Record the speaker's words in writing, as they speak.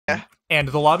And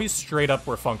the lobbies straight up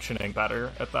were functioning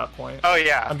better at that point. Oh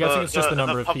yeah. I'm guessing it's just the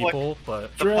number of people,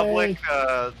 but the public,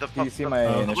 Do you see my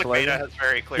public beta initializer? has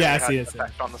very clearly Yeah, I had see an it.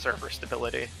 effect on the server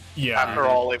stability. yeah. After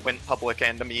all, it went public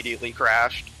and immediately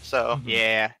crashed. So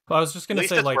Yeah. But I was just gonna At least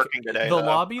say, it's like, working today, the though.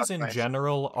 lobbies That's in nice.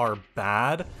 general are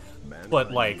bad,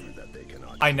 but like,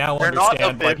 I now They're not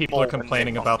understand why people are abysmal when they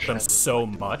complaining about them function. so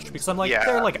much, because I'm like, Yeah.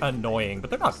 they're like annoying, but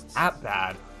they're not that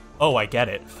bad. Oh, I get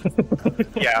it.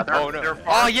 yeah, they're, Oh no. they're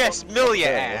far Oh yes, from- Milia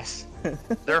ass.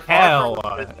 They're far Hell,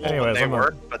 from abysmal anyways, when they I'm a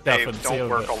work, but they definite don't seal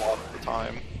work of a it. lot of the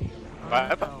time. あ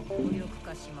なたを強力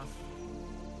化します。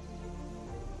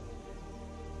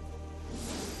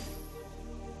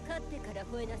勝ってから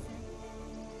吠えなさ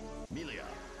い。 Milia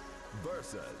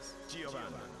versus Giovanna.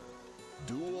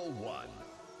 Duel 1.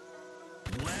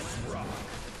 Let's rock.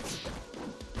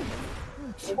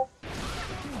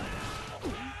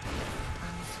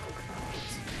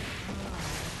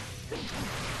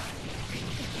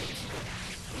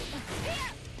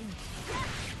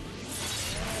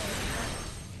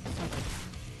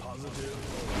 Positive.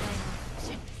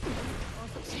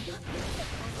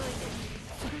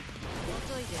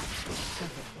 遅いで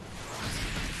す。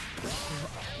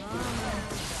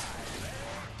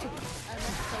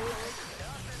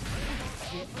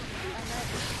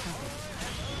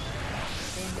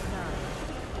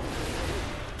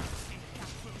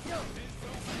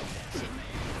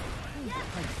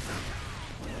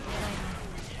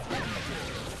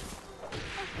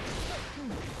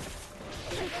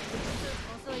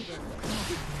遅いです。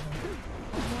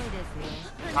重いです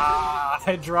よ。 Ah,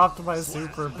 I dropped my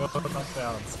super both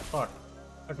knockdowns. Fuck.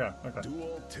 Okay, okay.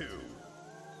 Duel 2.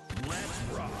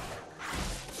 Let's rock.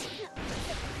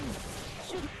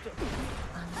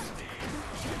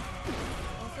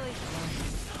 遅いで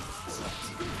す。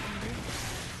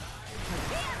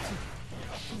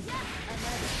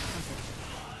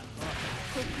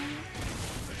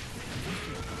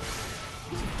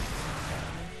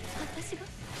 私が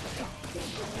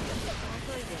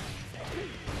遅いです。す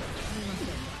みません。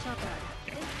チャーター。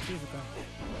静か。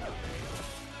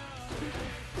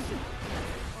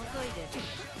遅いです。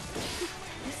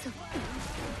嘘。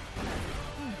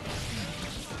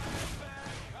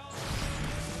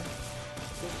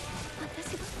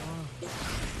私が。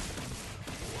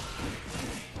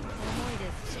重い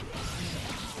で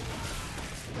す。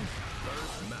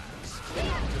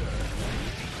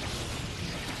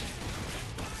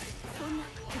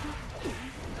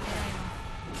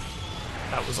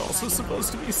 That was also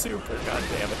supposed to be super. God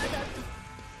damn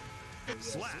it.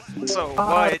 So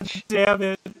God much. damn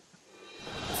it.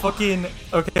 Fucking.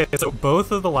 Okay, so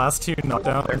both of the last two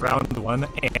knockdowns in round one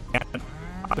and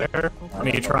there,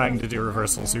 me trying to do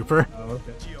reversal super. Oh,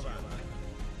 okay.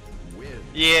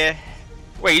 Yeah.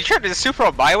 Wait, you tried to super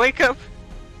on my wake up?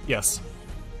 Yes.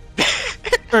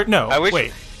 Or no, I wish-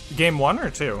 wait. Game one or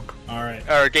two? All right.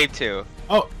 Or game 2?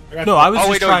 Oh, I got No, I was Oh,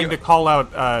 just wait, no, trying you- to call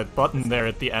out button there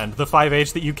at the end. The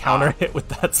 5H that you counter hit with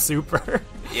that super.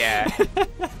 Yeah.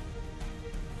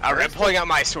 Alright, I'm pulling out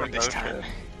my sword this time.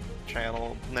 Promotion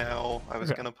channel now. I was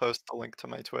Okay. gonna post the link to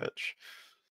my Twitch.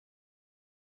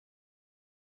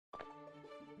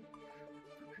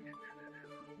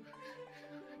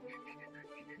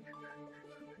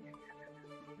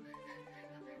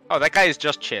 Oh, that guy is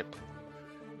just Chip.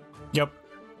 Yep.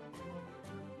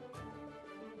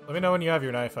 Let me know when you have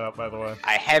your knife out, by the way.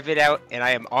 I have it out, and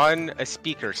I am on a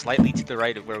speaker slightly to the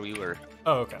right of where we were.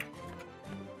 Oh, okay.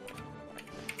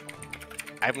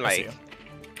 I'm I see like...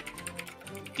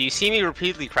 Do you see me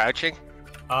repeatedly crouching?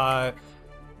 I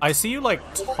see you, like,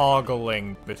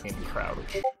 toggling between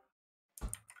crouch.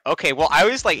 Okay, well, I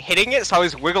was like hitting it, so I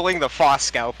was wiggling the Foss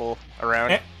scalpel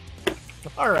around. Eh.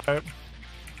 Alright.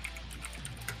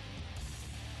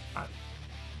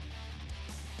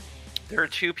 There are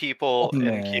two people Oh, in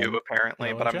man. queue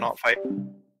apparently, Oh, but I'm okay. not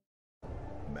fighting.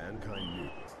 Mankind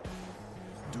News.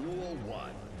 Duel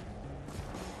 1.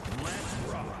 Let's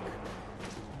rock.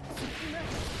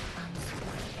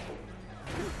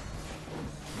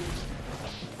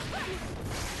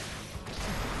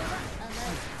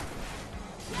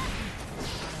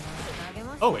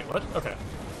 Oh, wait, what? Okay.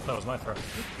 That was my throw.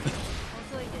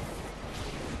 遅いです。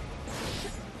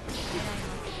狙い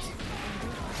ます。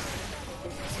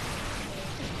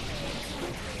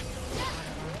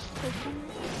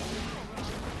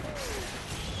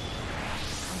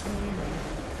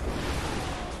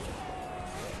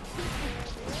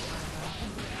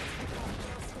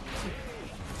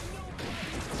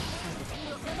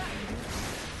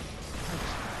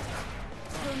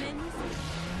 ごめんなさい。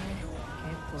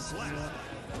結構強い。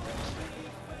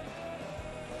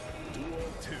 Duel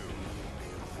 2.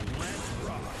 Let's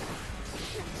rock.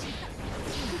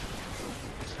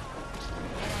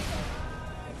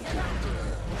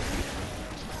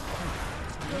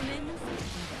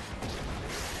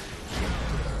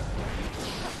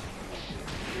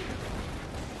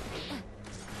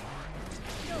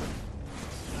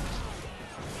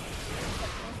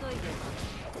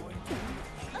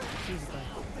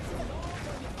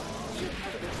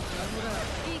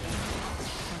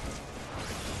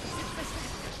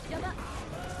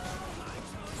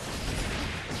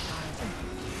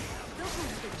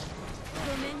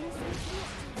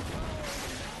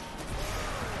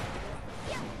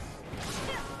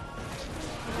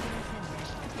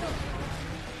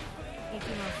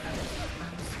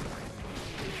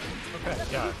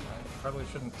 yeah, I probably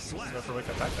shouldn't go for Wake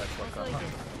Attack Dash like that,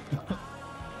 huh?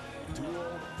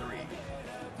 Duel 3.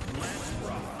 Let's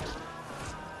rock.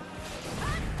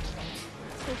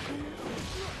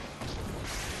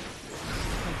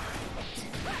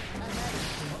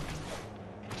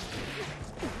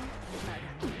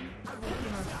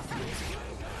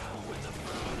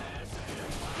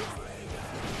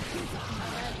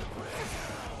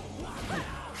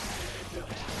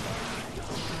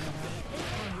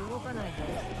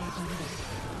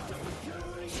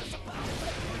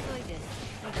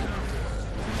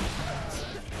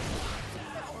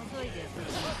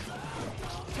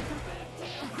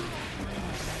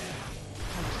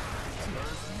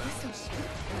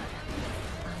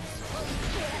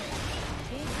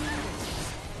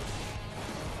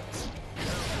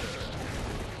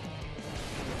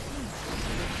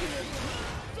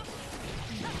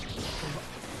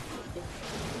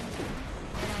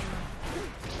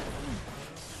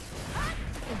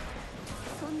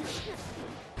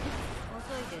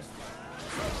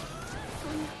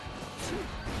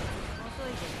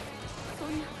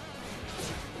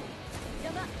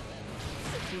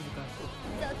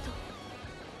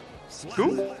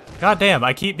 Who? God damn,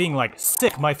 I keep being like,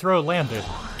 sick, my throw landed.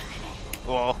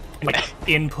 Well, Like,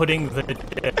 inputting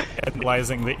the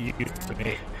analyzing that you used to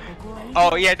me.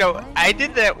 oh yeah, no, I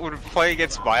did that when playing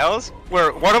against Miles,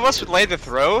 where one of us would lay the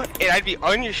throw, and I'd be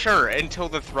unsure until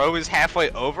the throw is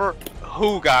halfway over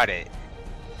who got it.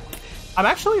 I'm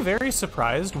actually very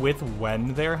surprised with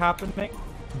when they're happening,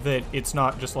 that it's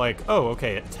not just like, oh,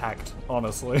 okay, it tacked,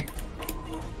 honestly.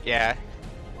 Yeah.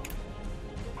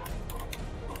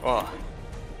 Oh.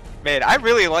 Man, I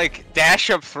really like dash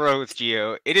up throw with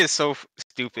Geo. It is so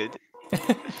stupid.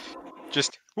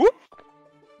 Just whoop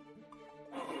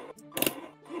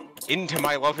into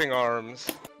my loving arms.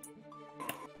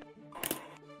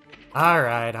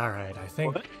 Alright, I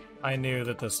think I knew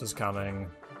that this was coming,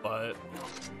 but...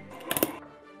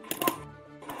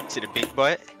 Is it a big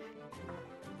butt?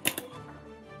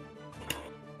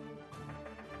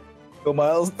 Go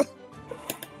Miles.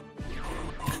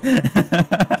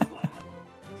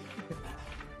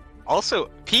 Also,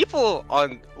 people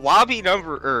on lobby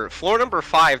number or floor number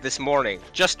 5 this morning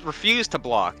just refused to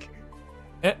block,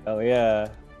 Oh yeah.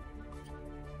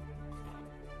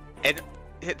 and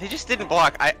they just didn't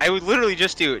block. I would literally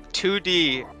just do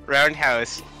 2D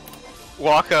roundhouse,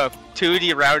 walk up,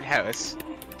 2D roundhouse,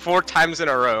 4 times in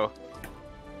a row.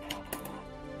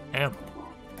 Damn.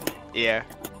 Yeah.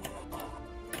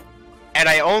 And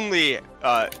I only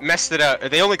messed it up.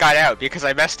 They only got out because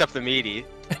I messed up the meaty.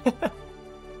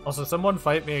 Also, someone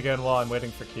fight me again while I'm waiting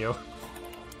for Q.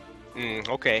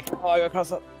 Okay. Oh, I got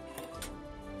crossed up.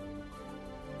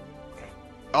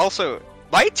 Also,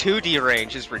 my 2D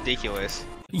range is ridiculous.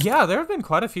 Yeah, there have been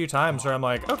quite a few times where I'm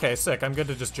like, okay, sick, I'm good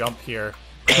to just jump here.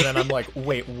 And then I'm like,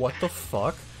 wait, what the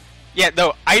fuck? Yeah,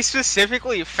 no, I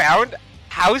specifically found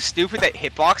how stupid that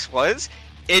hitbox was.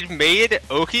 It made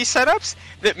Oki setups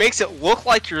that makes it look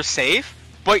like you're safe,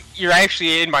 but you're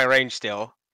actually in my range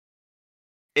still.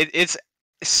 It's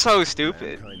so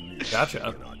stupid,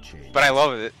 Gotcha. but I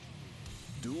love it.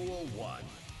 Duel 1.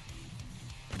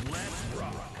 Let's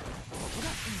rock.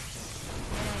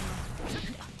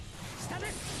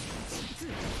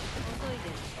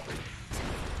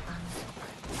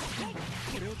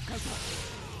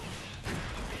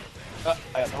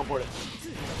 I got teleported.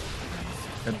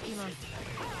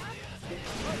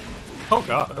 Oh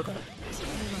god, okay.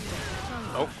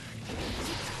 Oh.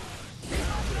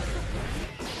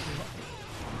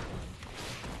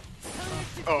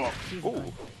 Oh.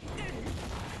 Ooh.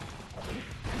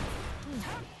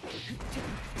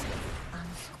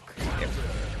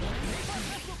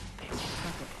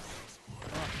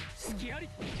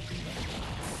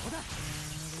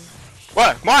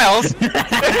 What? Miles?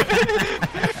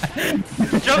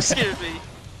 Jump scared me.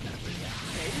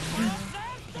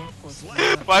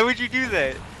 Why would you do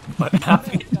that? What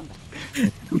happened?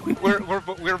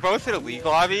 We're both in a league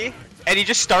lobby, and he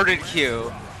just started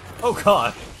Q. Oh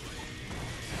god.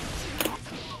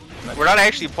 We're not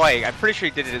actually playing. I'm pretty sure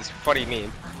he did it as a funny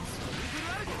meme.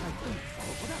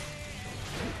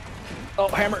 Oh,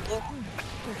 hammer.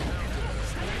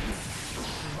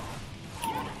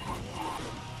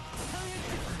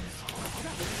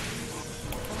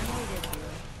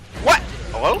 What?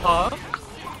 Hello?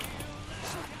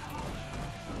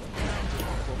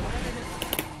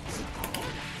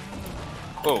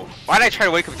 Oh, why did I try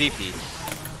to wake up DP?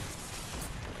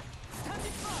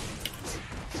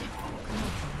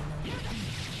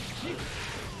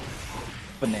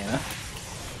 Banana.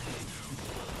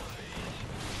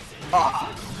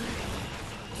 Ah.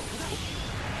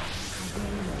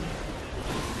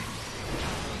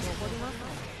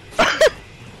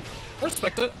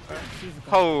 respect it.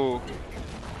 Oh,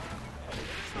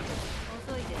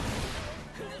 遅いで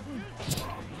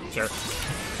す Sure.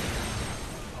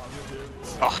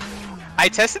 oh. I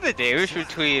tested the damage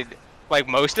between like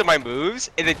most of my moves,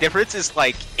 and the difference is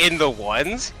like in the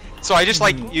ones. So I just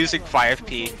like using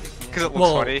 5p because it looks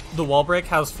Well, funny. the wall break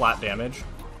has flat damage.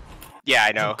 Yeah,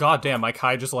 I know. God damn, my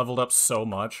Kai just leveled up so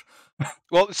much.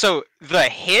 Well, so the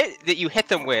hit that you hit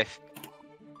them with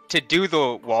to do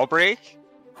the wall break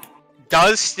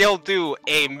does still do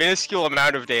a minuscule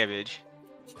amount of damage.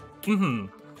 Mm-hmm.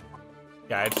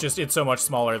 Yeah, it's so much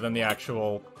smaller than the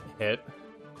actual hit.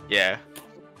 Yeah.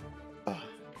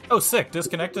 Oh, sick.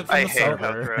 Disconnected from I the hate how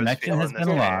server. Throws Connection feel has in this been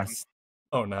game. lost.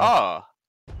 Oh no. Oh.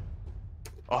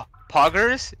 Oh,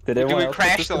 Poggers? Did Do anyone we else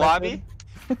crash get the lobby? disconnected?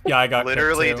 Yeah, I got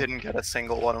Literally kicked too. didn't get a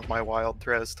single one of my wild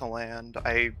throws to land.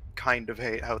 I kind of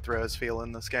hate how throws feel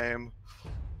in this game.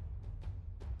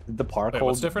 Did the park Wait, hold?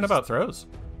 what's different about throws?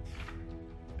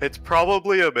 It's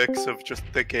probably a mix of just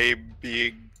the game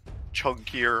being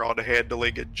chunkier on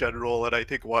handling in general, and I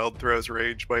think wild throws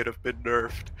range might have been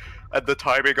nerfed. And the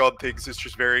timing on things is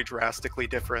just very drastically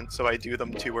different, so I do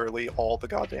them too early all the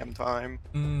goddamn time.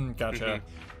 Gotcha.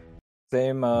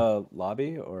 Same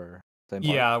lobby or same?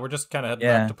 park? Yeah, we're just kind of heading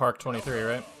Yeah. back to Park 23,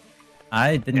 right?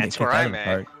 I didn't That's get kicked where out of I'm the at.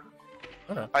 park.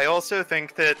 I also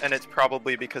think that, and it's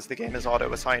probably because the game is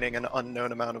auto-assigning an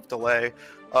unknown amount of delay,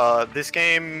 this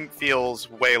game feels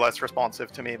way less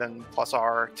responsive to me than Plus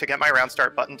R. To get my round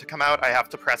start button to come out, I have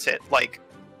to press it, like,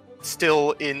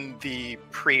 still in the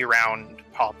pre-round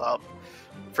pop-up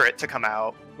for it to come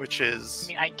out, which is... I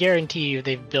mean, I guarantee you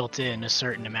they've built in a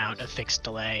certain amount of fixed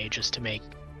delay just to make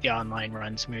the online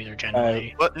run smoother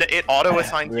generally. But it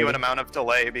auto-assigns you Really? an amount of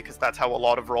delay because that's how a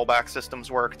lot of rollback systems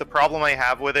work. The problem I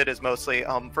have with it is mostly,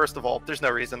 first of all, there's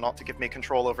no reason not to give me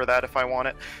control over that if I want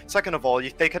it. Second of all,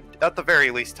 they could at the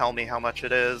very least tell me how much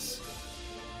it is.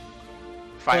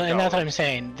 Well, and that's what $5. I'm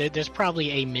saying. There's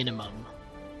probably a minimum.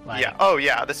 Like, Yeah. Oh,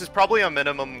 yeah. This is probably a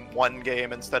minimum 1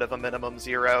 game instead of a minimum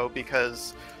 0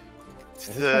 because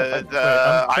Wait,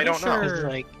 I pretty don't know. sure- Is,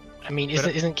 like, I mean,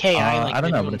 But isn't KI like I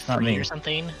don't know, but minimum it's not 3 me. or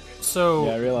something? So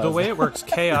Yeah, I realize the way that. it works,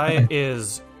 KI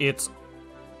is it's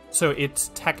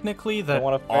technically that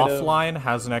wanna fight a- offline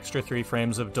has an extra 3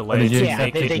 frames of delay did you to Yeah,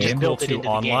 make they it just equal built it to into the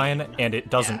online, game. and it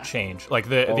doesn't Yeah. change. Like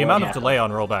the Oh, amount yeah. of delay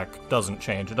on rollback doesn't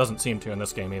change. It doesn't seem to in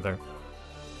this game either.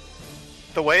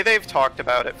 The way they've talked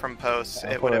about it from posts,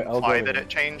 Yeah, it would I'll go imply with that it. it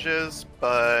changes,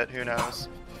 but who knows?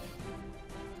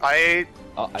 I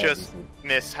I just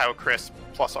miss how crisp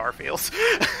Plus R feels.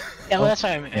 Yeah, well, that's why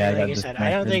I'm, Yeah, I like got I said,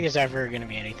 I don't disconnected. think there's ever going to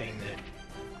be anything that runs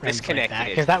like that Disconnected.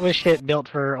 because that was shit built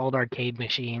for old arcade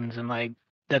machines, and like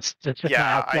that's just Yeah, not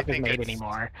how I stuff is think made it's-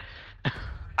 anymore.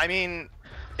 I mean,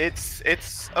 it's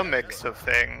a mix of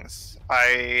things.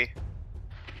 I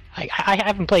I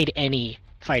haven't played any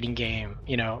fighting game,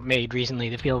 made recently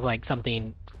that feels like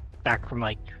something back from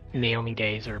like Naomi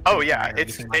days or. Oh Prince yeah, or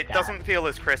anything like it that. doesn't feel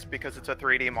as crisp because it's a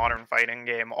 3D modern fighting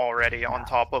game already on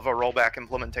top of a rollback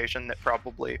implementation that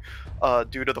probably,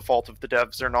 due to the fault of the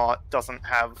devs or not, doesn't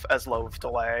have as low of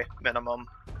delay minimum.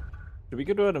 Should we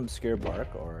go to an obscure park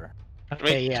or?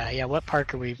 Okay, yeah. What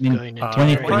park are we I mean, going into?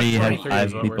 23 Park has 23 is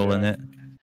 5 what we're people in doing. it.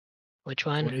 Which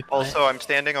one? Also, I'm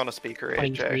standing on a speaker,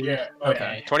 23. AJ.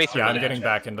 Okay. 23. Yeah, I'm getting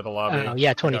back into the lobby. Oh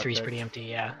yeah, 23 is Okay. pretty empty.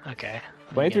 Yeah. Okay.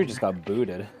 23 Again. just got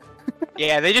booted.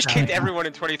 Yeah, they just kicked yeah. everyone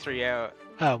in 23 out.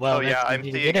 Oh well. Oh yeah, that's- I'm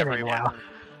you seeing get in right everyone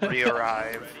now.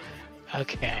 re-arrive.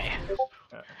 Okay.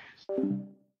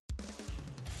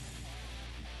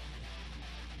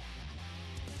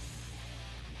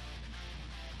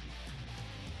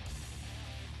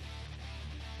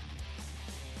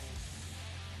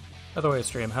 By the way,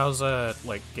 stream, how's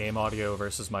like game audio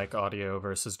versus mic audio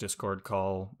versus Discord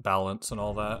call balance and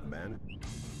all that? Man.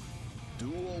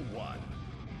 Duel 1.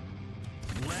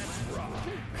 Let's rock.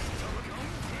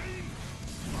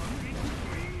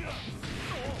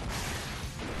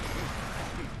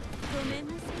 ごめん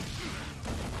なさ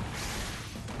い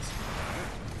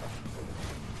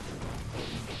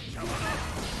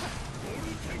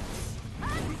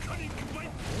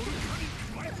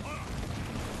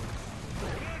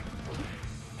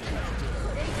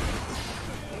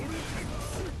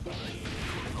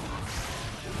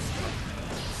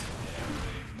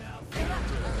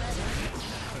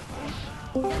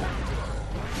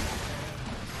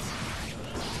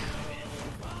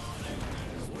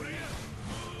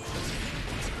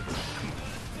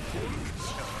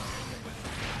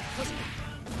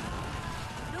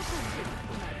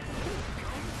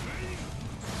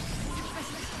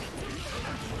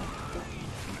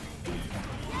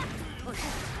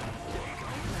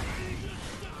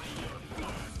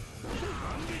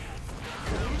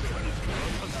Let's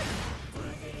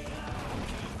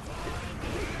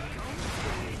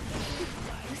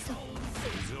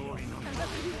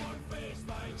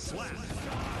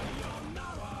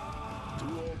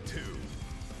 2.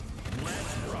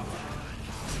 Let's rock.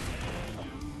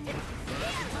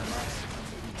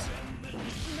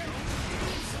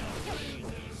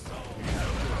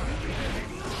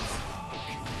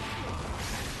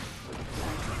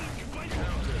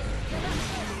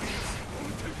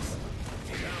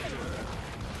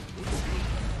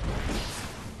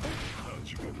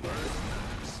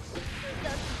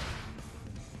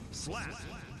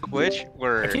 Which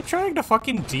were I keep trying to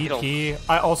fucking DP.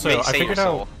 I say figured your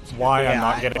out soul. why I'm Yeah,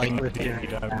 not I getting like the with DP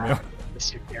your, done. the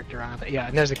super character on it. Yeah,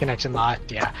 and there's a connection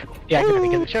locked. Yeah, good,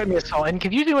 because it showed me a soul, and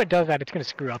usually when it does that, it's gonna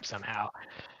screw up somehow.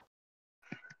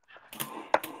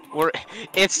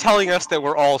 it's telling us that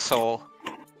we're all soul.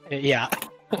 Yeah.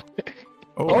 Oh,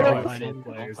 Oh, God. Everyone is full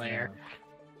soul players player.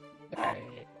 now.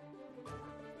 Alright.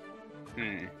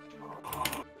 Hmm.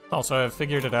 Also, I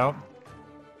figured it out.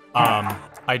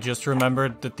 I just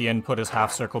remembered that the input is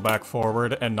half circle back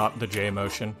forward and not the J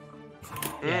motion.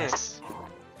 Yes.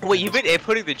 Wait, you've been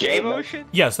inputting the J motion?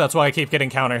 Yes, that's why I keep getting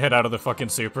counter hit out of the fucking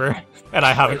super, and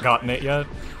I haven't gotten it yet.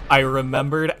 I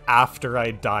remembered after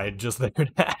I died just there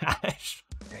to Ash.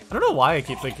 I don't know why I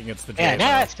keep thinking it's the J. Yeah, though.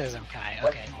 now it's because I'm Kai.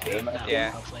 Okay.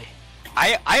 Yeah. Hopefully.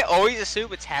 I always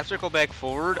assume it's half circle back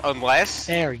forward unless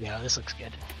There we go. This looks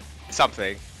good.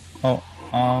 something. Oh,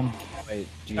 Wait,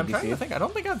 I'm trying to GBC? think. I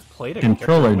don't think I've played a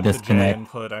Controller character with the J disconnect.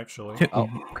 input actually. Oh,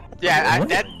 Yeah, What?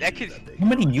 that could. how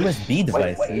many USB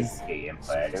devices?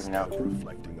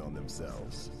 Reflecting on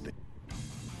themselves.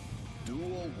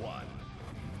 Duel 1.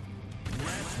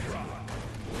 Let's rock.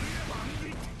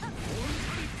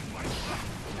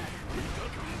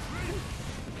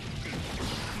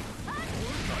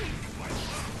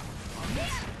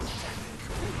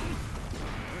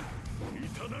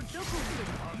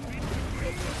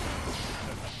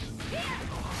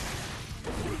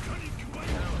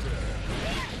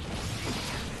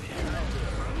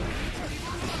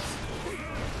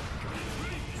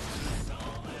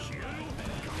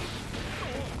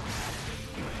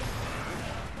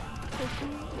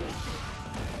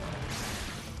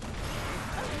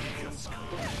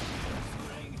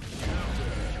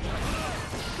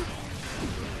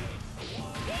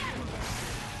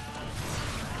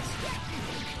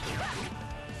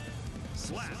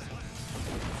 Slap.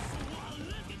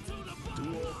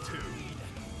 Duel 2.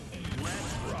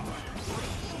 Let's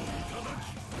rock.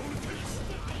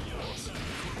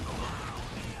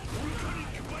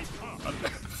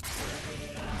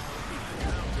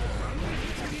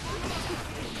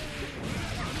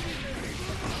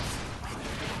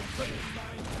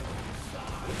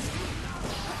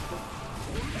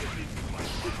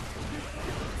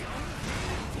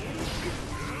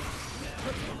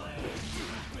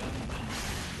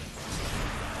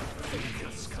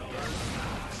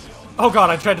 Oh god,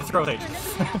 I tried to throw it.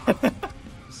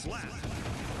 Slap.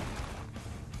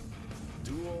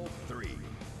 Duel 3.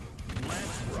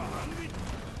 Let's rock.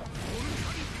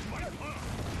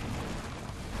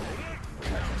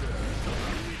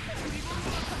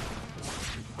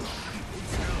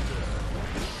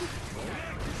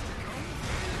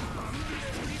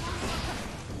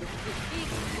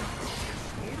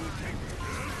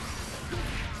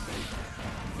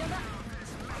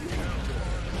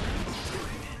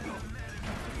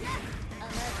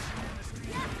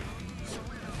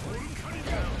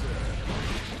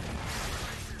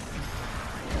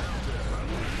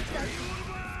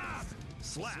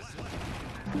 Slap.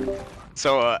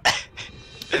 So,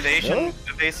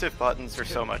 Evasive buttons are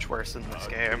so much worse in this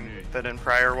game than in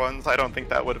prior ones. I don't think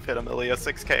that would have hit Amelia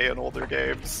 6K in older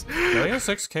games Amelia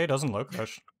 6K doesn't low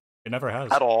crush. It never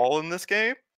has. at all in this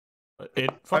game. It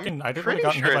fucking. I didn't really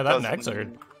Pretty gotten hit by it that in doesn't-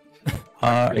 Exerd.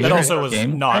 Are you That in also the was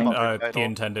game? not I the don't-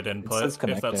 intended input, says if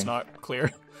that's connecting. not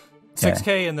clear.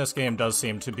 6K in this game does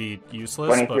seem to be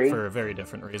useless, but for very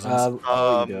different reasons.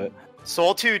 I'll let you do it.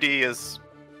 Soul 2D is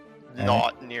Eh?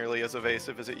 not nearly as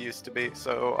evasive as it used to be,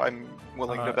 so I'm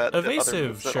willing to bet that other evasive,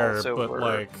 moves that sure, also but were-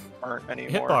 like aren't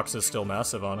anymore. hitbox is still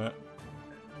massive on it.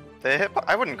 The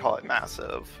I wouldn't call it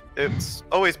massive. It's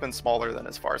always been smaller than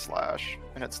his Far Slash,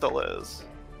 and it still is.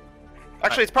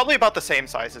 Actually, it's probably about the same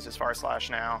size as his Far Slash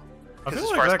now. I Because feel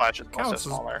his like Far that Slash is also counts as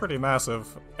smaller. pretty massive.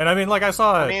 And I mean, like I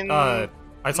saw, I mean,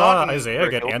 I saw not in Isaiah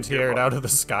get regular anti-aired gear out of the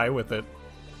sky with it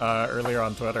earlier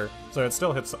on Twitter, so it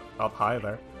still hits up high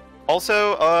there.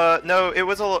 Also, no, it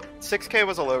was 6K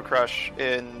was a low crush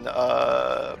in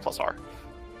Plus R.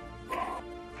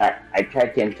 I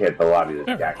checked into the lobby with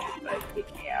Yeah. Jackson, but it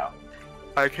kicked me out.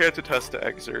 I can't attest to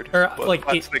Exerd, Or but like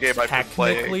that's it the game I've been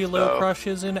playing. technically low so-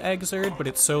 crushes in Exerd, but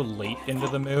it's so late into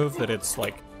the move that it's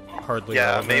like hardly Yeah,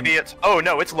 relevant. maybe it's. Oh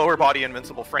no, it's lower body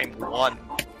invincible frame 1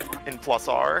 in Plus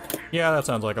R. Yeah, that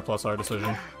sounds like a plus R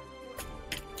decision.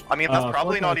 I mean, that's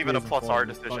probably not 4.3 even a is plus R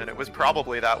important. decision. It was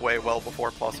probably that way well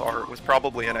before plus R. It was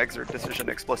probably an Exert decision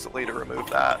explicitly to remove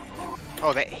that.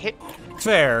 Oh, that hit.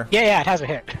 Fair. Yeah, it has a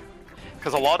hit.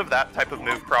 Because a lot of that type of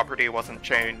move property wasn't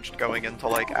changed going into,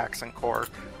 like, Accent Core.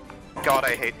 God,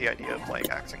 I hate the idea of playing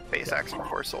base Accent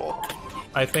Core Soul.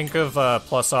 I think of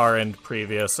plus R and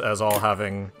previous as all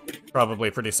having probably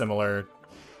pretty similar.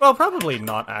 Well, probably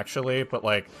not actually, but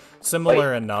like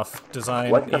similar enough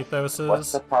design ethoses.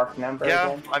 What's the park number Yeah,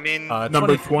 again? I mean,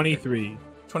 Number 23.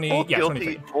 20, old, yeah, Guilty,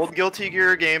 23. old Guilty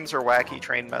Gear games are wacky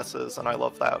train messes, and I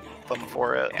love them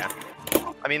for it. Yeah.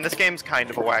 I mean, this game's kind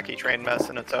of a wacky train mess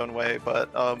in its own way, but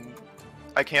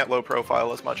I can't low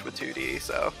profile as much with 2D,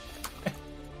 so.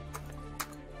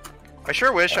 I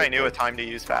sure wish I knew a time to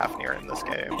use Fafnir in this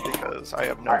game, because I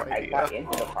have no Alright, I idea. got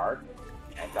into the park.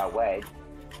 I got wedged.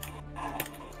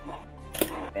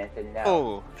 And said no.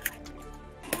 Oh.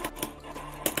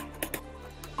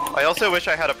 I also wish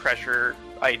I had a pressure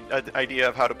idea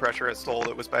of how to pressure a soul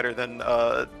that was better than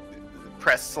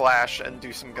press slash and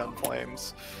do some gun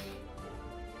flames.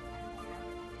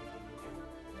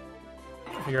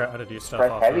 Figure out how to do stuff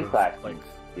Press off heavy of slash. like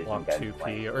Do some block gun 2P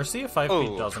flames. or see if 5P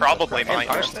Oh, doesn't. Probably but- mine.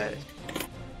 Parsnip.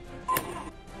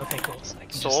 Okay, cool. So I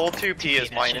can Soul just 2P is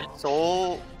that mine. shit.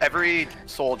 Soul, every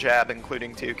soul jab,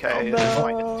 including 2K, is no.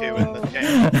 minus 2 in this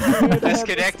game.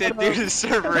 Disconnected due to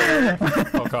server error.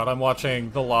 Oh god, I'm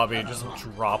watching the lobby just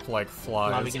drop like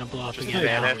flies. Lobby gonna blow up Just again.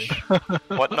 vanish.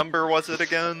 What number was it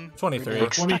again? 23.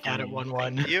 Like, stuck out at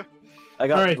 1-1. You? I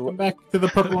got Alright, come back to the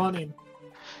purple awning.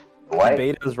 What?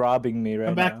 Beta's robbing me right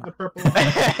Come back now. to the purple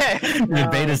awning. The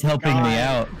beta's helping me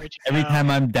out. Where'd you Every go? time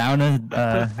I'm down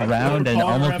a round and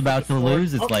almost about to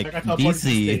lose, it's Oh, like I got teleported to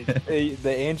the DC. stage. The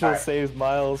angel Alright. saves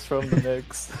Miles from the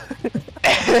mix.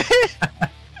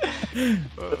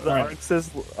 The Alright.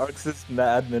 Arxis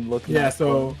madman looking. Yeah, at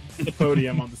so the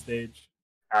podium on the stage.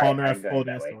 Alright, Palmer I'm going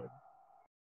holding that us way. sword.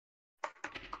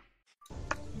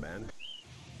 Man.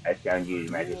 I found you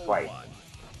magic twice.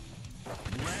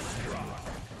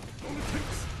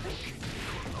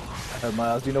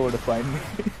 Miles, you know where to find me.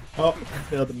 Oh,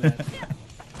 failed the match.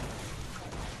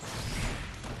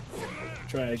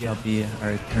 Try Shall again. be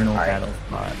our eternal Alright. battle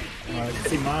spot. Alright,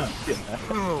 see Miles.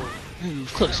 Oh,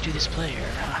 move close to this player.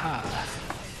 Haha. I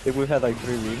think we've had like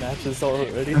 3 rematches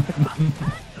already.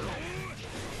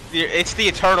 It's the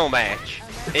eternal match.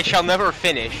 It shall never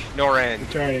finish nor end.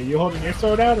 Try. You holding your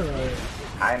sword out or?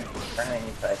 I'm turning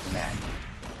into a match.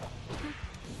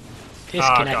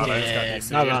 God, I just got Disconnected. DC.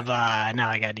 Blah blah blah. Now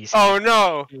I got DC. Oh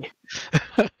no!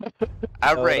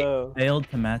 Outrage. no. Failed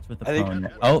to match with the I think- phone.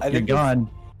 Oh, I you're think this- gone.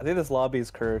 I think this lobby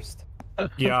is cursed.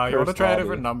 Yeah, you want to First try a lobby.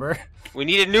 different number? We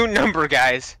need a new number,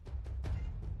 guys.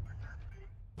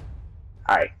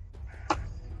 Alright.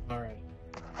 Alright.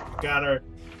 Got her.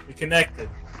 We connected.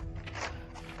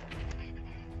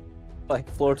 Like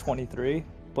floor 23.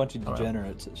 Bunch of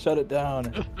degenerates. Shut it down.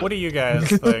 What do you guys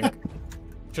think?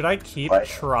 Should I keep What?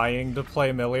 trying to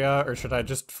play Milia, or should I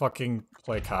just fucking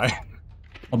play Kai?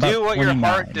 About Do what your 29.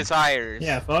 heart desires.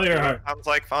 Yeah, follow your heart. Sounds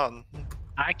like fun.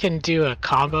 I can do a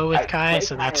combo with I Kai, play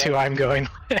so that's Kai. who I'm going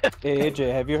with. Hey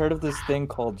AJ, have you heard of this thing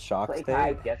called shock Play state?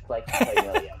 Kai just like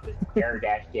Familia. Just air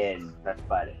dash in, press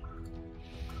button.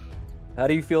 How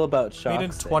do you feel about shock Need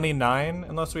in state? 29,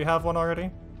 unless we have one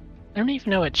already. I don't even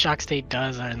know what Shock State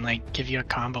does and like give you a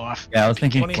combo off. Yeah, I was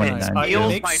thinking 29. 29. It Heals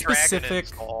makes my dragon specific-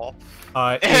 install.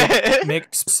 It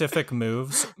makes specific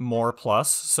moves more plus.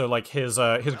 So like his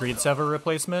Greed Sever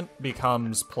replacement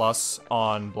becomes plus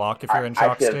on block if you're in I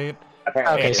shock feel- state.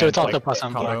 Apparently, Okay, so it's also like, plus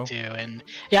on combo. block too, and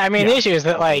yeah, I mean the issue is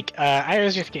that like I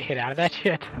always just get hit out of that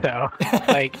shit, so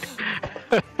like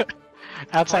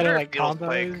outside of Wonder like if Heal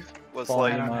combos, Spike was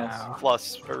Falling like I don't Miles. know.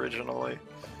 plus originally.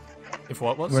 If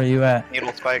what was? Where are you at?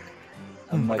 Needle Spike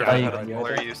I'm like, Are you- yeah,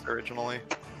 were used originally.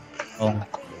 Oh, I thought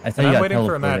And you I'm got waiting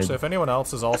for a match, teleported. so if anyone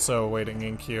else is also waiting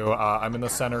in queue, I'm in the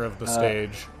center of the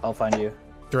stage, I'll find you.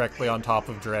 directly on top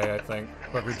of Dre, I think.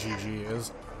 Whoever GG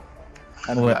is.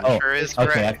 I'm Oh, wait, That oh, sure is okay, I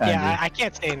great. found yeah, you. I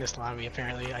can't stay in this lobby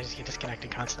apparently. I just get disconnected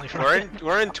constantly from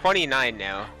We're it. in 29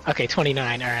 now. Okay,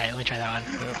 29. All right, let me try that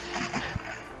one.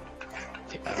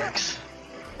 See if that works.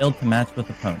 Failed to match with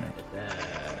opponent.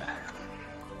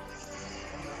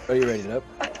 Are you ready up?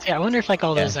 Yeah, I wonder if like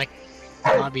all those like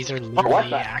lobbies are what literally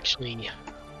the- actually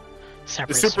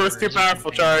separate. The super is too servers or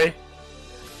powerful, something.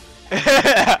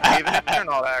 Chari. Even if they're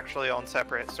not actually on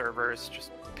separate servers,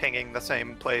 just pinging the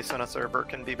same place in a server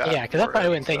can be bad. Yeah, because that's for what I it,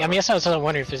 wouldn't think. so- I mean, I also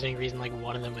wonder if there's any reason like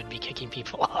one of them would be kicking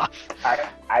people off.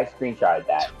 I screenshotted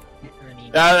that.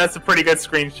 That's a pretty good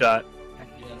screenshot.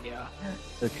 Yeah.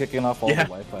 They're kicking off all Yeah. the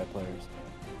Wi-Fi players.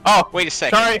 Oh, Wait a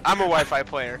second. Sorry. I'm a Wi-Fi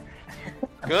player.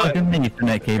 Good. Good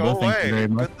Ethernet cable. Go Thank you away. very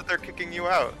much. Good that they're kicking you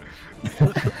out.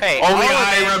 Hey, Only all of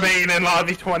I my- remain in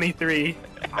lobby 23.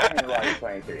 I'm in lobby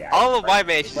 23. All of my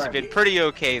matches have been pretty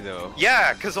okay though.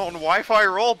 Yeah, because on Wi-Fi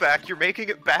rollback, you're making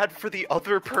it bad for the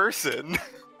other person.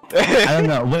 I don't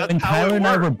know. When That's how Tyler it and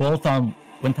I were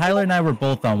works.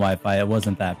 both on Wi-Fi, it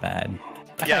wasn't that bad.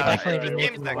 Yeah, definitely the didn't game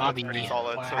look in the thing was lobby pretty yet.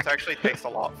 solid, so Whack. it actually takes a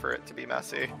lot for it to be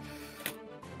messy.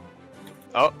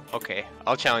 Oh, okay.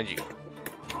 I'll challenge you.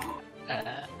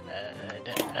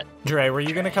 Dre, were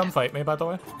you gonna come fight me, by the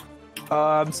way?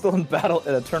 I'm still in battle,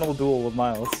 an eternal duel with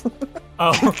Miles.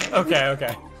 Oh,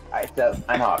 okay. Alright, so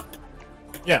I'm off.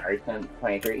 Yeah. Are you still in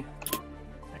 23?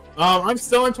 I'm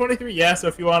still in 23. Yeah, so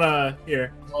if you wanna,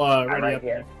 here, I'll I'm ready right up.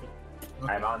 here.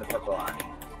 I'm on the purple army.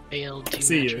 Failed to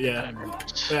See match you, your yeah.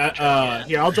 requirements.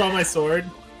 Here, I'll draw my sword.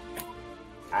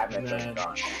 I have my And sword then-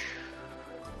 drawn.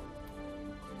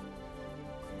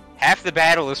 Half the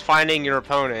battle is finding your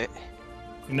opponent.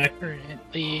 Connect.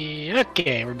 Currently,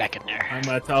 okay, we're back in there. I'm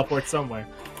gonna teleport somewhere.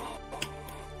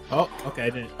 Oh, okay, I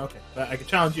didn't. Okay, but I can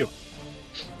challenge you.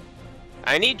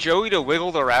 I need Joey to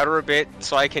wiggle the router a bit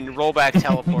so I can roll back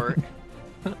teleport.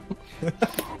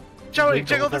 Joey, Wiggle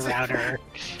jiggle the the router.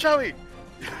 Joey,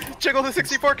 jiggle the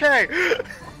 64K.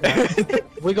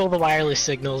 Wiggle the wireless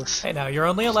signals. Hey, now you're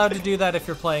only allowed to do that if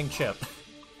you're playing Chip.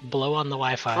 Blow on the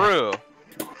Wi-Fi. True.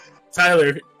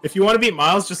 Tyler, if you want to beat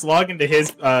Miles, just log into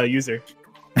his user.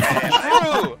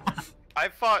 True. I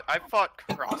fought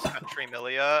cross country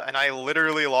Milia, and I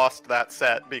literally lost that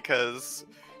set because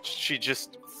she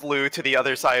just flew to the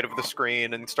other side of the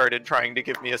screen and started trying to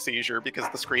give me a seizure because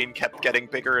the screen kept getting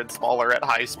bigger and smaller at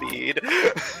high speed.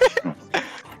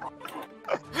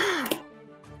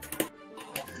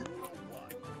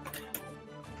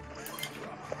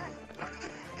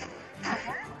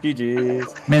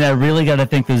 GG's. Man, I really gotta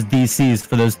thank those DCs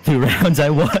for those 2 rounds I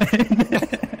won.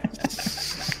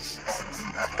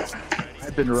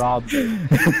 I've been robbed. You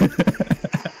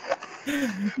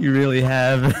really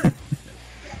have.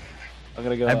 I'm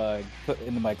gonna go put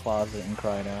into my closet and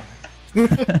cry now.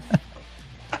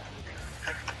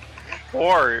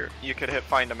 Or you could hit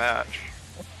find a match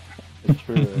It's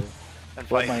true. and Let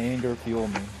fight. my anger fuel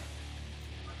me.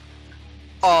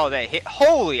 Oh, that hit.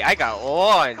 Holy, I got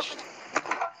launched.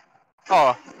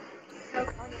 Oh,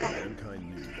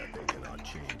 Mankind knew that they cannot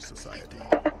change society.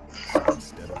 So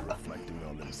instead of reflecting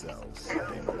on themselves, they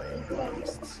blamed the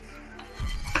beasts.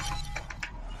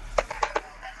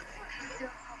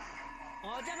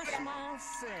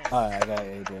 Alright, I got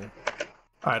AJ.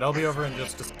 Alright, I'll be over in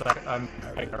just a sec. I'm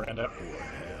around it.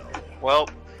 Well,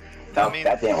 that Nope, means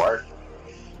that didn't work.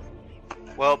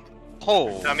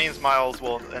 oh. that means Miles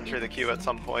will enter the queue at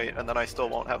some point, and then I still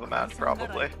won't have a match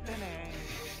probably.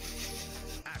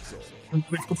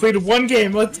 We've completed 1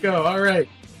 game. Let's go. All right.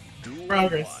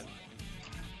 Progress.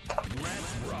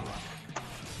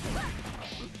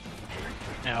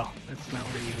 No, that's not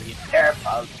where you lead. There are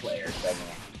pub players that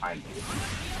find you.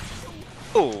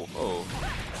 Oh, oh.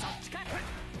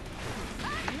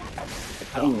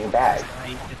 It's in your bag.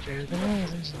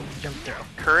 Jump through.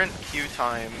 Current queue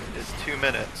time is 2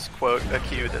 minutes. Quote a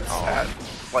queue that's at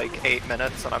like 8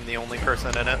 minutes, and I'm the only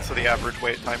person in it, so the average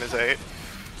wait time is 8.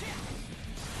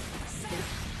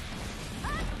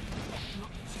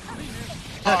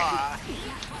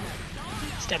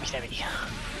 Stabby, stabby.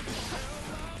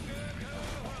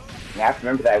 You have to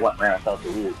remember that I went around myself to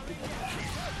lose.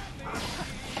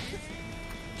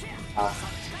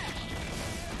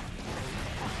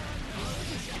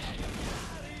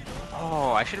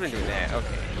 Oh, I should have been doing that.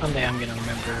 Okay. Someday I'm gonna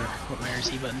remember what my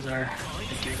RC buttons are.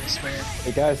 I do, I swear.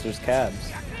 Hey guys, there's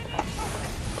cabs.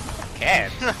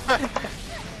 Cab.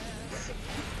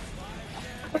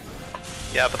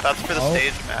 Yeah, but that's for the Oh.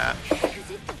 stage match.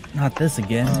 Not this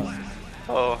again.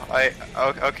 Oh, okay.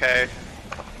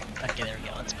 Okay, there we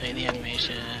go. Let's play the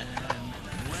animation.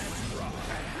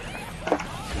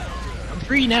 I'm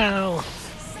free now!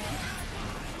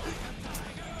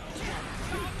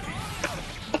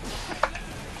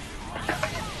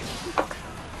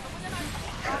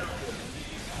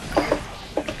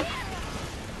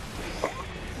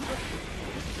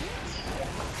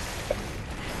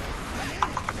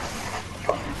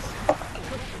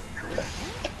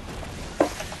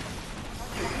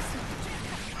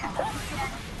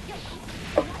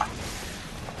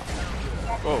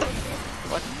 Whoa.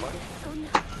 What?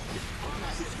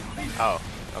 Oh,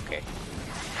 okay.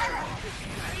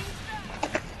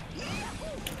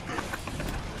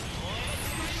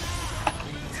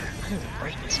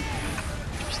 Brightness.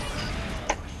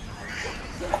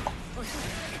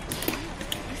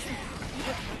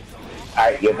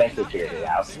 Alright, you eventually figured it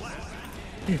out.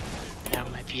 Now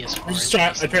my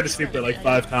PS4. I tried to sleep there like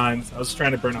 5 times. I was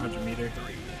trying to burn 100 meter.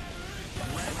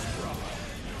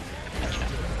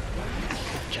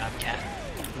 Good job, Cat.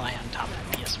 Lie on top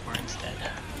of PS4 instead.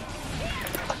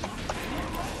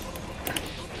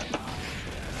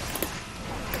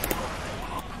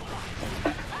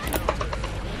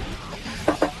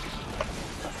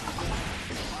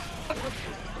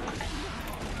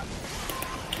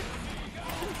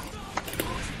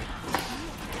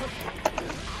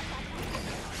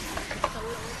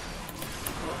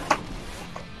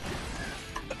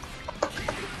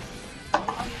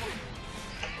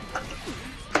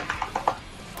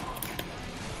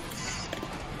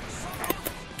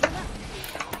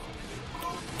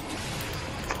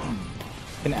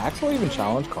 Can Axel even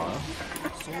challenge Carl?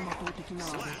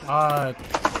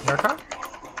 Haircar?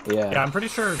 Yeah. Yeah, I'm pretty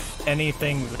sure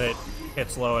anything that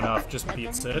hits low enough just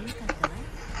beats it.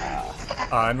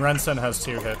 And Rensen has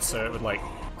 2 hits, so it would like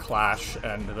clash,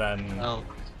 and then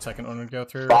second one would go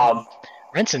through. Bob.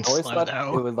 Rensen's I always slow thought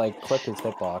though. it would like clip his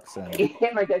hitbox and It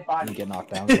hit my dead body. you get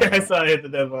knocked down. Yeah, I saw it hit the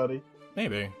dead body.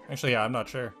 Maybe. Actually, yeah, I'm not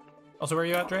sure. Also, where are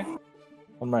you at, Dre?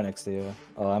 I'm right next to you.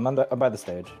 Oh, I'm by the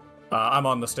stage. I'm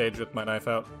on the stage with my knife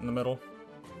out in the middle.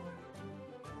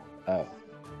 Oh.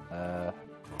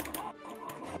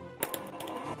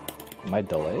 Am I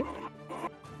delayed?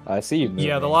 I see you moving.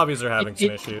 Yeah, the lobbies are having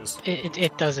some issues.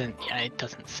 It doesn't. Yeah, it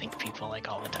doesn't sync people like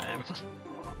all the time.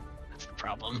 That's the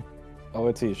problem. Oh,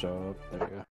 it's you show up. There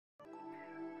you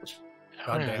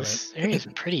go. I don't know, this area's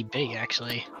pretty big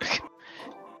actually.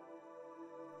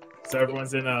 So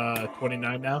everyone's in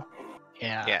 29 now?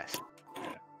 Yeah. Yes.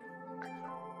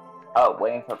 Oh,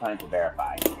 waiting for opponent to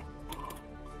verify.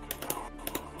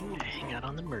 Hang out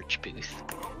on the merch booth.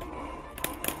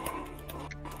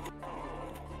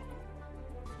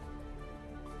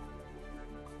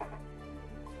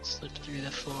 Slip through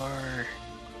the floor.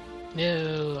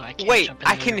 No, I can't. Wait, jump in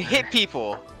I the can river. hit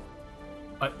people.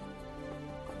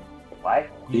 What?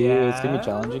 Yeah, it's gonna be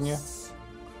challenging you.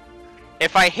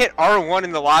 If I hit R1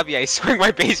 in the lobby, I swing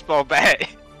my baseball bat.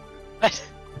 What?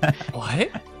 What?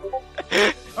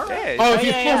 Yeah. Oh, if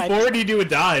you pull forward, you do a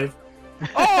dive.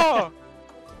 Oh!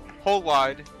 Hold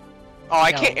on. Oh,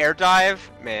 I No. can't air dive?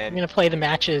 We're Man. gonna play the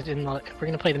matches in the. We're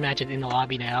gonna play the matches in the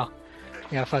lobby now.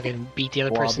 We gotta fucking beat the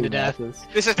other person to Lobby death. matches.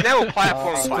 This is now a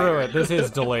platform Screw fight. it, this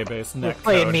is delay-based neck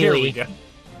playing code. Here we melee.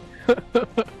 go.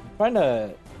 Trying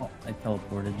to I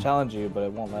teleported. challenge you, but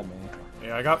it won't let me.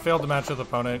 Yeah, I got failed to match with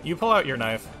opponent. You pull out your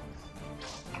knife.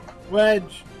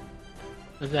 Wedge.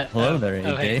 Was that? Hello there,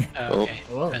 Oh, hey. AJ. Oh, okay.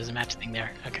 Hello. There's a match thing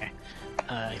there. Okay.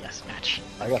 Yes, match.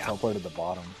 I got teleported to the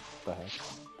bottom. What the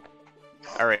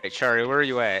heck? Alright, Chari, where are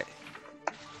you at?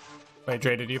 Wait,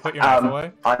 Dre, did you put your knife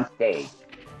away? On stage.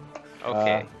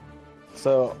 Okay.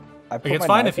 So I Like, put it's my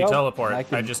fine knife if you out, teleport. and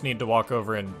I just need to walk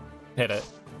over and hit it.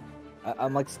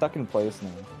 I'm like stuck in place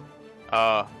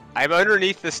now. I'm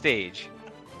underneath the stage.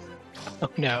 Oh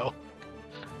no.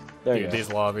 There you Dude, go. these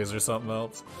lobbies are something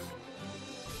else.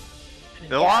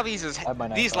 The lobbies is have my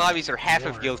knife these on. lobbies are half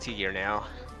of Guilty Gear now.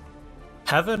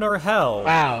 Heaven or hell?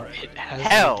 Wow. It has.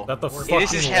 Hell. That the This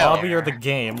fucking is hell. lobby or the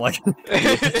game? Like,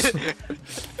 It's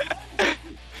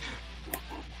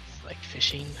like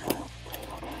fishing.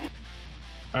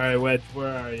 Alright, Wedge,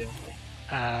 where are you?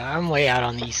 I'm way out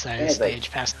on the east side of the Yeah, but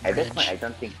stage, past the At this bridge. point, I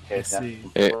don't think there's I see.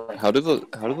 nothing. Hey, how do the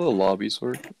lobbies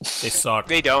work? they suck.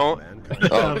 They don't. Mankind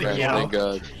Oh, okay, Yeah. thank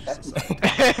God.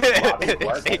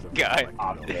 Thank God.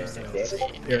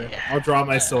 Here, I'll draw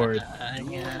my sword.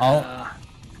 I'll-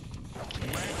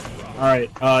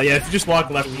 Alright, yeah, if you just walk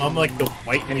left, I'm like the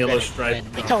white and yellow stripe.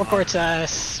 It teleports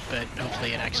us, but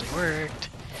hopefully it actually worked.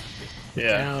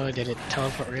 Yeah. No, did it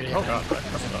teleport rid of Oh god.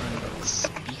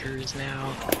 speakers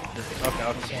now? Okay,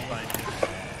 I'll just find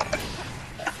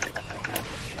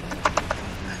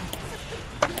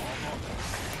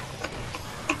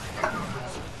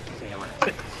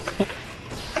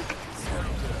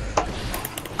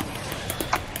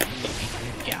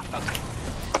Yeah, okay.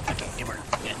 Okay, it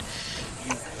worked. Good.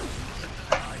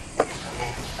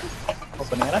 Oh,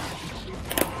 banana?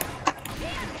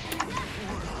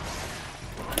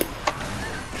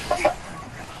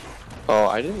 Oh,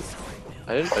 I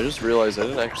just realized I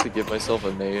didn't actually give myself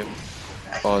a name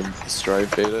on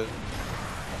Strive beta.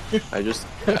 My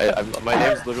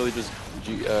name's literally just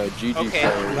GG Okay.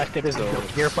 player. Left it as so-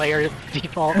 a gear player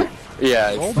default.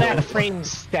 Yeah, Roll it's, back frame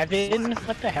 7?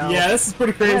 What the hell? Yeah, this is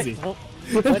pretty crazy.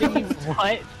 What do you...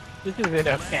 What? This isn't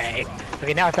okay.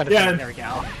 Okay, now it's on the Yeah. screen. There we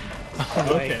go. I'm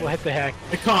Okay. like, what the heck?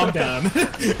 Calm down.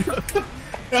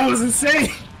 That was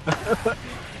insane. I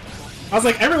was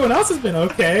like, everyone else has been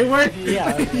okay. Where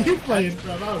Yeah, are you playing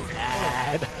from? I was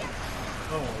Bad.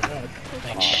 oh my god. Like,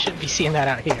 Like, should be seeing that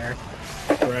out here.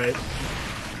 Right.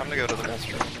 I'm gonna go to the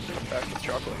restroom and come back with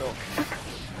chocolate milk.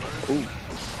 Ooh.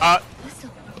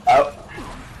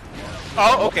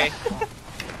 Oh, okay.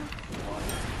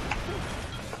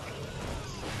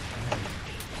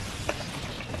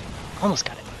 Almost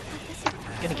got it.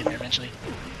 Gonna get there eventually.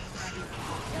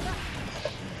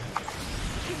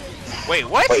 Wait,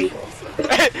 what?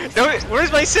 No,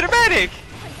 where's my cinematic?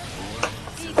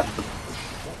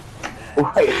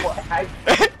 Wait, what?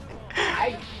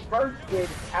 I bursted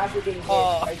after getting hit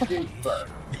by super.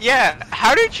 Yeah,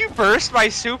 how did you burst my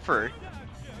super?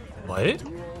 What?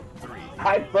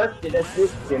 I bursted a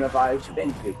system if I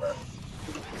spin super.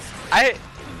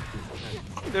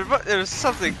 There was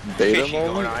something Beta fishy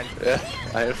going moment? on.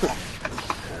 Yeah,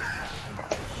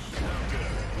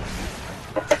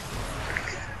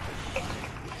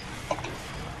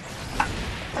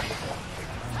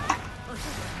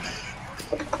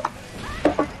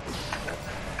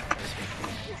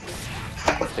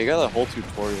 They got a whole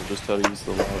tutorial just how to use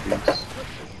the lobbies.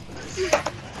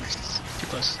 Too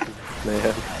close.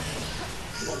 Man.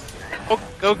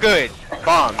 Oh, good.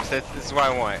 Bombs. That's what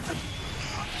I want.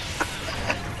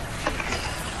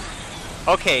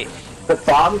 Okay. The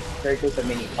bombs triggers a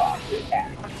mini boss to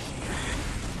attack.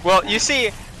 Well, you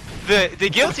see, the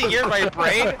guilty gear in my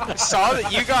brain saw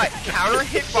that you got counter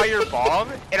hit by your bomb,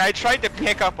 and I tried to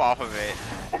pick up off of it,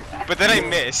 but then I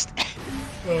missed.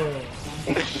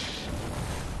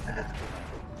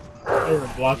 I didn't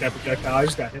even block that projectile, I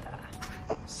just got hit.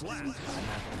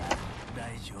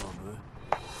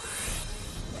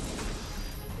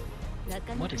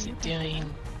 What is it doing?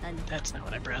 That's not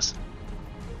what I pressed.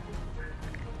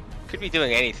 Could be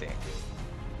doing anything.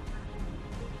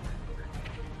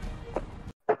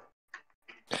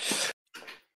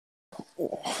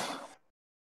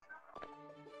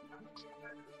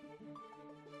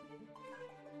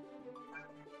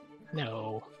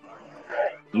 No.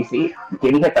 You see,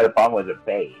 getting hit by the bomb was a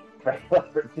bait.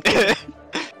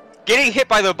 Getting hit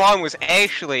by the bomb was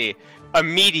actually a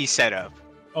meaty setup.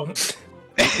 Oh.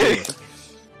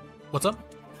 What's up?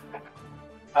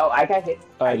 Oh, I got hit.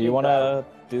 Do you want to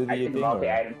do the I did thing?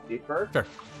 multi-item super. Sure.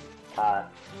 A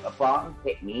bomb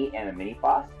hit me and a mini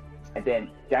boss, and then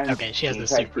Giant Okay, she has the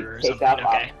tried super to or take something,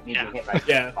 off okay. me Yeah. being hit by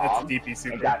Yeah, the bomb, it's DP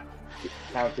super. and got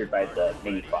countered by the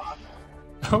mini boss.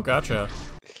 Oh, gotcha.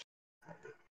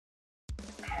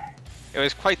 It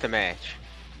was quite the match.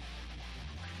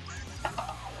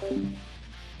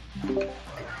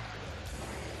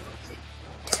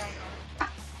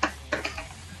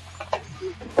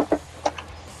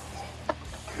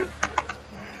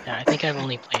 Yeah, I think I've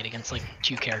only played against like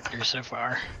 2 characters so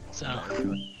far, so.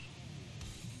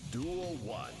 Duel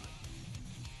 1.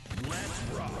 Let's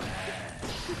rock.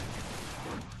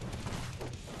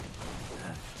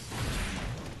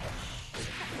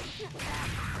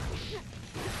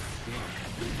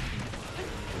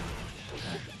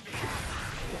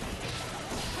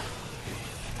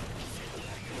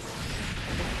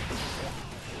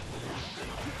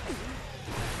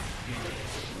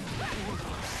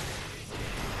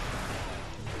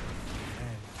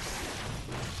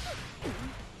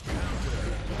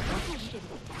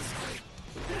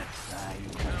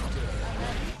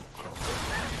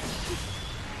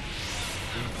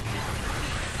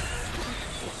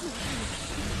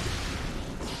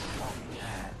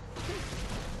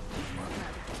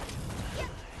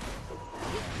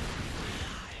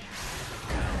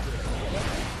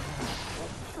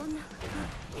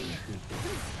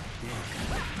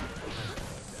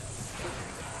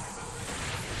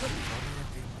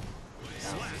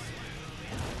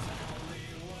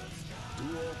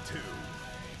 Duel 2.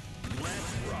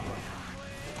 Let's rock.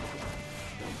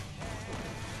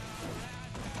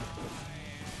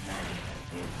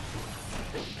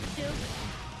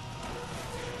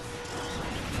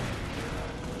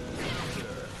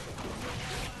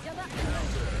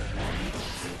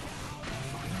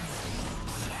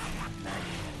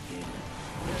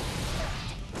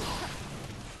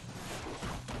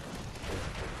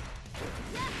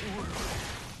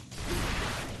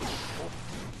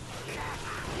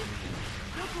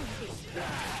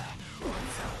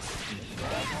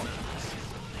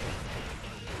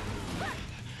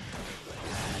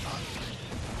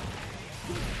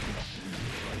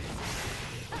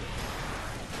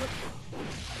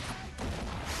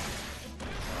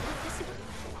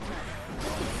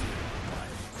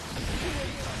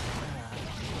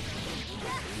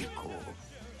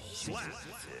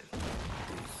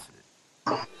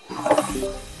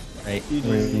 Right,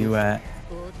 where are you at?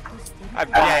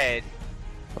 I'm dead.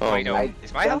 Oh, Wait, no. man.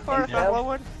 Is my health bar a low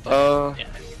one?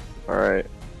 Alright.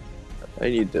 I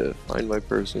need to find my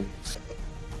person.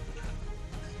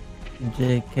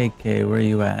 JKK, where are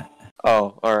you at?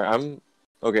 Oh, alright, I'm...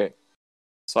 Okay.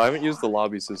 So I haven't used the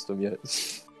lobby system yet.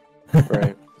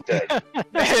 Right.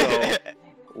 So,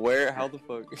 where... How the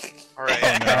fuck...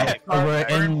 Alright. We're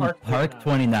in Park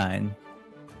 29.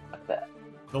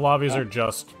 The lobbies are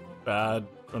just bad,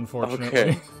 unfortunately.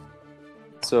 Okay.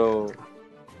 So...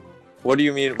 What do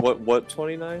you mean? What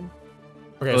 29?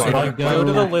 Okay, so go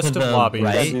to the list of lobbies.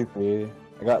 Right?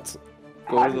 I got.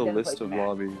 Go to the list of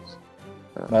lobbies.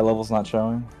 My level's not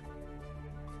showing.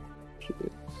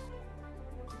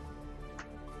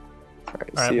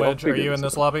 Alright, Wedge, are you in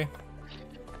this lobby?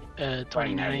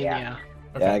 29, yeah.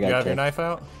 Okay, Yeah, I got you have your kicked. knife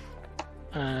out?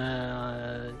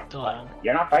 Hold on.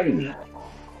 You're not fighting me.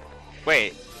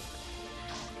 Wait.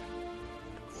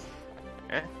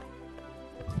 Eh?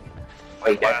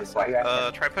 Wait, that's why you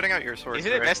have Try putting out your sword.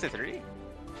 Isn't it Greg. best of 3?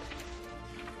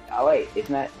 Oh wait,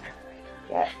 isn't that?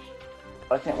 Yeah.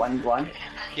 Wasn't it 1-1?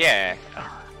 Yeah.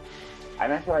 I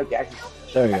meant to like Jack.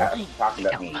 There we go. Talking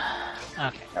about me.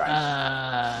 Okay.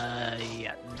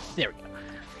 Yeah. There we go.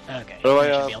 Okay. How do I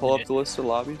should I be able pull to up the list of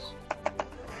lobbies?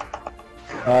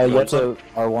 You have to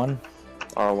R1.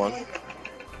 R1.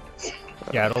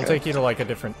 Yeah, it'll take you to like a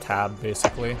different tab,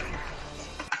 basically.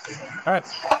 Alright.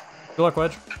 Good luck,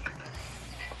 Wedge.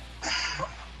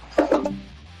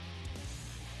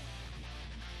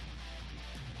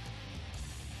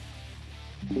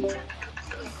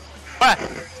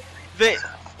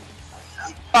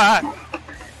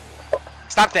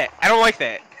 Stop that! I don't like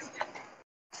that.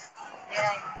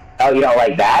 Oh, you don't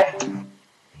like that?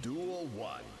 Duel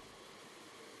 1.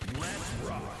 Let's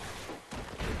rock.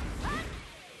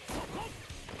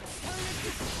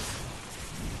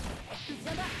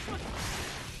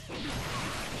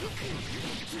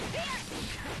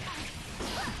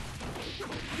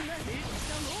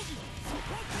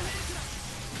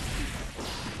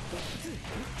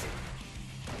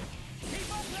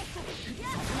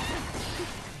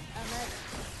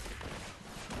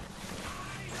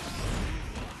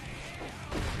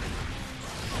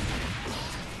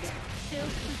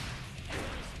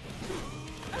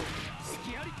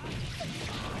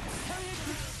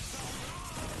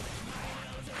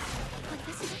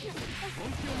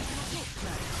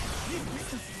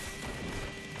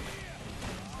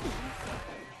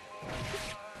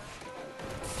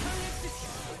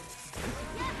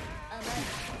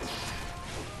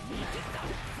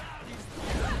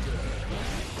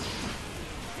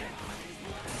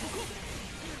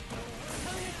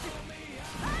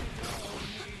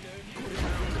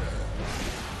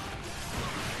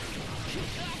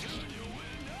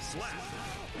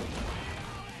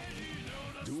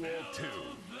 Duel 2.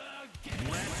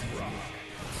 Let's rock.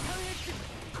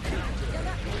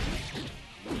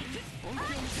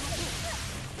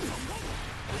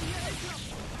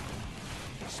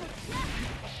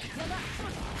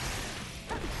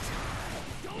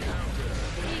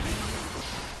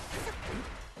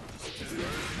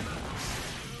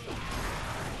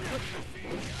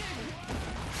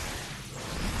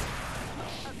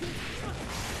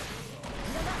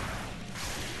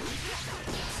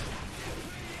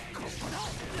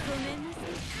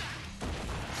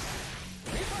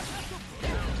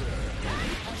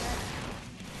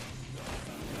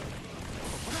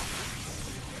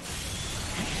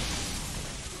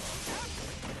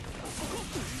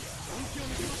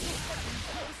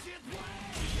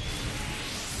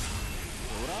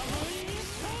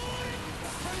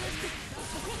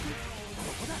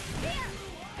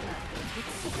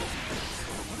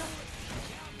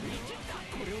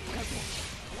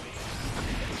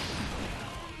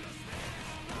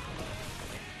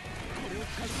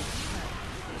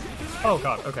 Oh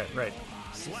god, okay, right.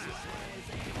 Slap.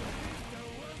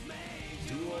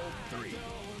 Duel 3.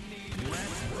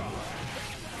 Let's rock.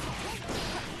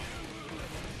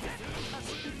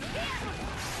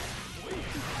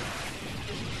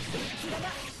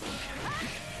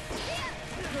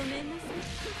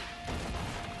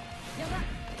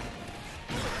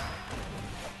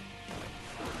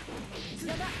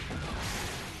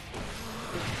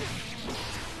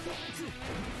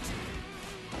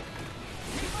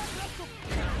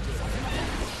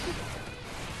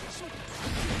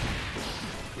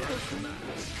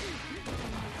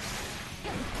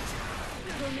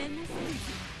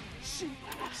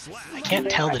 I can't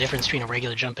tell the difference between a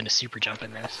regular jump and a super jump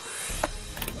in this.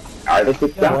 Are they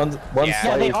super jump? One's Yeah,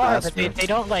 slightly they are, faster. but they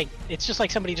don't like. It's just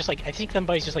like somebody just like. I think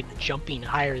somebody's just like jumping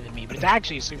higher than me, but it's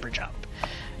actually a super jump.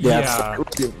 Yeah,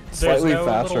 it's There's slightly no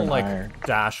faster little and like higher.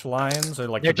 dash lines or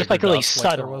like They're the just, bigger like, really dust like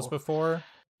there subtle. was before.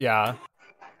 Yeah.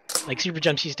 Like super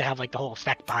jumps used to have like the whole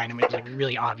effect behind them. It was like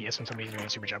really obvious when somebody's doing a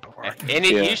super jump before. And it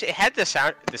usually it had the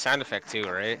sound effect too,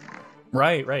 right?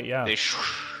 Right, yeah. They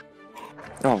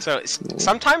so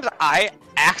sometimes I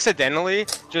accidentally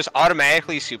just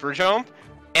automatically super jump,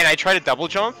 and I try to double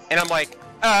jump, and I'm like,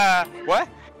 what?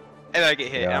 And I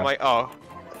get hit, and I'm like, oh.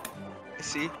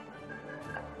 See?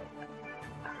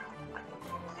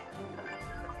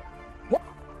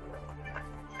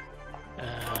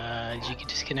 Did you get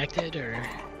disconnected, or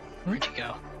where'd you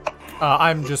go?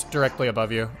 I'm just directly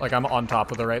above you. Like, I'm on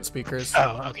top of the right speakers.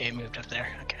 Oh, okay, it moved up there.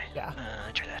 Okay. Yeah.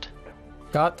 Try that.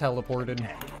 Got teleported.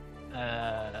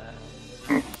 No,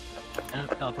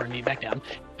 teleported me back down.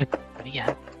 But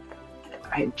again.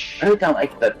 I really don't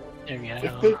like the... There we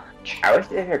go. I wish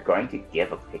they were going to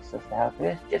give a pixel style to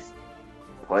this, just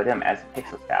put them as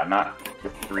pixel style, not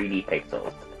just 3D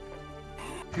pixels.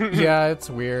 Yeah, it's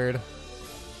weird.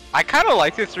 I kind of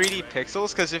like the 3D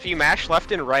pixels, because if you mash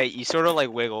left and right, you sort of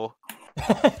like wiggle.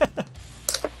 You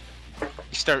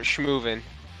start schmooving.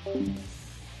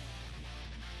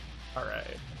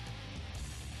 Alright.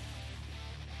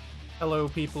 Hello,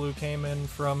 people who came in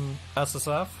from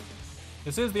SSF.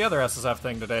 This is the other SSF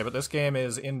thing today, but this game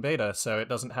is in beta, so it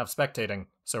doesn't have spectating.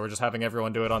 So we're just having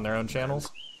everyone do it on their own channels.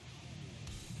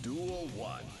 Duel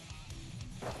 1.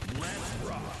 Let's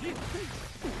rock.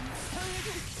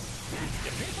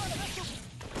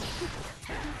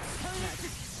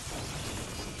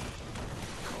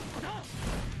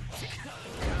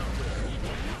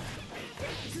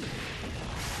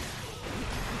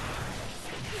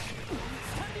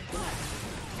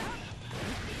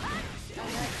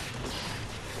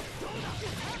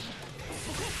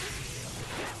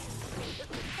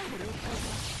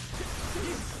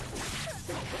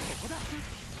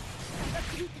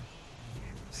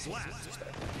 Slap.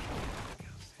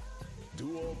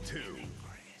 Duel 2.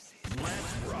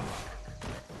 Let's rock.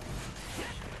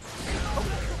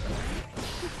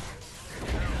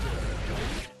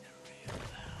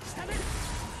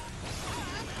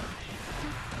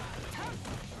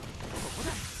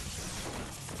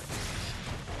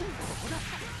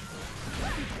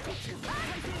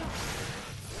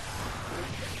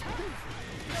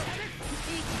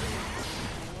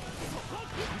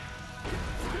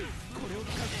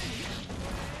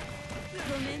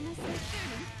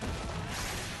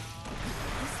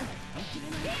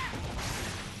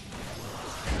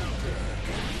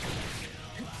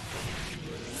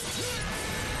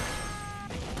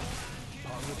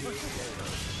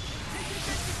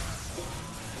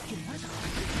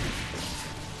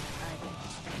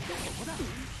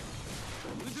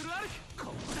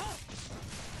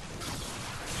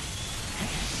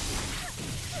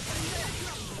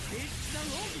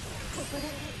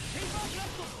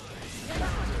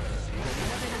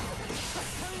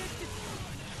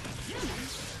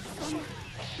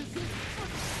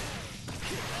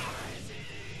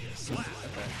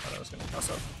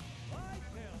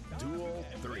 Duel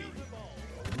 3.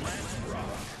 Let's rock.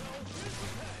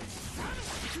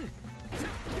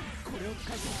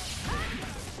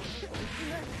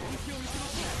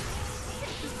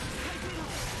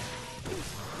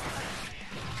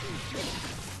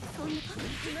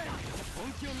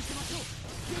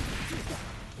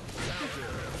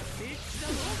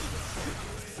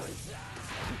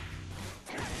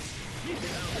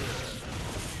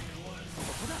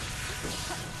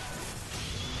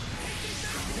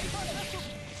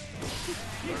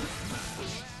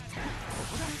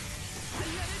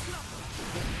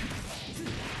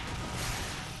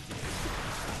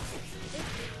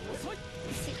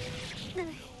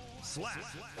 Slap.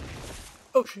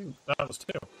 Oh shoot, that was 2.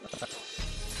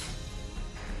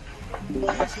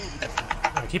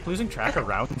 I keep losing track of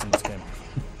rounds in this game.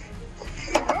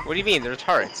 What do you mean? There's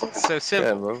hearts. It's so simple.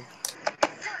 Yeah, bro.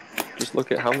 Just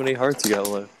look at how many hearts you got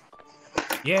left.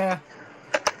 Yeah.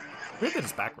 Weird that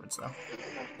it's backwards, though.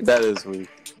 That is weak.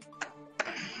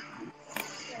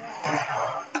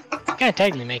 Kind of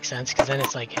technically makes sense, because then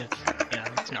it's like, if, you know,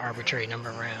 it's an arbitrary number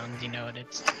of rounds, you know what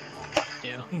it's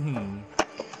do.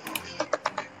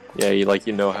 Yeah,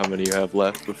 you know how many you have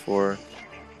left before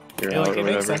you're out Like, or it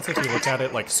makes whatever. sense if you look at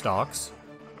it like stocks,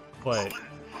 but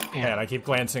man, I keep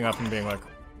glancing up and being like,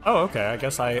 oh, okay, I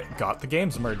guess I got the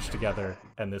games merged together,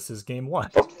 and this is game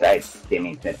 1. Oops, I didn't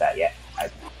mean to say that yet.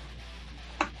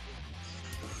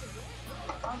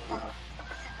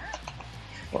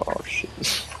 Oh shit.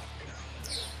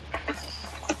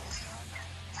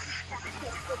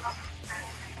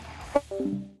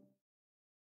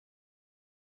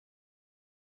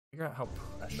 Figure out how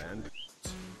pressure.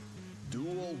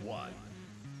 Duel 1.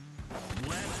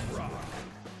 Let's rock.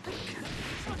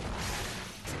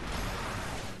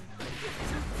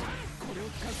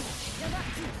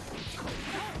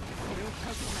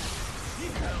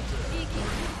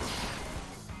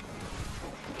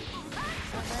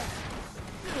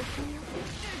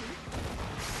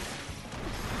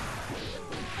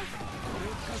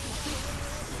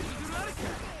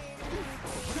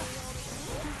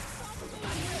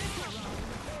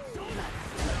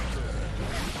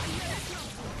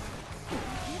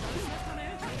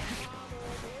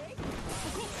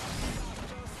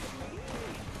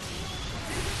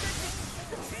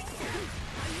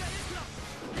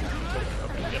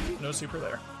 no super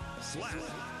there.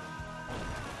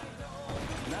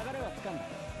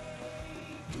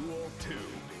 Duel 2.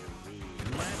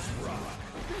 Let's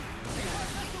rock.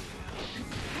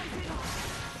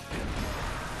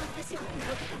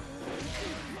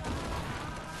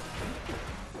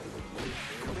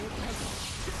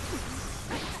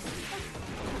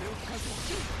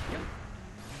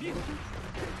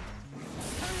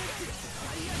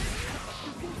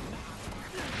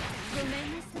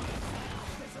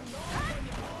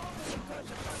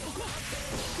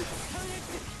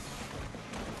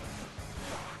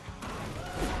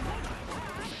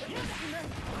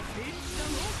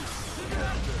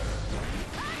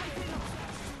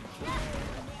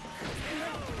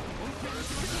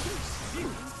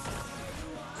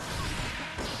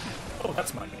 Oh,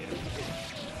 that's my game.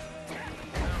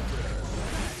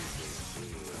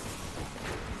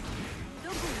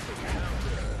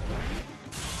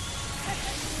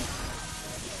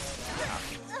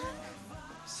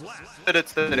 That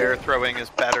it's that air throwing is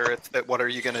better, it's that what are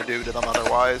you gonna do to them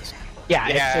otherwise?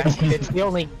 Yeah, it's the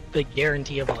only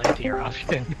guaranteeable anti-air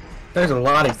option. There's a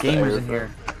lot of gamers in here.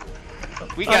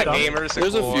 We got gamers.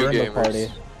 There's a few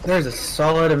gamers. There's a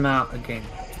solid amount of gamers.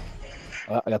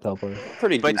 I got teleported.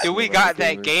 Pretty But decent do we amount got of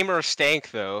that gamers. gamer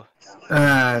stank though?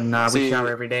 Nah, we See- shower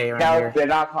every day around No, here. they're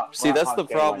not. See, that's the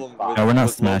problem with, No, we're not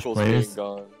with Smash locals players. being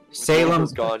gone. With Salem-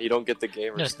 locals gone, you don't get the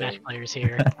gamers No Smash thing. players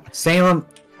here. Salem,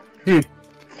 dude,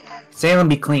 Salem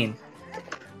be clean.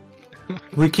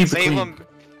 We keep it clean.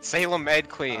 Salem Ed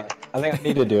Clean. I think I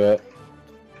need to do it.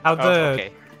 How'd Oh, the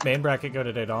okay. main bracket go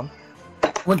today, Dom?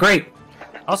 Went great.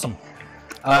 Awesome.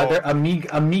 A me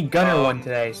gunner one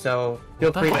today, so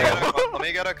feel free. Let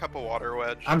me get a cup of water,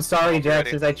 Wedge. I'm sorry,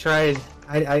 Jax, as I tried.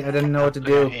 I didn't know what to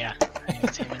do. Yeah.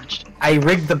 I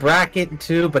rigged the bracket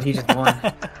too, but he just won.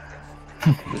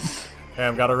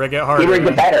 Damn, gotta rig it harder. He rigged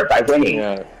it better by winning.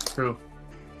 Yeah. True.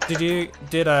 Did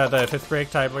the fifth break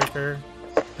tiebreaker?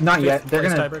 Not yet. Fifth They're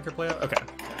place gonna. tiebreaker play out? Okay.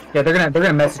 Yeah, they're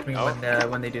gonna message me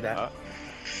when they do that.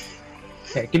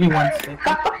 Okay, give me one.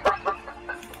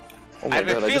 Oh I my have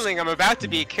god, a feeling I'm about to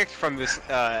be kicked from this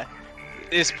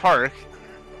park.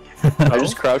 I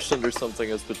just crouched under something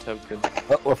as Potemkin.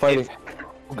 Oh, we're fighting.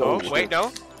 Oh wait,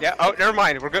 no. Yeah. Oh, never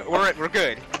mind. We're good. We're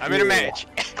good. I'm in a match.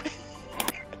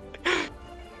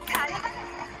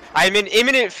 I'm in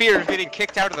imminent fear of getting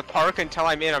kicked out of the park until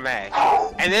I'm in a match,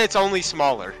 and then it's only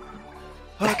smaller.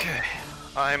 Okay.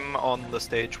 I'm on the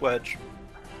stage, Wedge.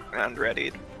 And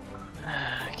ready.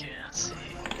 Okay, let's see.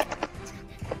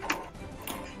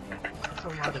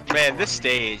 Man, this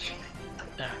stage.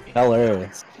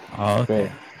 Hilarious. Oh,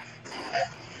 Great.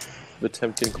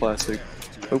 Potemkin classic.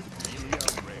 Oh,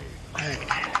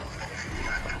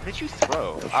 What did you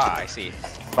throw? Ah, I see.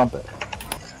 Bump it.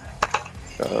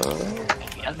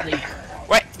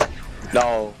 What?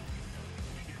 No.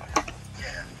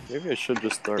 Maybe I should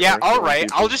just start. Yeah, marking alright.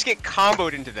 people. I'll just get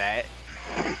comboed into that.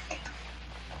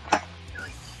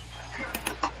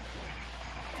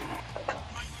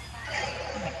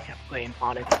 Play an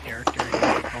honest character.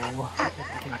 Oh,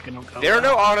 not gonna go. There are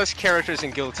no honest characters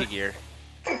in Guilty Gear.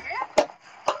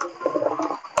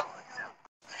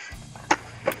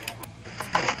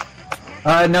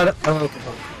 No.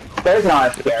 There's an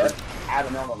honest character.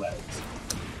 Abnormal mode.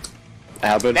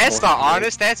 Abbott. That's not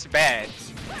honest, that's bad.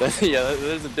 Yeah,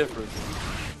 there's a difference.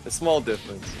 A small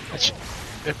difference.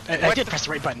 I did press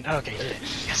the right button. Okay, did it.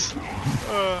 Yes.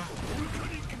 I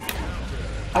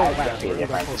wow, gotta see a we're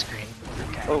difference. full screen.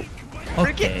 Okay. Oh,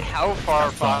 Forget how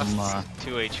far Some, Boss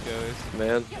 2H goes.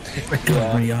 man.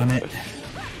 recovery on it.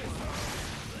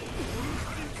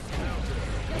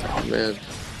 Oh, man.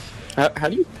 How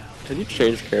do you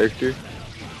change character?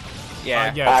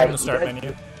 Yeah. Yeah, from the start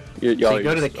menu. You So you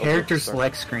go to the character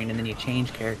select screen and then you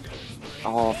change character.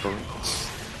 Oh, for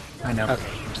I know. Okay,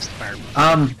 just fire.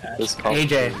 this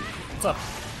AJ, What's up?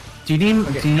 do you need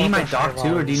Okay, my fire dock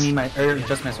too, or do you need my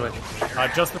just my switch?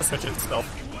 Just the Switch itself.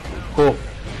 Cool.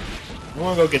 I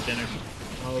want to go get dinner.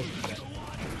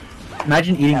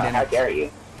 Imagine eating No, dinner. how dare you?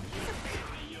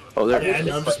 Oh, there. Yeah, I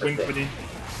know, I'm just waiting for it.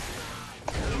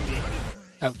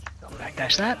 Oh,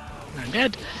 backdash that. I'm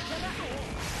dead.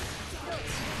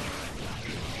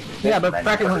 Yeah, but Random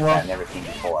bracket went person well. I've never seen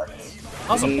before.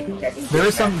 Awesome. There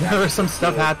was some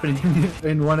stuff happening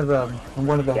in one of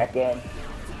the Check in.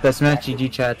 Smash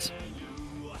GG chats.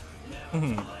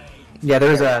 Mhm. Yeah,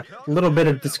 there was a little bit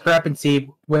of discrepancy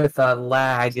with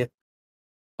lag.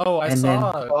 Oh, I And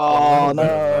saw. then- Oh, a little bit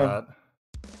of no. that.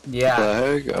 Yeah,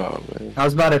 Flag? Oh, man. I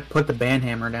was about to put the band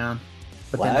hammer down,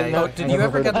 but Lag? then Oh, did you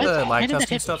ever get What? the Why lag did that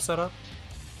testing hit stuff set up?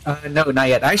 no, not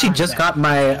yet. I actually just got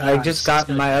my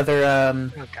other Oh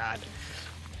god.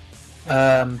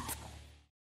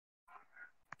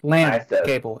 land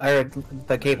cable, or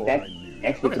the cable.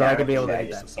 So I could be able to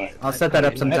do that. I'll set that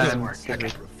up sometime.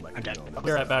 I'm dead. I'll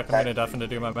be right back. I'm gonna deafen to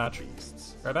do my match.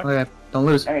 Right back. Okay, don't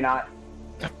lose. No, you're not.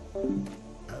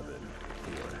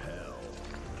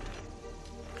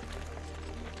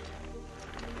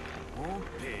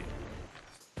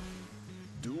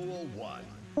 Duel 1.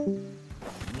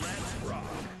 Let's rock.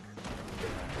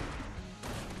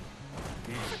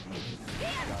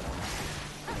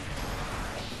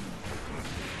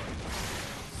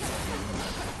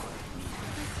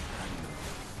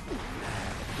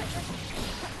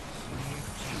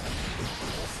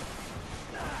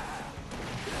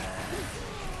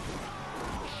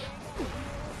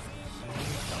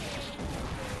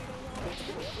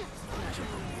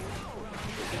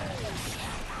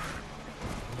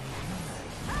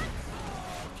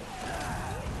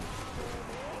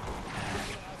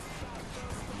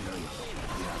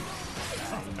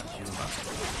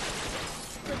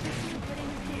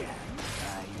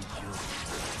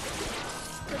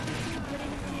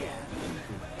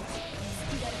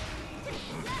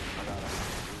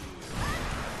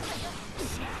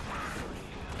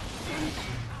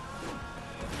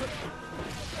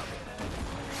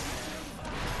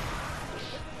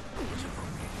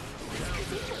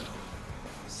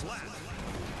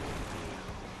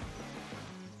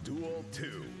 Duel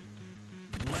 2.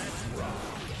 Let's rock.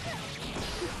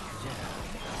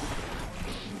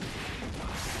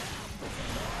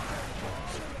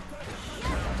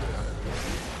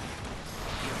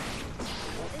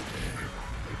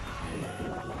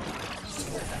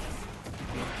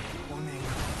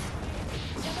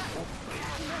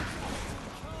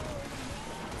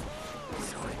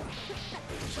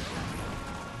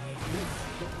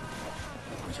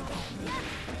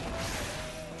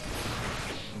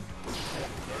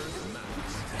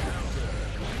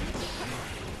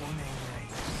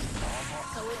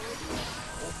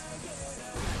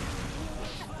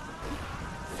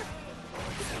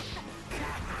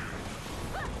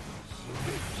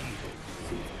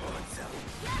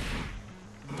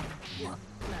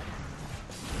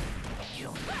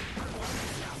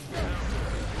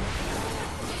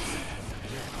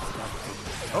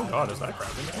 Oh god, is that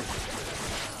crap in there?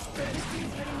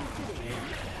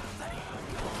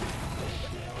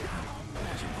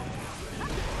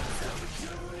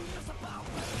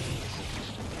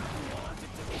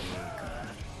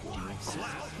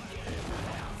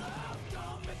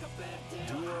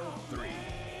 Duel 3.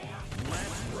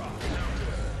 Let's rock.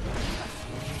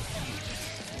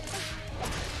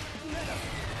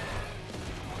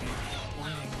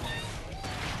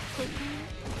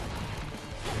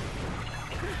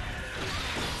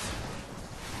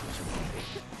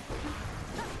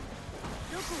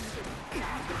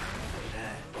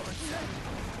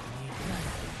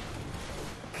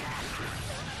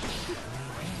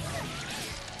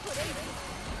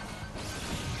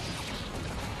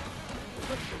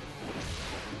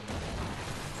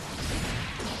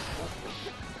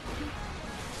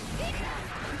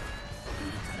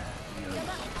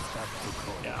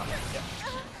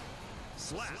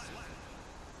 Slap.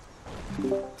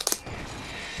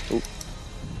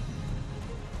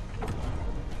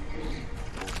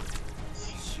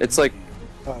 It's like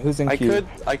who's in I queue?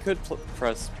 could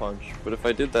press punch, but if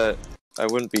I did that, I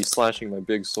wouldn't be slashing my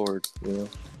big sword. You know.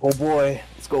 Oh boy,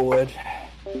 let's go Wood.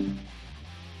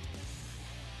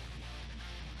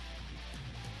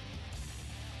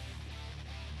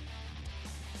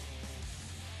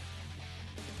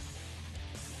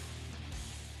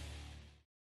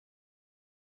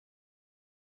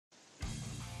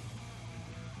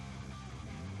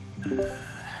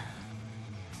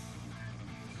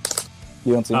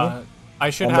 You don't see me? I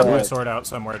should I'm have my back. sword out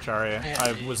somewhere, Chari.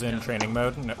 I was in training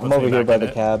mode and it I'm was over me here back by in the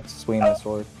it. cab, swinging the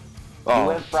sword. You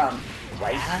went from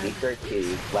right speaker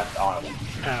to left arm.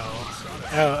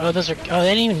 Oh, those are. Oh, I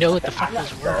didn't even know what the fuck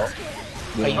those were.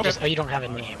 Oh, you just. Oh, you don't have a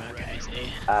name. Okay, I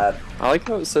see. I like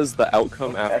how it says the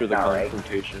outcome after the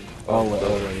confrontation.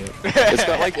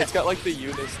 It's got like the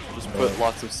units just put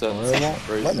lots of sets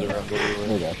phrases around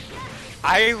everywhere.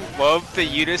 I love the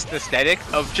Unist aesthetic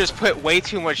of just put way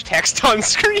too much text on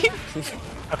screen.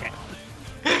 Okay.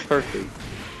 Perfect.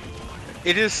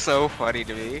 It is so funny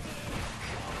to me.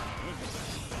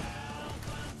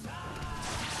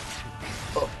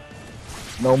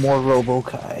 No more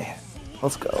Robo-Kai.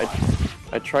 Let's go.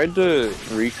 I tried to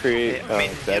recreate I mean,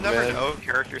 you never Deadman know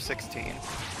character 16.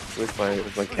 with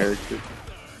my character.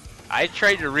 I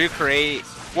tried to recreate.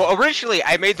 Well, originally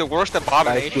I made the worst Guys,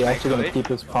 abomination he I actually gonna could. keep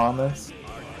his promise.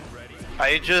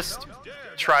 I just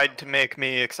tried to make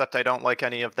me, except I don't like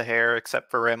any of the hair except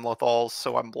for Imlethal's,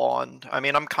 so I'm blonde. I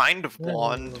mean, I'm kind of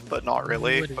blonde, but not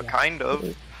really, but kind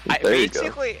of.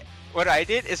 What I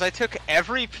did is I took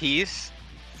every piece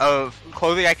of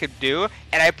clothing I could do,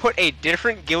 and I put a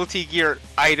different Guilty Gear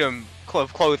item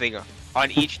of clothing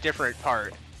on each different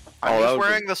part. I'm just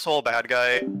wearing the Soul Bad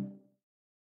Guy.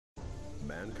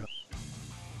 Mankind.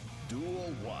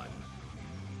 Duel 1.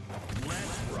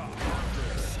 Let's rock.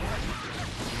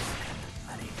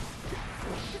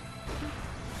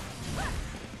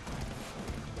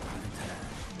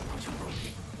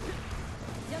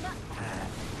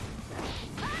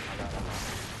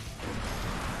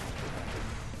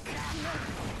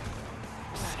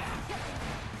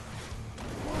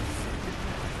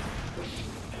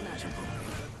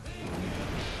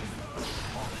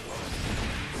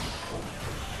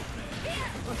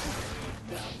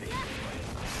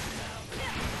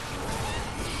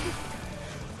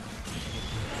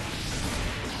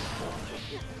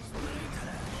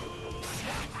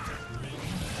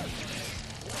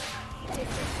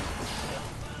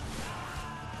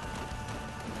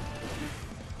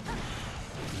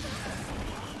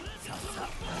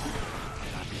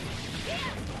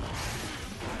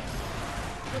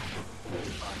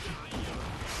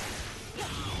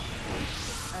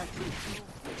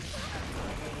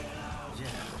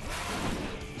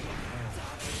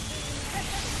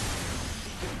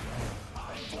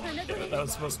 That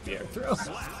was supposed to be air throw.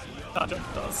 Not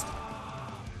jump dust.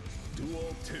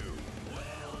 Duel 2.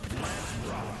 Let's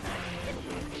rock.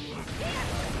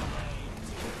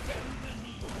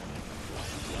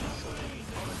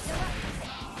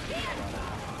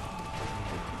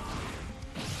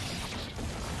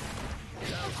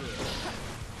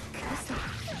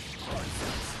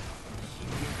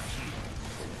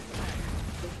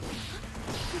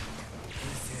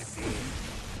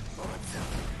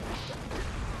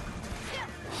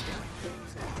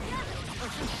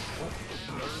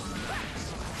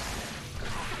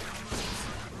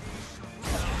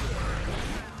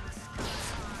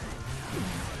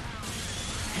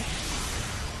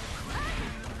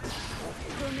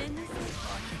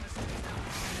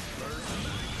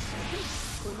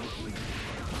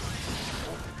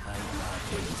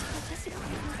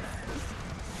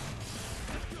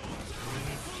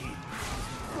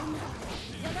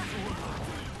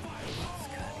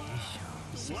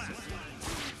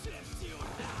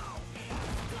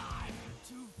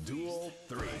 Duel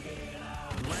 3.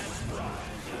 Let's rock.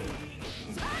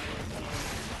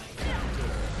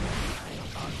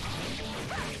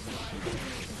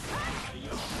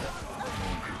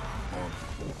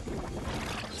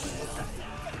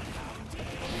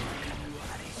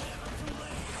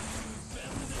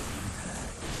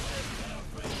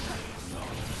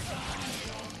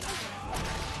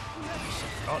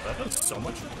 Oh, that does so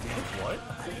much damage. What?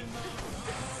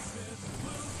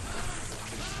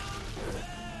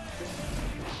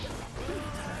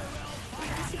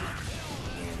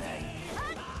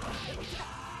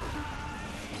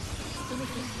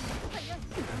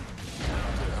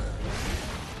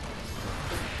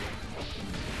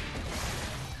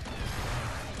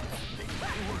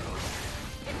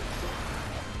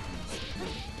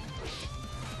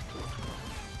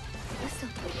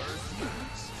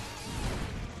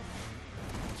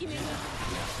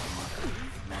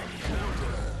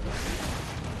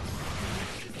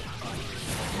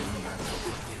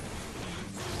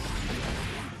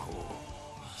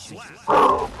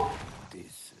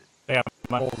 Damn,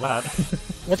 I hold that.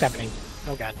 What's happening?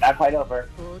 Oh god. Not quite over.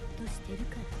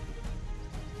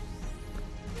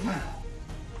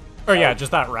 Or yeah,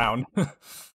 just that round. Oh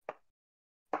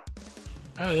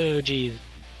jeez.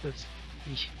 That's...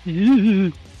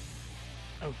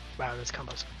 Oh wow, this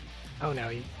combo's. Oh no,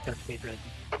 you got to be red.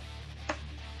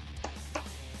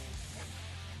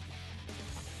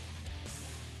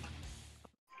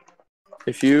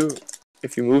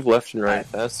 If you move left and right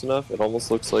fast enough, it almost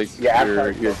looks like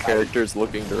your character's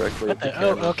looking directly at the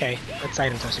camera. Oh, okay. That's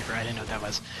item so super. I didn't know what that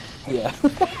was. Yeah.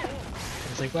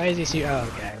 It's like, why is he super?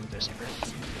 Oh, okay. Item so super.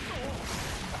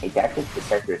 Hey, that's just the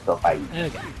character is still fighting.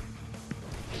 Okay.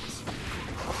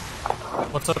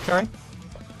 What's up, Karen?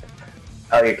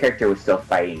 Oh, your character was still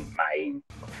fighting my...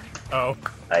 Oh.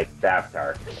 Like,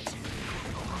 Avatar.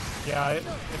 Yeah, I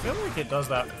feel like it does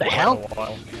that for the hell? a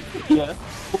while. Yeah.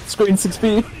 Screen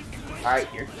 6B.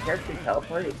 Alright, your character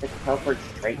teleport, it's like teleport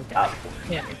straight up.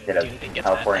 Yeah. Instead of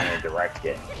teleporting in a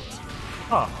direction.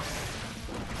 Huh.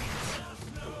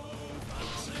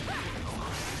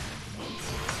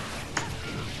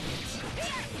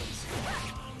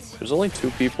 There's only 2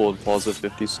 people in Plaza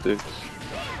 50 sticks.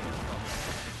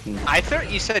 I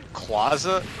thought you said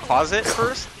closet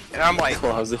first, and I'm like,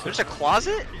 Closet. there's a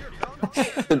closet?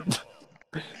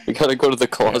 We gotta go to the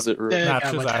closet room.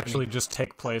 Matches actually just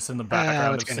take place in the background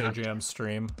of what's going on? CGM's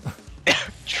stream.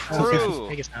 True.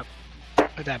 Take a snap.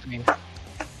 What's happening?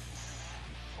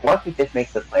 What if we just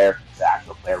make the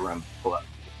actual player room pull up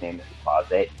his name in the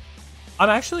closet? I'm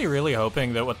actually really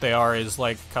hoping that what they are is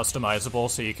like customizable,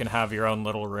 so you can have your own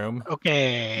little room.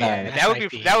 Okay. Nice.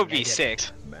 That would be sick.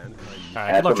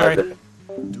 Alright, good luck, Jerry.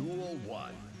 Duel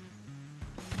 1.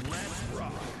 Let's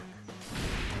rock.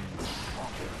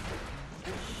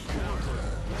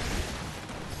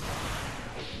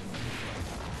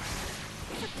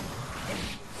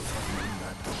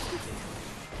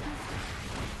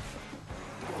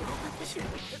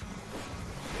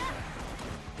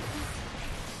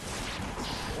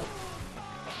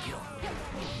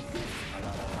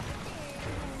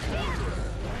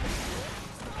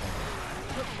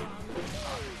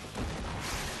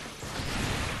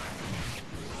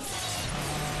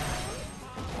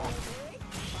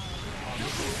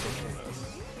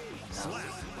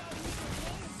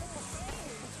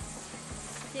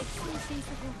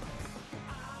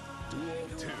 Duel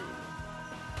 2.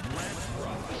 Let's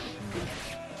rock.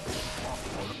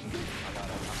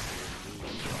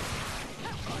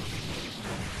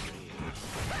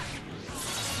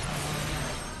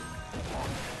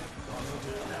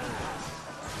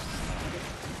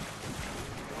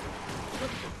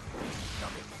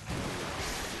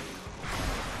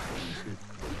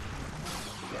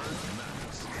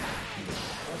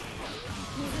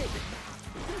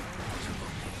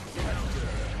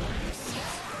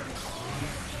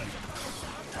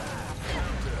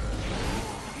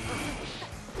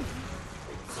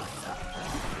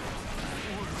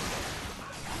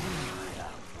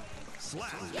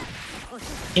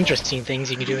 Interesting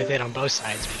things you can do with it on both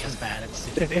sides because of that.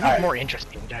 It's Alright. more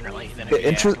interesting generally than The if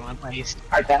inter- you one place.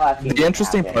 The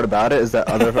interesting part about it is that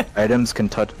other items can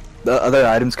touch. The other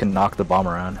items can knock the bomb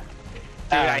around.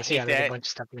 Dude, I see. There's a bunch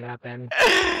of stuff can happen.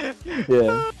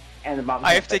 Yeah. And the bomb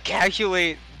I have to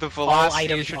calculate the velocity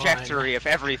and items trajectory of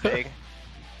everything.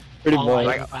 Pretty All much.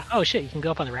 items on- Oh shit! You can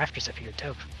go up on the rafters if you're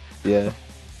dope. Yeah.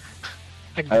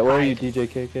 I can Alright, where are you, hide. DJ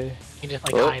KK? You can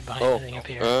just like hide behind anything up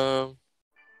here.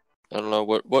 I don't know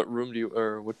what room do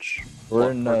you which? We're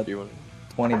what in part do you want?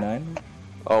 29.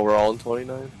 Oh, we're all in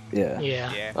 29. Yeah.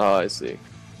 Yeah. Oh, I see.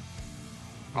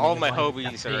 All my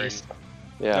hobies are in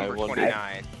Yeah, I number wondered.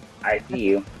 29. I see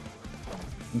you.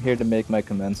 I'm here to make my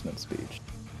commencement speech.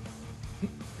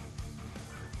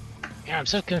 Yeah, I'm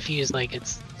so confused. Like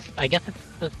it's, I guess it's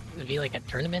supposed to be like a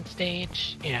tournament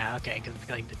stage. Yeah, okay, because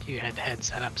like the two head-to-head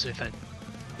setup. So if it,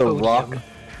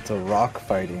 It's a rock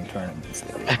fighting tournament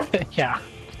stage. yeah.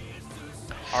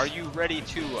 Are you ready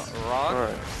to rock?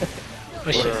 Alright.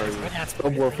 Oh shit! Where are you? What happened?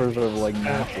 Sub woofers are like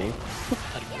natural.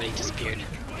 Everybody disappeared.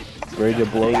 Ready to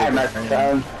blow Yeah, your that's brain.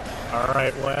 done.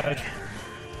 Alright, Wedge.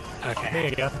 Okay. Me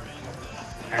again.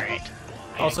 Alright.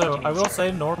 Also, I will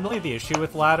say, normally the issue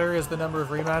with ladder is the number of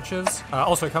rematches.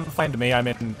 Also, come find me, I'm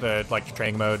in the, like,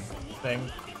 training mode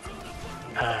thing.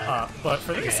 But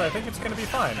for this, I think it's gonna be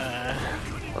fine.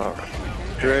 Alright.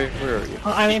 Dre, where are you?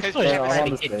 Well, I mean, Because people are I'm on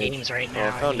having the good stage. games right Oh, now.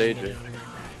 I found AJ.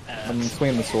 I'm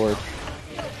swinging the sword.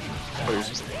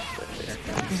 Is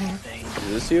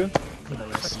this you?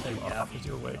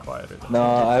 You're way quieter than No,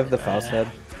 I have the Faust head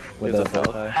with You a have the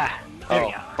bow Faust? tie. There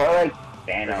we go. For like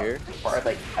Right Thanos, here? or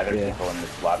like other Yeah. people in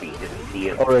this lobby, just see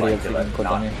it Already, like if you to can click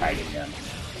not on it. fighting them.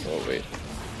 Oh wait.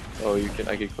 Oh,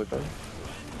 I can click on it.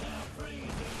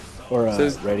 Or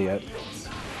Says- ready yet.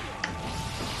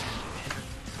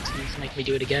 Please make me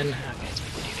do it again. Okay, let's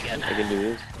make me do it again. I can do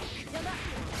this.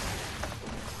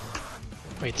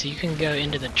 Wait, so you can go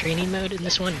into the training mode in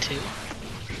this one too?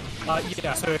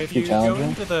 yeah, so if You you go challenging?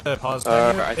 into the pause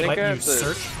menu, I it think let I you have to-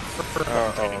 search for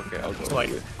okay, I'll go So, like,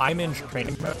 with you. I'm in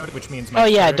training mode, which means my Oh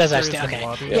yeah, it does character actually. is in the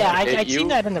Okay. lobby. Yeah, It- I'd you- seen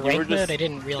that in the you were ranked mode. just I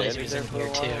didn't realize it was in standing here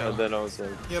there for a while, too. And then I was like,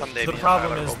 Yep, Someday the me and problem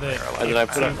Tyler is will play that our And then I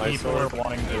put up my people are sword,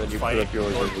 wanting and then to you fight put up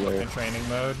yours or over look there. in training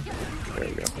mode. there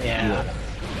we go. Yeah.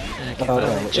 Okay, Oh, but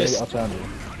okay, it just I'll challenge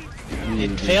you.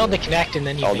 it failed to connect and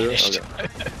then you I'll do it? vanished. Okay.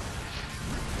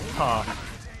 Huh.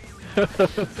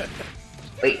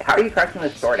 Wait, how are you cracking the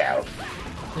sword out?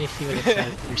 Let me see what it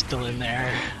says. You're still in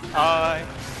there.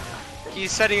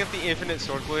 He's setting up the infinite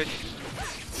sword glitch.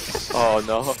 Oh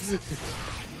no.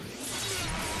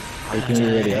 Are you can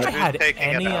you ready I yet? had taking it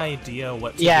any out. idea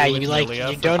what to Yeah, do with you like Lilia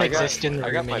you for- don't I got- exist in the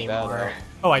I got room my bad anymore. out.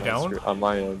 Oh, I On don't? screen- On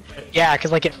my end. Yeah,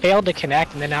 because like it failed to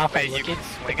connect, and then now if I Wait, you look can at,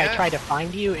 swing if I it? try to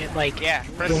find you, it like Yeah,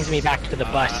 brings me back to the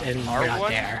bus, and you're not R1?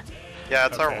 there. Yeah,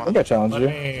 it's Okay. I R1. think I challenged Let you.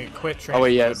 me quit training Oh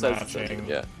wait, yeah, mode it says matching.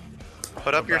 yeah.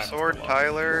 Put up your sword,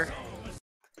 Tyler.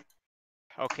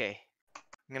 Okay.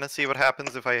 I'm gonna see what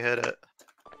happens if I hit it.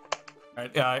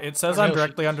 Alright, yeah, it says I'm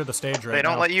directly under the stage right now. They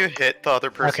don't let you hit the other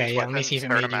person's Okay, yeah, let me weapons see if it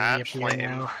start made a me match. appear Lame.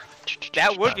 now.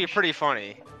 That would be pretty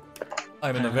funny.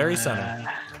 I'm in the very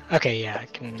center. Okay, yeah, I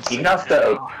can. You can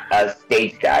also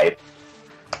stage dive.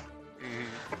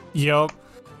 Yup.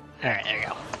 Alright, there you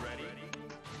go.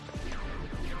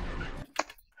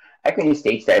 I can use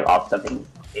stage dive off something.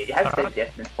 It has the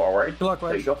distance forward,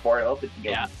 so you go forward a little bit to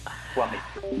get plummet.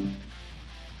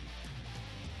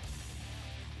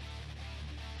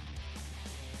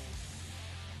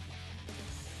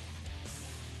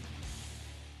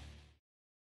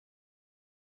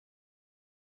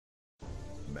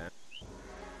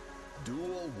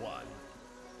 Duel 1.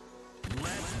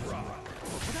 Let's rock.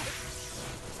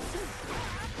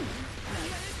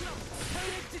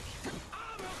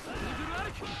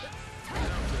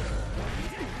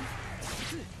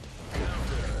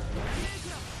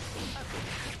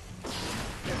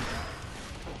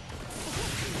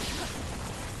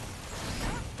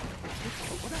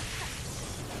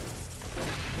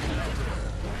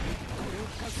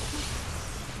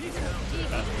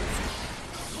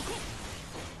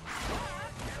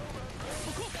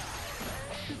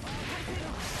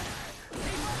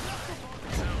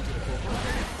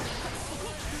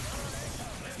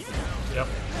 Yep.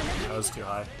 That was too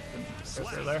high. Go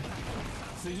through there.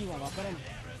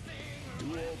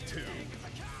 Duel 2.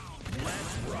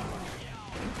 Let's rock.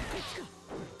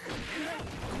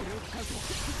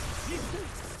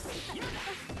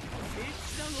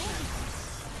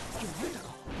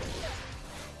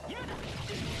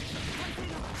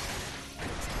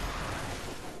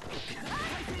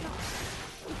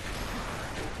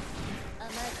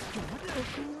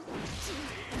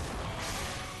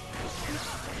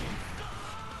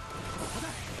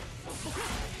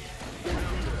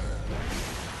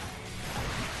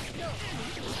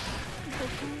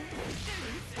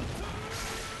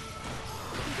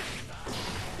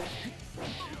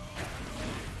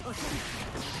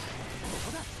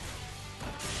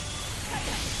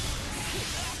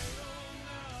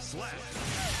 Slap.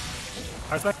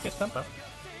 How's that get tempo?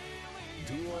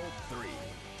 Duel 3.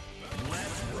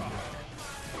 Let's rock.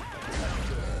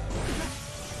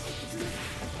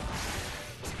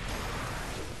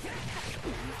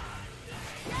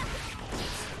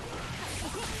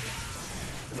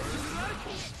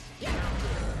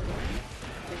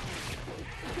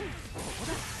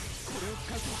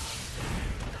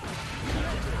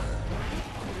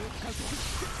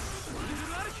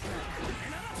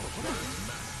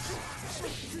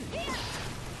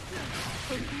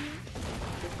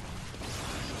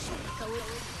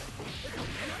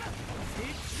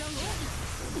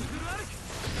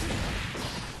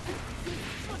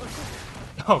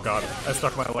 Oh god, I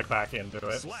stuck my leg back into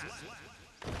it.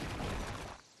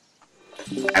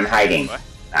 I'm hiding.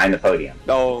 I'm the podium.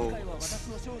 Oh.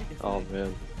 Oh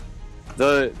man.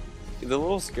 The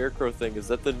little scarecrow thing, is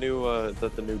that the new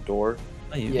door?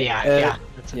 Oh, you Yeah,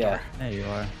 that's a yeah. door. There you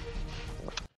are.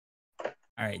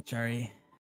 Alright, Jari.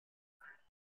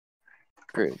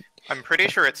 Great. I'm pretty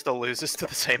sure it still loses to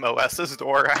the same OS as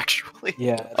Door, actually.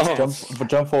 Yeah,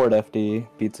 jump forward FD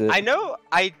beats it. I know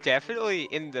I definitely,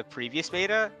 in the previous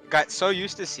beta, got so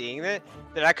used to seeing it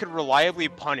that I could reliably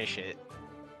punish it.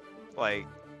 Like,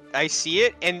 I see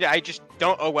it, and I just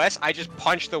don't OS, I just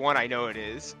punch the one I know it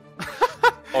is.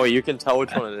 Oh, you can tell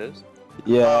which one it is?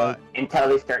 Yeah. Until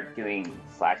they start doing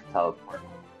slash teleport.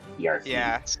 ERC.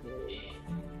 Yeah.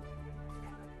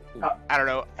 I don't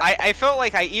know. I felt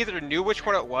like I either knew which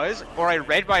one it was, or I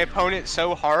read my opponent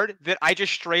so hard that I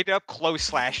just straight up close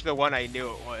slashed the one I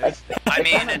knew it was. I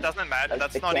mean, it doesn't matter.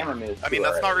 That's not even, I mean,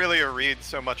 that's not really a read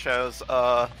so much as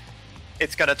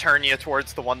it's gonna turn you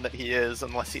towards the one that he is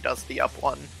unless he does the up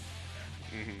one.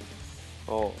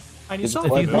 Oh. And you still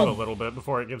have to move a little bit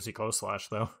before it gives you close slash,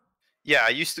 though. Yeah,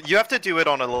 you have to do it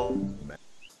on a little.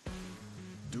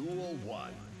 Duel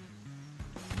 1.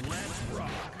 Let's rock.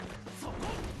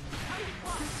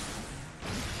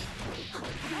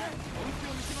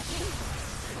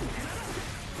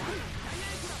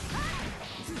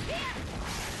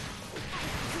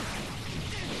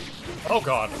 Oh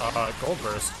god, gold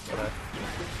burst today.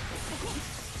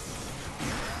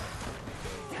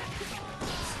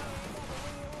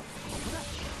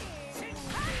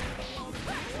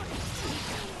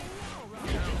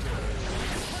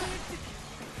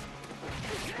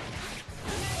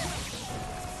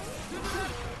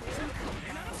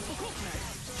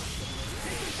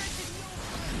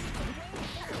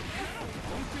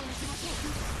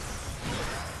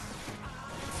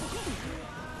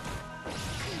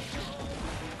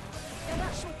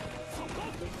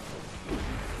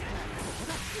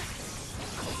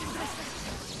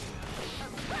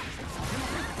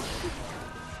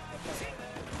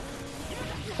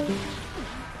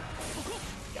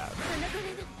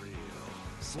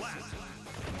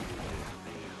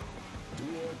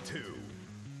 two.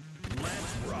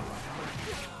 Let's rock.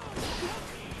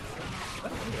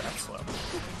 That's slow.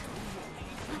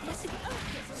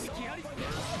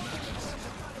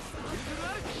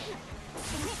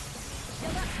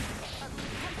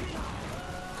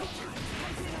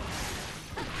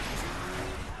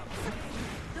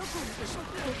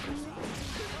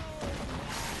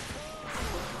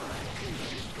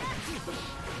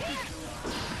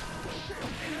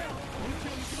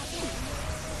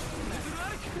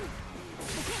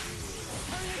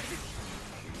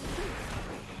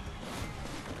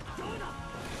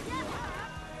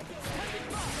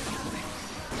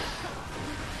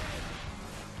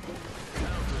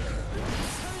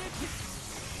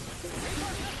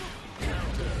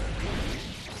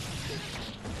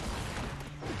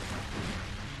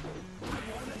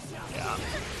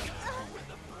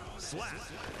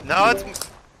 No, it's...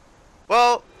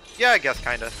 Well, yeah, I guess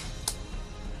kinda.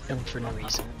 And for no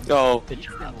reason. No. Good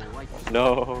job.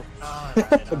 No.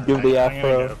 Give the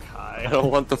afro. I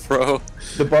don't want the fro.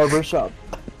 The barbershop.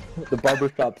 The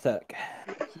barbershop tech.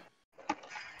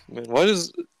 Man, why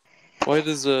does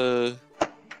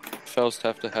Faust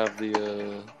have to have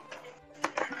the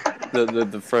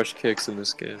fresh kicks in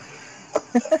this game?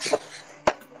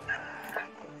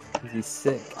 He's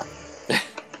sick.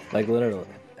 Like literally.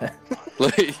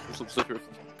 Like literally.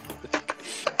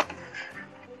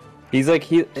 He's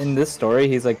like in this story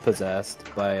he's like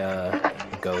possessed by a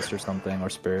ghost or something or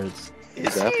spirits.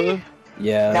 Zappa?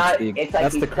 Yeah, It's like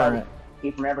that's the current.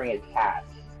 He's remembering his past.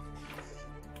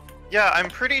 Yeah, I'm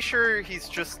pretty sure he's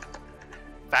just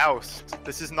Faust.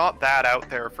 This is not that out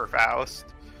there for Faust.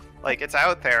 Like, it's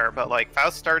out there, but like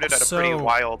Faust started at a pretty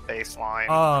wild baseline.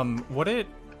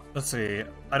 Let's see.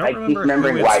 I don't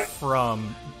remember who it's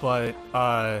from, but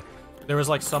there was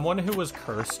like someone who was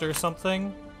cursed or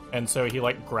something, and so he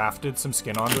like grafted some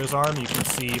skin onto his arm. You can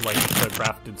see like the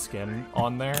grafted skin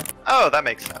on there. Oh, that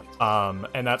makes sense.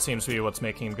 And that seems to be what's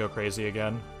making him go crazy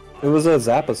again. It was a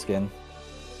Zappa skin.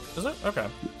 Is it? Okay.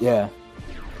 Yeah.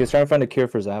 He was trying to find a cure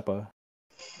for Zappa.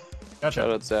 Gotcha. Shout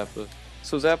out Zappa.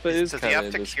 So Zappa is Does he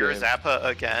have to cure Zappa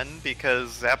again?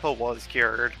 Because Zappa was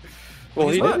cured. Well,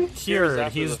 he's not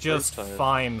cured. He's just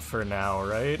fine for now,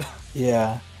 right?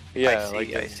 Yeah. Yeah,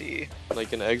 I see.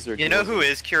 Like an extra. You know who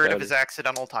is cured of his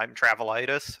accidental time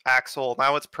travelitis? Axel.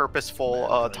 Now it's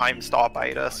purposeful time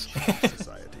stop-itis.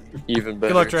 Even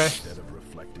better. Good luck, Trey. Instead of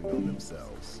reflecting on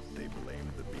themselves, they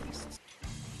blame the beasts.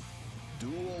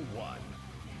 Duel 1.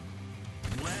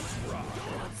 Let's rock.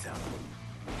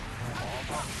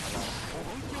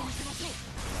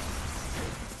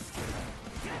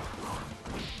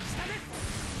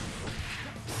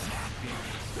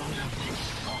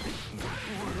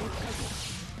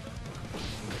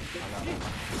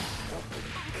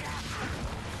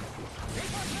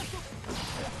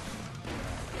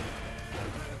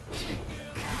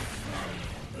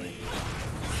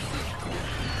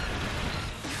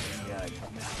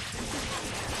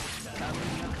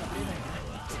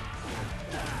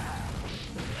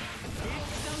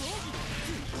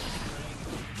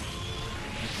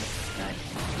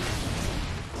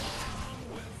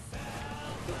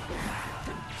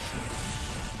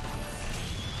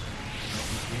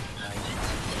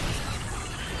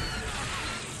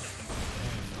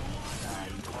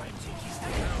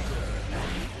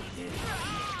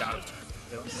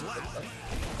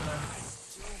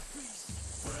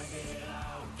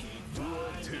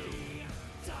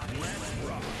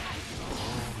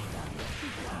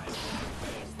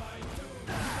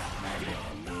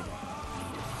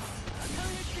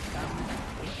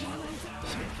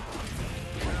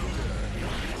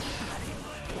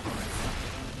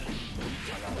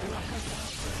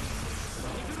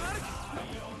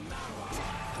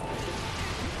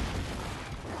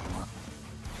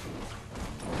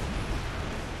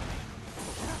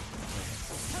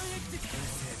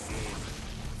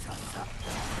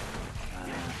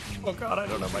 Oh god, I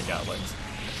don't know my Gatlings.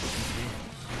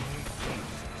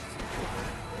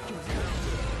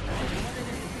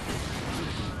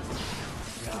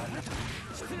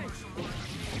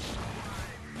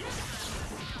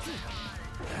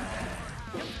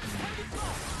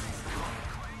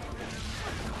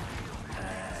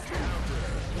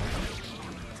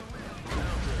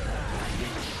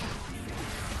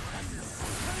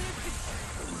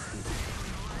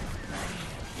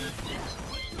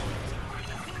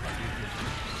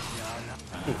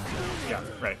 Yeah,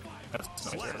 right. That's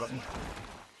not my button.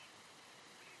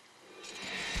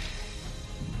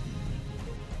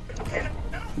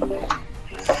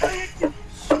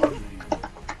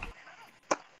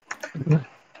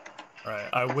 Alright,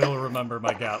 I will remember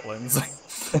my Gatlings.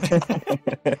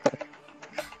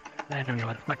 Man, don't know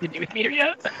what the fuck to do with meter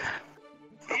yet.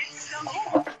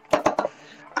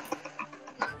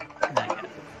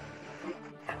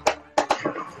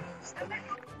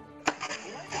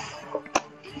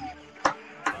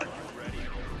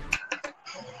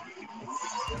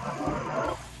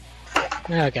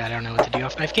 Oh god, I don't know what to do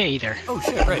off 5k either. Oh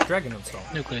shit, right, Dragon Install.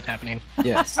 No clue what's happening.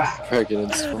 Yes, Dragon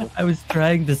Install. I was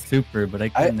trying to super, but I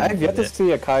couldn't. I've yet to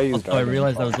see a Kai use Also, I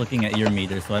realized I was looking at your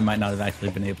meter, so I might not have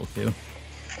actually been able to.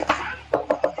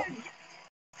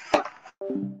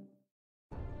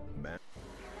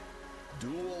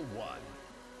 Duel 1.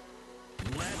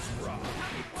 Let's rock.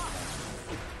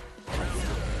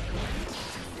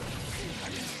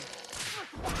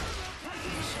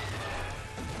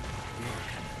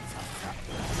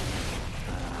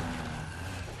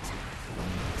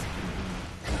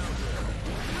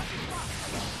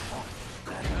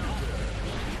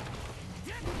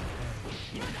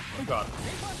 Oh god.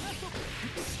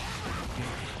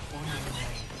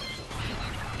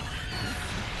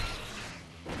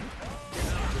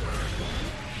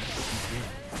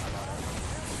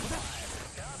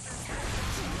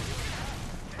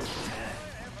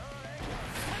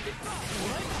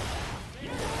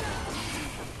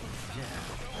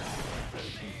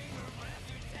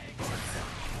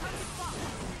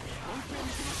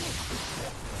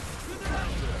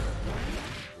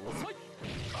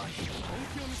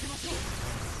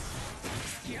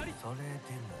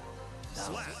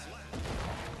 Slap.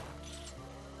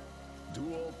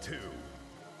 Duel 2.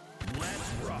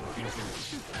 Let's rock.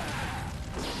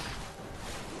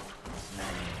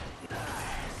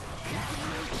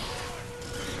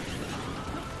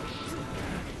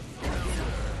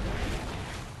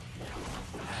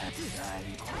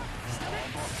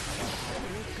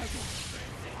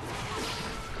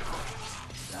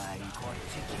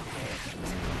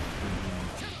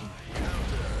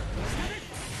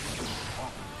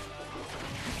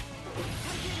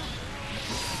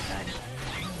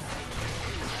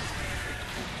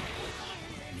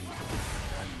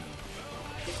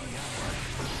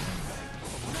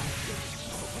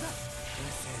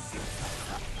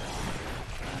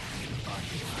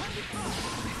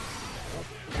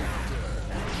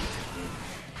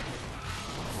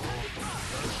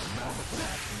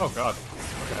 Oh god.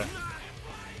 Okay.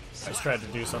 I just tried to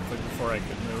do something before I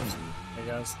could move, I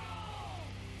guess.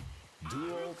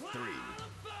 Duel 3.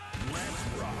 Let's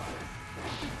rock.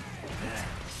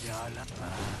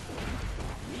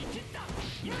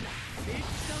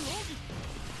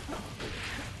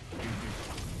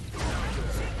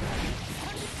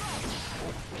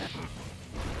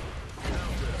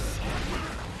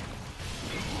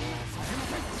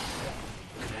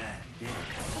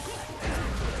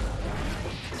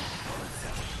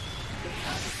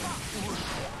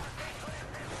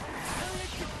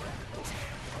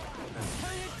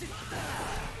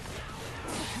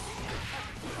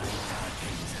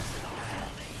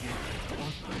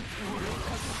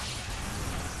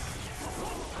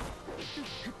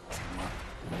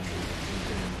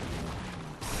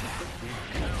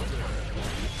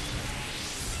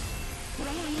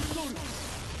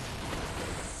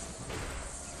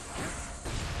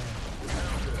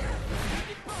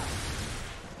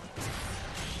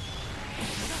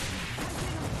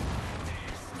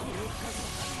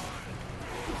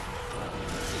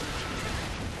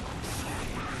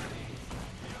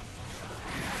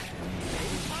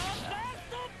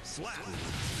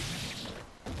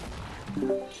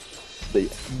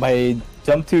 My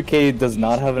jump 2K does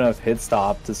not have enough hit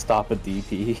stop to stop a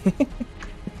DP.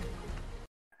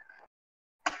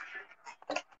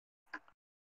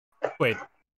 Wait.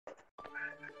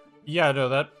 Yeah, no,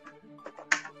 that...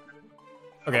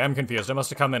 Okay, I'm confused. I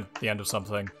must have come in at the end of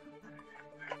something.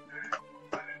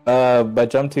 By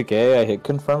jump 2K, I hit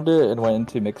confirmed it and went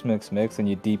into mix, and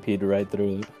you DP'd right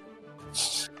through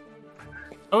it.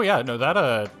 Oh yeah, no,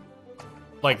 that,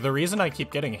 like, the reason I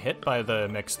keep getting hit by the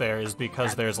mix there is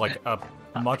because there's, like, a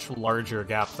much larger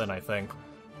gap than I think.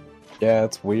 Yeah,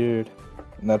 it's weird.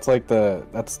 And that's like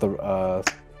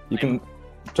you can...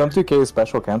 Jump 2K is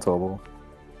special cancelable.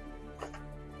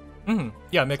 Mm-hmm.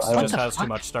 Yeah, mix just has too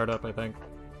much startup, I think.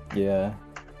 Yeah.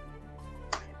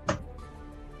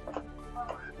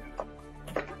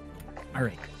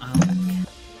 Alright,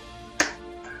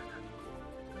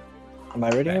 Am I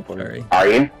ready up? Sorry. Are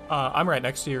you? I'm right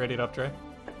next to you, ready up, Dre.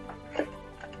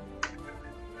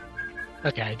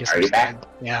 Okay, I guess Are you back?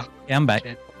 Yeah. Yeah, I'm back.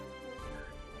 Shit.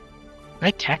 Can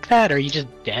I tech that, or are you just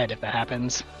dead if that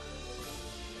happens?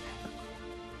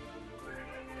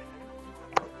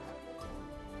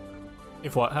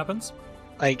 If what happens?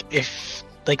 Like, if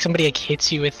like somebody like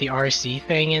hits you with the RC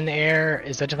thing in the air,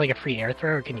 is that just like a free air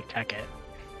throw, or can you tech it?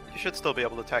 You should still be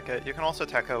able to tech it. You can also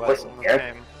tech OS in the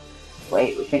game.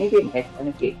 Wait, we can't even hit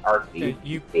and get RC.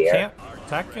 You can't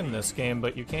tech in this game,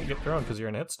 but you can't get thrown because you're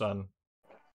in hit stun.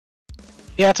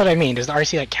 Yeah, that's what I mean. Does the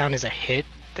RC like count as a hit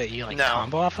that you like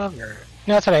combo off of, or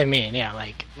no? That's what I mean. Yeah,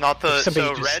 like not the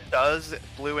so red does,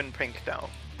 blue and pink don't.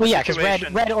 Well, yeah, because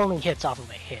red only hits off of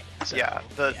a hit. So, yeah,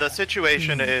 the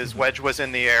situation is Wedge was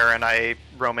in the air and I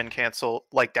Roman cancel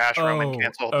like Roman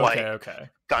canceled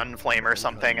gun flame or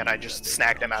something, and I just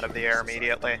snagged him out of the air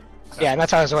immediately. Yeah, and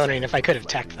that's how I was wondering if I could have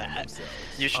teched that.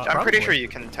 You should, I'm pretty sure you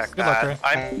can tech that.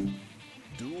 I'm.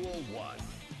 Duel 1.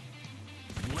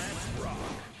 Let's rock.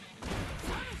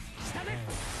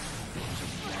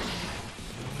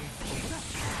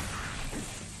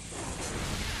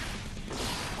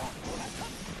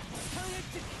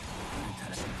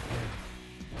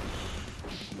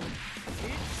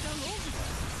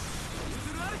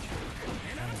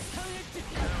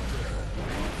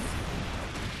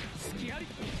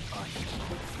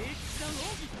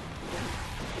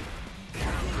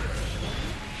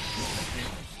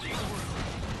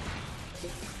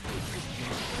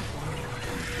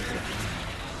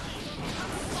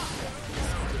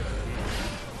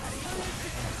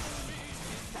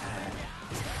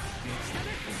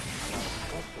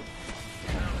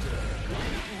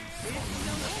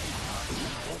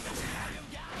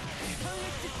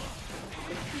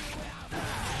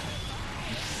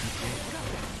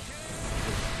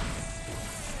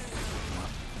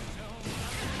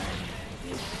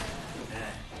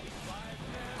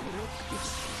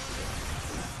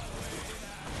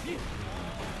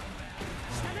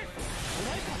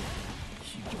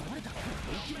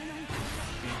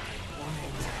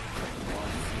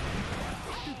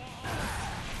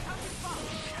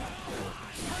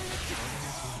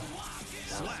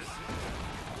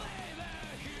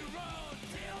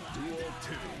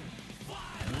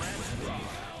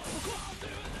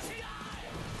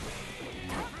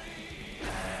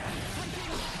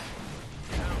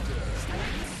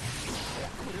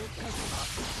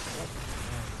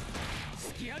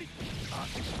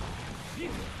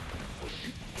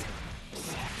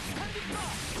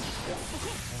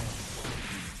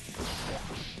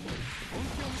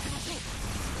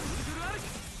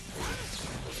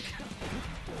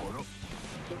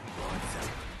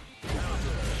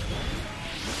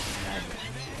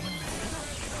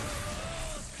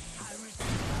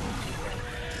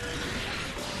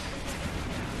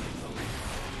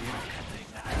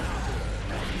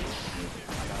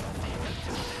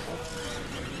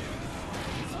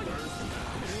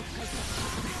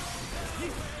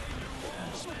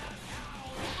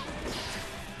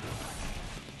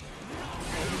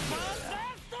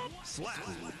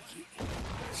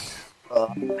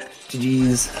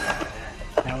 GG's.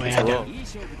 That way I don't.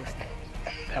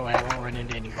 That way I won't run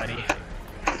into anybody.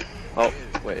 Oh,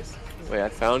 wait, I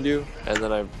found you, and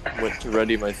then I went to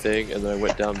ready my thing, and then I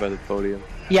went down by the podium.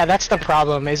 Yeah, that's the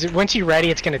problem, is once you're ready,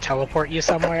 it's going to teleport you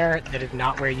somewhere that is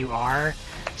not where you are.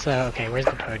 So, okay, where's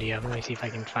the podium? Let me see if I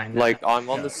can find that. Like, I'm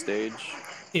on the stage.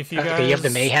 If you guys... Okay, you have the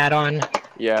May hat on?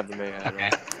 Yeah, I have the May hat on.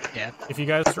 Yeah. If you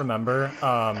guys remember,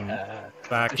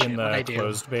 back in the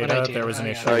closed beta, there was an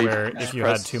issue where if you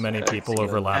had too many people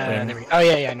overlapping... oh,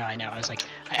 yeah, no, I know. I was like,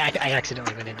 I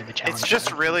accidentally went into the challenge. It's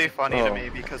just really funny to me,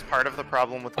 because part of the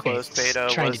problem with closed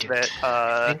beta was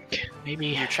that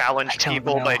you challenged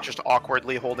people by just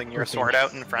awkwardly holding your sword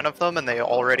out in front of them, and they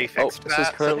already fixed that. This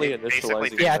is currently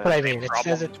initializing. Yeah, that's what I mean. It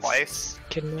says it's twice.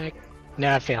 Connect.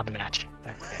 No, I failed the match.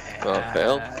 Oh,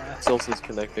 failed? It still says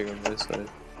connecting on this side.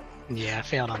 Yeah, I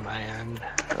failed on my end.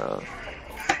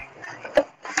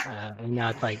 And now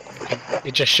it's like,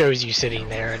 it just shows you sitting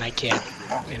there and I can't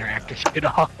interact with you at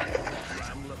all.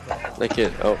 I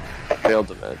can't, failed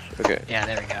the match, okay. Yeah,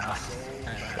 there we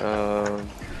go.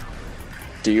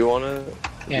 Do you wanna...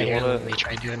 Yeah, here, let me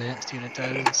try doing it, see what it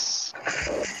does.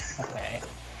 Okay.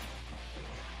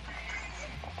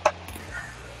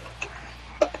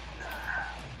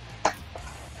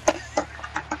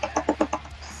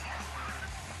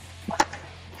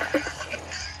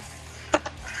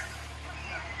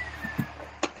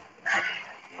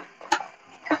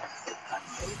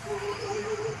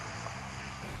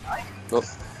 Oh.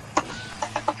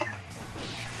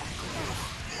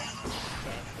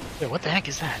 Wait, what the heck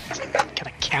is that? It's like got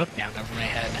a countdown over my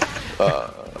head. Am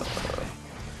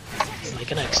I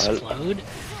gonna explode?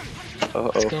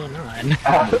 What's going on?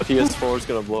 PS4 is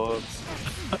gonna blow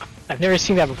up. I've never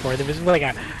seen that before. There was like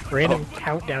a random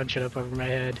countdown showed up over my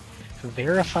head.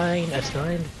 Verifying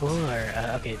assigned floor.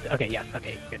 Okay, yeah,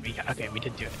 okay, good. We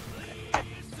did do it.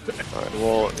 Alright,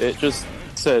 well, it just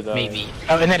Said, Maybe.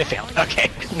 Oh, and then it failed. Okay.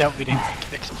 No, we didn't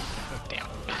get it. Oh, damn.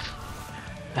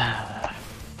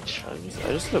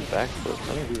 I just did a backflip.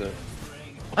 How do I do that?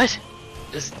 What?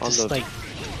 Just like...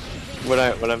 When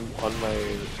I'm on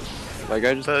my... Like,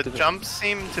 I just... The jumps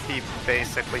seem to be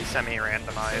basically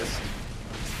semi-randomized.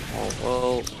 Oh,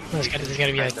 well... There's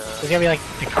gotta be like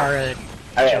the car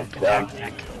jump and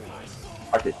back.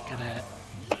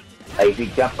 If you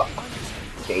jump up,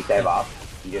 okay, dive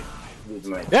off, you just lose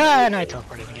momentum. Yeah, and I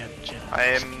teleported again. Shit. I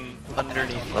am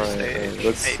underneath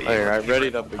the stage. Alright,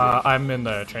 ready up again. I'm in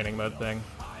the training mode thing.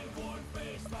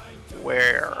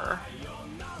 Where?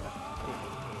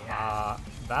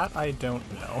 That I don't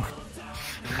know.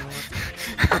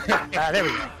 There we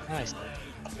go. Nice.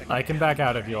 I can back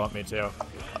out if you want me to.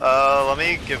 Let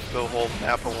me give the whole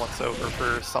map a once-over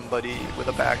for somebody with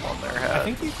a bag on their head. I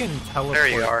think you can teleport There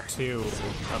you are. to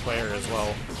a player as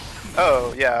well.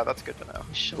 Oh, yeah, that's good to know.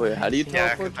 Wait, how do you Yeah,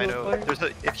 teleport 'cause I to a know player?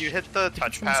 there's if you hit the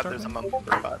touchpad, there's a member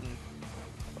button.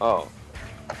 Oh.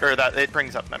 Or that it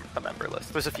brings up the member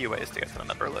list. There's a few ways to get to the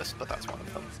member list, but that's one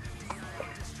of them.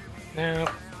 No.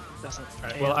 Doesn't.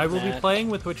 Right, well, I will be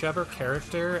playing with whichever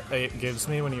character it gives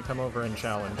me when you come over and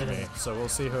challenge me, so we'll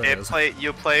see who it is.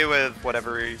 You play with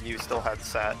whatever you still had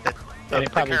set. The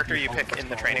character you pick in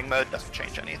the training mode doesn't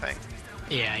change anything.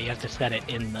 Yeah, you have to set it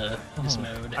in this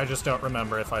mode. I just don't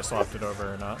remember if I swapped it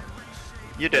over or not.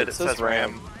 You did, it says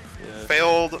Ram. Yeah.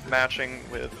 Failed matching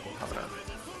with opponent.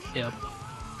 Yep.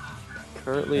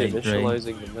 Currently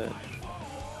initializing the match.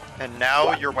 And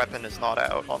now your weapon is not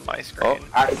out on my screen. Oh,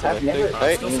 I've never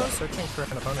Still searching for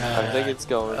an opponent. I think it's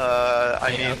going.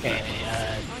 I mean, okay.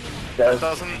 that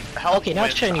doesn't help. Okay, now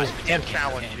it's trying to use I damn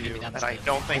challenge okay, you, maybe and that's I the-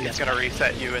 don't think maybe it's that's gonna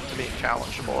reset you into being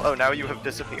challengeable. Oh, now you have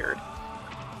disappeared.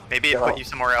 Maybe it put you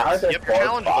somewhere else. Yep, you're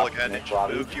challengeable again. It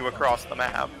just moved you across the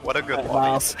map. What a good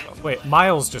lobby. Wait,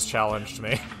 Miles just challenged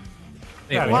me.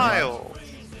 Wait, Miles.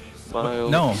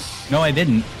 No, I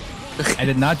didn't. I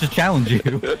did not just challenge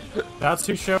you. That's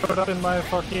who showed up in my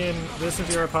fucking "this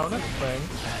is your opponent" thing.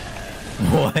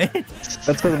 What?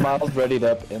 That's because Miles readied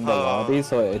up in the lobby,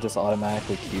 so it just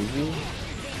automatically queues you.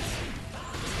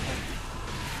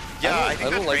 Yeah, I think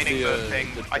the don't like training the, mode thing.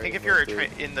 I think if you're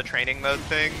in the training mode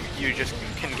thing, you just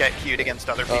can get queued against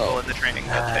other people in the training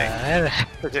mode thing.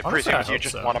 It presumes you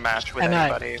just want to match with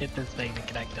anybody. Get this thing to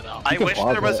connect it all.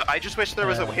 I just wish there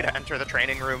was a way to enter the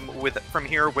training room from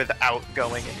here without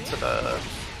going into the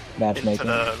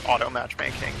auto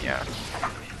matchmaking. Yeah.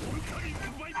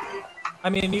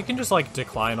 I mean, you can just like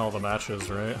decline all the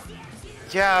matches, right?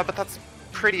 Yeah, but that's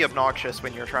pretty obnoxious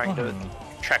when you're trying to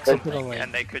check something,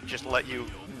 and they could just let you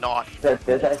not have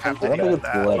to deal with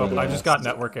that. Oh, I just got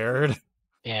network errored.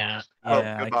 Yeah.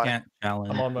 Yeah, I can't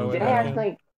challenge. I'm on my way. Did I have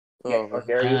like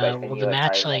will the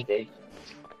match like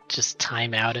just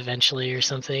time out eventually or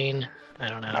something? I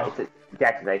don't know.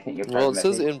 Jackson, I think you're Well, it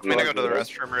says in. I'm gonna go to the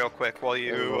restroom real quick while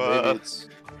you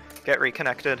get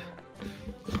reconnected.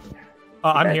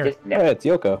 I'm here. Yeah, it's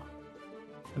Yoko.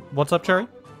 What's up, Cherry?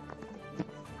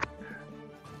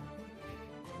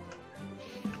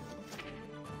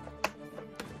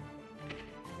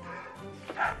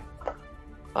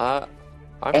 I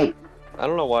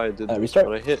don't know why I did this. Restart.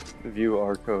 When I hit view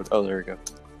R code. Oh, there we go.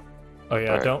 Oh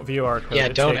yeah, Alright. don't view our code. Yeah,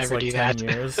 it don't takes ever like do 10 that.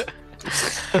 years.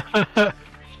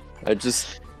 I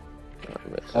just.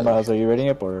 Miles, are you ready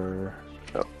up or?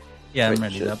 Oh. Yeah, I'm Wait,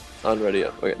 ready shit. up. I'm ready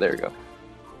up. Okay, there we go.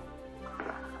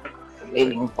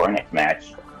 waiting for next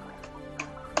match.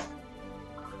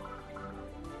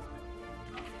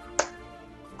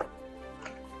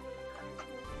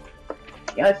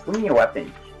 Yeah, swing your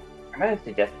weapon. I'm gonna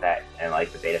suggest that, and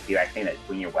like the beta feedback thing, that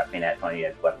swing your weapon at somebody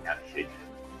that's weapon out should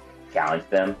challenge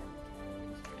them.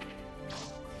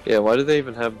 Yeah, why do they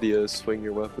even have the swing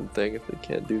your weapon thing if they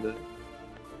can't do that?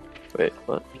 Wait,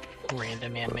 what?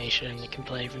 Random animation you can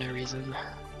play for no reason.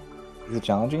 Is it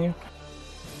challenging you?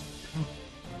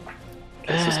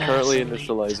 This is currently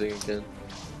initializing again.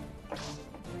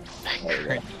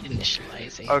 Currently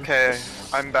initializing. Okay,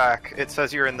 I'm back. It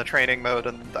says you're in the training mode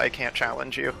and I can't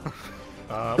challenge you.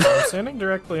 Well, I'm standing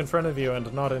directly in front of you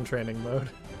and not in training mode.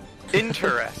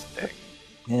 Interesting.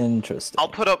 Interesting. I'll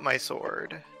put up my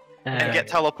sword and get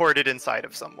teleported inside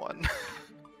of someone.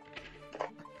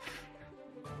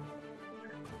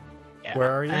 Yeah,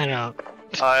 Where are you? I don't know.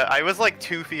 I was like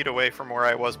 2 feet away from where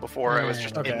I was before. I was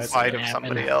just Okay, I see inside what of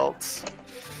somebody happened. else.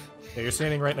 Yeah, you're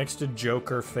standing right next to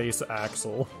Joker face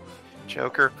Axel.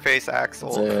 Joker face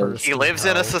Axel. Cursed He as lives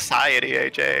in a hell. society,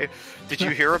 AJ. Did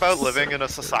you hear about living in a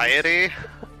society?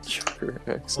 Joker,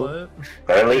 excellent.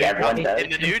 Clearly, everyone does. In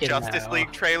the new Justice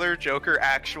League trailer, Joker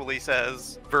actually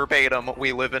says verbatim,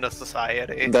 "We live in a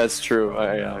society." That's true.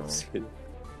 I've seen.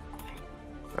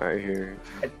 Alright, here.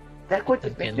 That would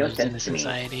just make no lives in a sense to me.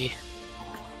 society.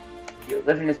 You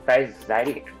live in this private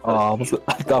society. Oh,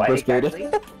 I got What frustrated.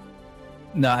 exactly?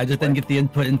 No, I just didn't get the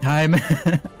input in time.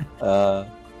 Uh,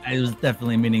 I was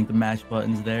definitely meaning to mash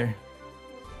buttons there.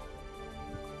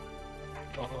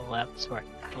 Pull left sword.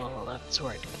 Pull left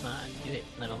sword. Come on, do it,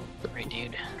 little right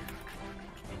dude.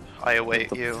 I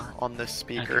await you on this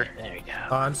speaker. Okay, there you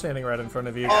go. I'm standing right in front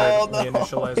of you, Oh, currently no.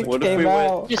 initializing. What if we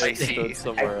went Just- and stood I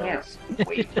somewhere can't else?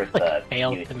 wait for the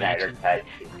Failed new to Snyder mention. cut.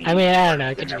 I mean, I don't know.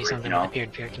 It could just be Original. something with a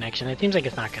peer-to-peer connection. It seems like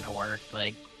it's not gonna work.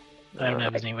 Like, I don't know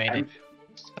if there's any way to. I'm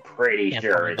pretty Yeah,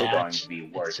 sure it's probably going that. to be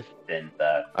It's worse just- than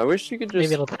the. I wish you could just.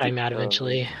 Maybe it'll time out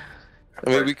eventually. I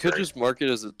mean, we could just mark it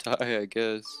as a tie, I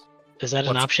guess. Is that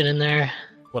an What's- option in there?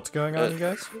 What's going on, you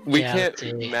guys? We Yeah, can't let's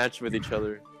see. match with each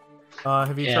other.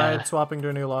 Have you Yeah. tried swapping to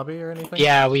a new lobby or anything?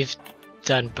 Yeah, we've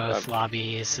done both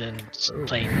lobbies and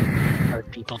playing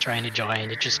hard people trying to join.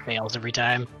 It just fails every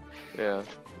time. Yeah.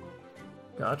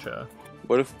 Gotcha.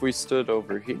 What if we stood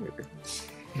over here?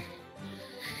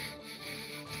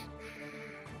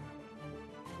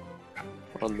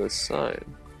 On this side.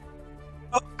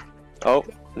 Oh,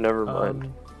 never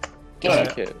mind. Yeah.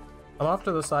 Okay. I'm off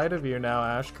to the side of you now,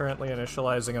 Ash, currently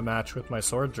initializing a match with my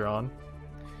sword drawn.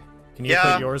 Can you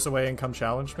Yeah. put yours away and come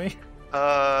challenge me?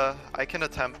 I can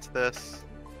attempt this.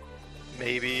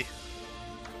 Maybe.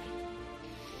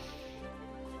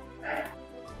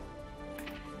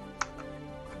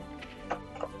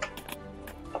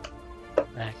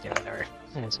 Okay, whatever.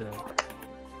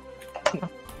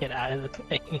 Get out of the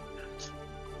thing.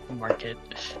 Mark it.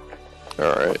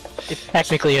 Alright. It's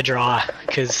technically a draw,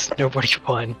 because nobody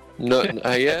won. No,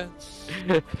 yeah.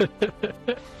 Oh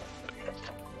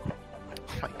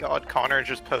my god, Connor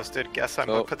just posted, guess I'm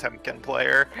a Potemkin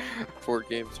player. 4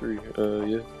 game 3,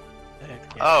 yeah.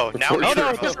 Oh, now we Oh should no,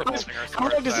 have just, both holding our how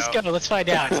long swords does this out. go? Let's find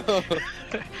out.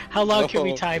 How long can we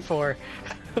No. tie for?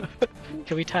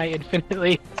 Can we tie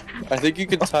infinitely? I think you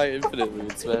can tie infinitely in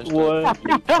Smash. What?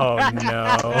 Oh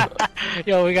no.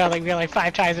 Yo, we got like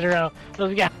 5 ties in a row. What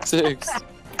we got? 6.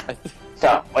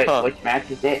 So, wait, Huh. which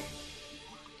match is it?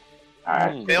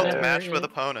 Alright. Failed to match with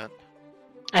opponent.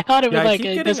 I thought it was Yeah, I like keep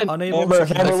it getting doesn't. unable Hammer, to hammer,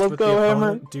 connect let's with go, the hammer.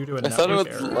 opponent due to a I thought it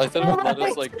network would. error. I thought it would let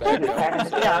us like back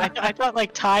out. Yeah, I thought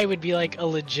like tie would be like a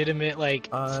legitimate like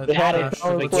Ash, status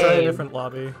of the let's try a game, different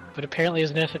lobby. but apparently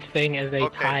there's no such thing as a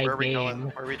Okay, tie where are we game. going?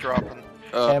 Where are we dropping?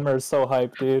 Hammer's so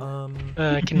hyped, dude.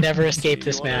 Can never escape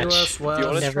this match. US Do you want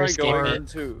to Never try escape going it.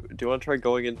 into? Do you want to try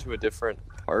going into a different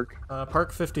park?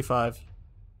 Park 55.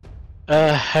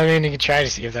 I mean, you can try to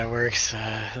see if that works.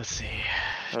 Let's see.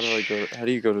 How do I go? How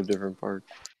do you go to different park?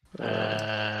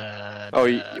 Oh,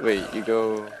 wait. You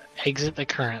go. Exit the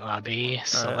current lobby.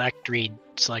 Select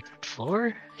select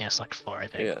floor. Yeah, select floor. I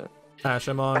think. Yeah. Ash,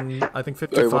 I'm on, I think, Wait,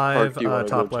 what park 55 do you wanna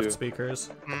top go left to? speakers.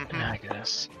 I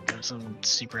guess go to some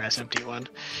super ass empty one.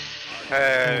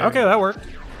 Hey. Okay, that worked.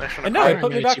 Mission And now it Or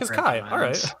put me no back as super Kai. empty Alright.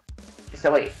 ones.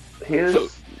 So wait, who's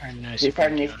Or no who's super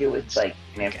having an empty issue with ones. like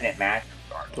an infinite match?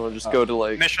 Do you want to just go to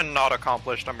like Mission not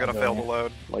accomplished. I'm gonna fail the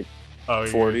load. like Oh,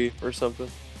 40 or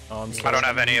something? Oh, I'm I sorry. don't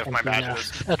have any of my No.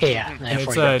 badges. Okay, yeah. And it's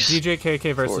 40 bucks.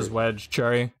 DJKK versus 40. Wedge,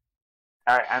 Cherry.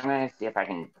 Alright, I'm gonna see if I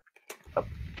can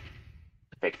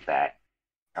fix that.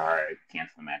 Or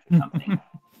cancel the match or something.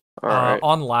 Alright.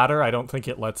 On ladder, I don't think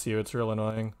it lets you. It's real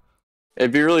annoying.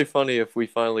 It'd be really funny if we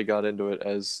finally got into it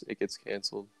as it gets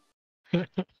canceled.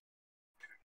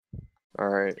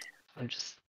 Alright. I'm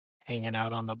just hanging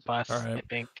out on the bus. Alright. I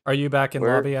think. Are you back in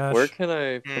Where, lobby, Ash? where can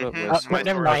I put up Mhm. my My sword?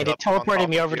 Never sword mind. is It up on teleported top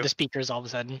me of over to you. the speakers all of a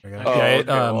sudden. There you Oh, go. Yeah, okay.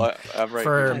 Well, I'm right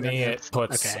for here. me, it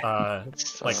puts, Okay.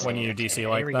 like, when you Okay, DC here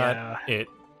like we that, it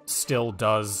still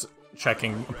does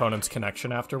checking opponent's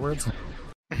connection afterwards.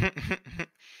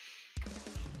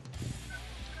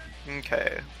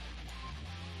 Okay.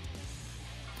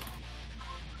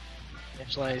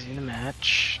 Visualizing the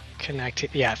match.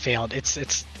 Connect. Yeah, it failed.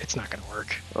 It's not gonna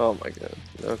work. Oh my god.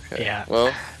 Okay. Yeah.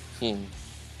 Well.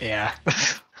 Yeah.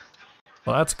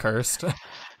 Well, that's cursed.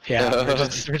 Yeah.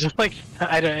 We're just like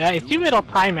I assume it'll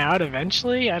time out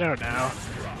eventually. I don't know.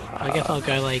 I guess I'll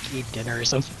go like eat dinner or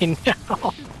something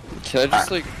now. Can I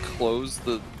just like close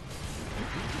the?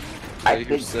 I Like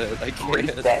you said, I reach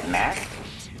can't. that match.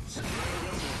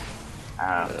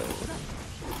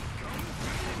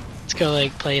 Let's go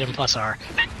like play it in plus R.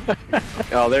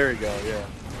 Oh, there we go. Yeah.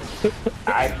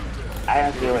 I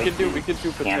don't feel like We could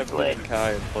do cancel Potemkin it. and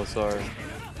Kai and plus R.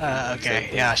 Okay.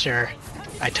 Yeah. Sure.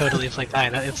 I totally play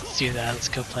that. Let's do that. Let's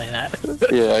go play that.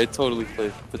 Yeah, I totally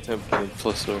play Potemkin and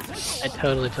plus R. I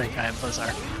totally play Kai and plus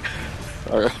R.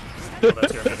 Alright.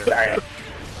 Sorry.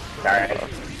 Sorry.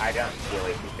 I don't feel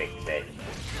like we fixed it.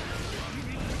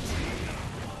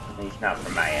 At least not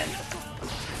from my end.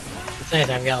 It's nice.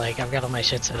 I've got all my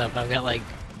shit set up. I've got like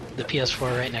the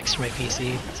PS4 right next to my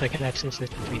PC, so I can actually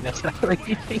switch between that stuff.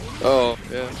 Oh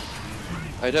yeah.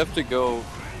 I'd have to go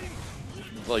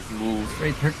like move.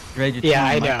 Yeah,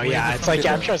 I know. Yeah, it's like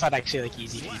I'm sure it's not actually like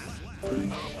easy.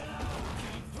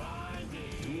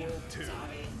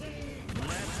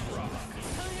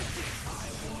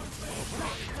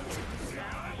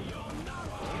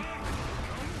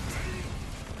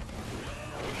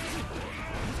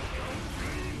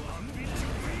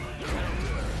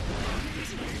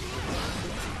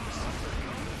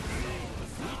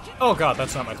 Oh god,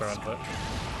 that's not my throw input.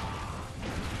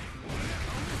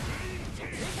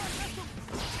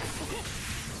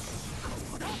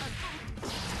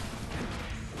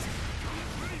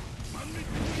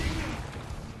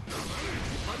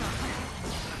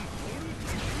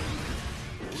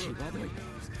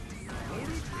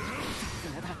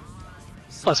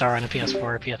 Plus R on a PS4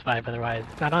 or PS5, otherwise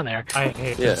it's not on there. I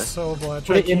hate this so much.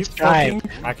 Put I it in keep Strive.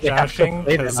 fucking backdashing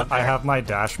because I have my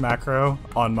dash macro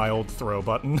on my old throw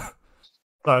button.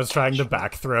 So I was trying to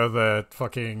back throw the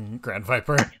fucking Grand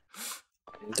Viper.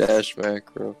 Dash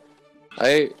macro.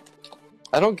 I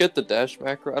don't get the dash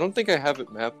macro. I don't think I have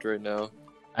it mapped right now.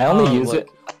 I only use it.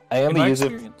 I only use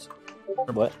it.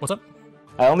 What? What's up?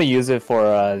 I only use it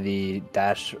for the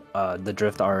dash, the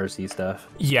drift RRC stuff.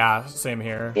 Yeah, same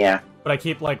here. Yeah. But I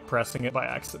keep like pressing it by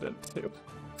accident too.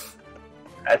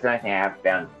 That's the only thing I have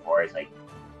found before is like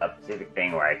a specific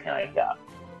thing where I can like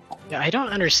Yeah, I don't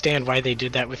understand why they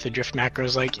did that with the drift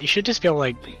macros. Like, you should just be able to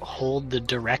like hold the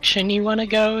direction you want to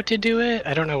go to do it.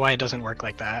 I don't know why it doesn't work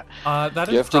like that. That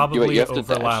is probably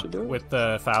overlap with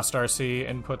the fast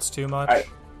RC inputs too much. Alright,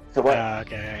 so what?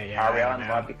 Okay, yeah. Are we on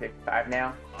lobby 55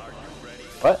 now?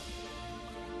 What?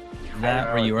 Is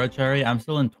that where you are, Chari? I'm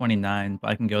still in 29, but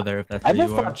I can go there if that's where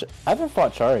you are. I haven't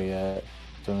fought Chari yet,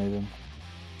 for some reason.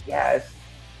 Yes.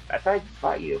 I thought I just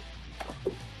fought you.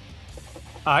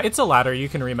 It's a ladder, you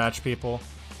can rematch people.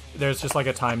 There's just like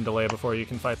a time delay before you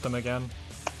can fight them again.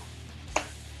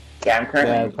 Yeah, I'm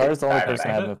currently... Yeah, Chari's the only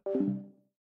person I have.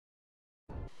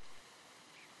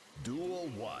 Duel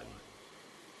 1.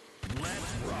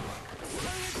 Let's rock.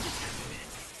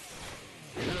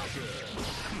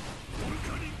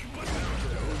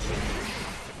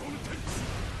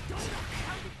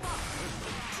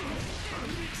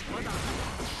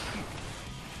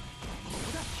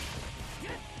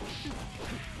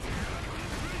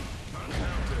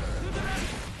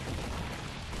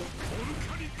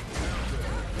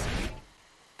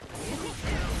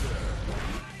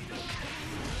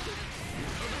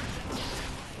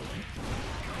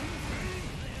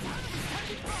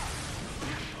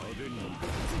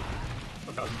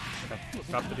 Okay,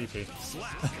 drop the DP.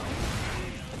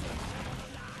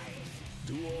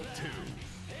 Duel 2.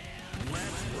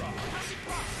 Let's rock.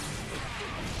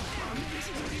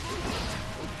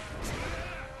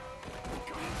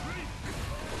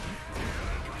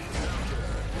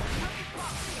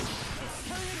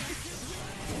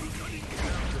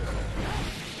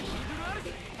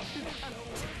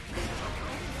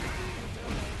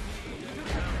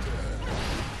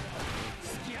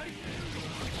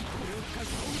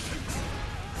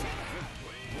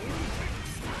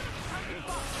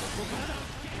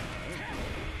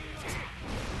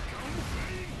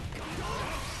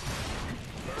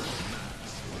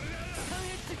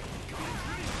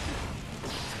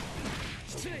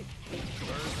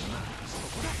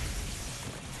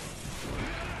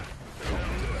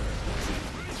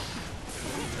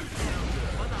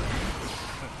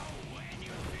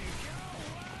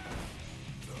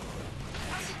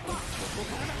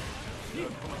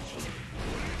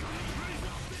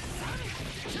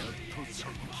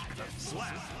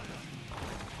 Slap.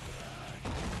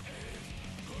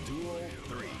 Duel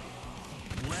 3.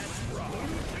 Let's rock.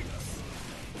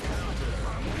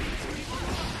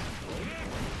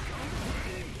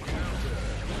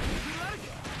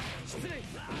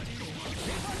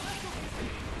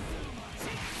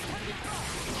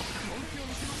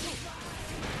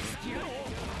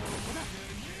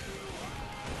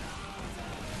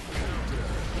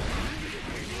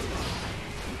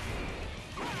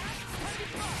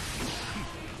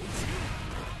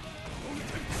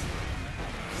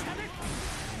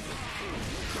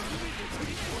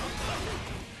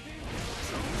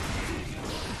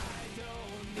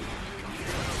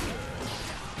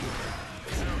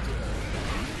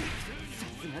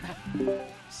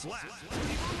 Slap.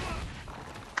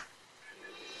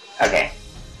 Okay.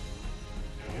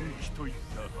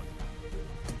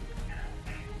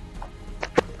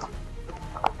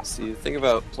 See, the thing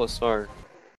about Plus R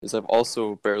is I've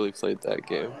also barely played that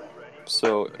game.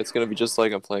 so it's gonna be just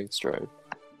like I'm playing Stride.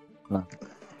 No.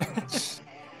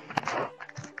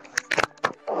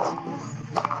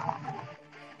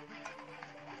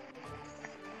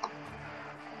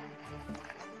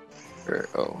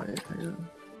 Oh, wait, hang on.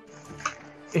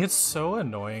 It's so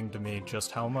annoying to me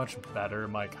just how much better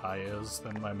my Kai is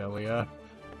than my Milia.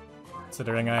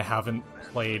 Considering I haven't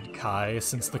played Kai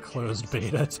since the closed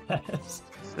beta test.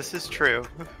 This is true.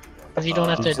 Because you don't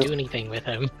have to do anything with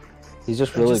him. He's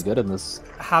just really good in this.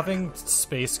 Having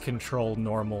space control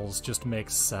normals just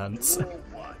makes sense.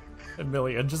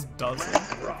 Emilia just doesn't.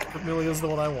 Emilia's the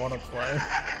one I want to play.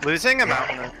 Losing a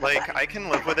mountain, like, I can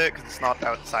live with it because it's not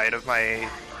outside of my...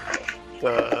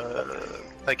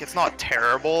 Like, it's not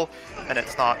terrible, and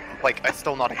it's not, like, it's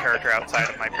still not a character outside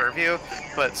of my purview,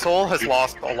 but Sol has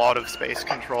lost a lot of space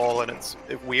control, and it's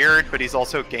weird, but he's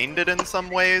also gained it in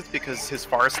some ways, because his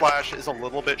far slash is a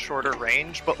little bit shorter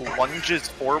range, but lunges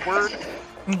forward.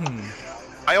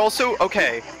 I also,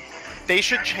 okay, they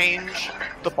should change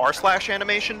the bar slash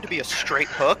animation to be a straight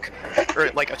hook,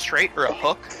 or like a straight or a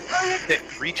hook that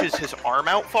reaches his arm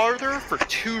out farther for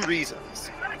 2 reasons.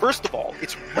 First of all,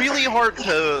 it's really hard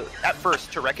at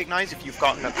first to recognize if you've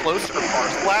gotten a close or far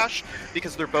slash,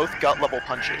 because they're both gut level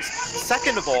punches.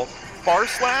 Second of all,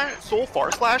 Sol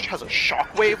far slash has a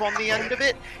shockwave on the end of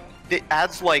it that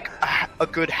adds like a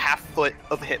good half foot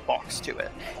of hitbox to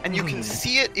it. And you can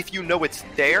see it if you know it's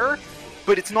there,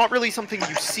 but it's not really something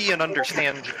you see and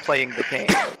understand playing the game.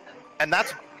 And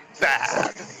that's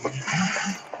bad.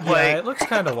 Yeah, it looks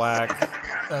kind of whack.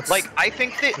 Like, I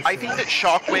think that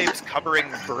Shockwave's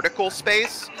covering vertical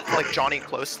space, like Johnny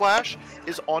Close Slash,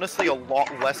 is honestly a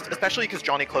lot less, especially because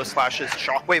Johnny Close Slash's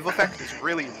Shockwave effect is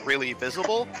really, really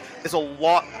visible, is a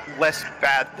lot less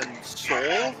bad than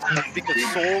Sol, because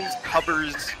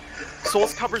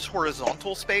Sol's covers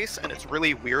horizontal space, and it's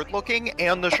really weird looking,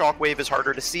 and the Shockwave is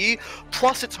harder to see,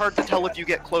 plus it's hard to tell if you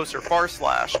get close or far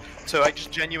slash, so I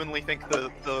just genuinely think the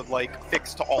like,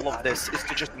 fix to all of this is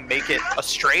to just make it a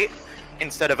straight,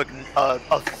 instead of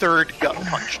a third gut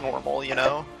punch normal, you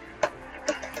know?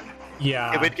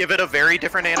 Yeah. It would give it a very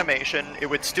different animation. It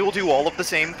would still do all of the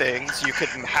same things. You could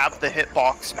have the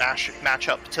hitbox match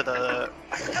up to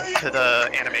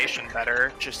the animation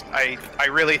better. Just I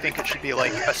really think it should be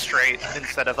like a straight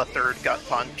instead of a third gut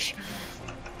punch.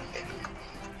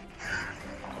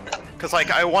 Because like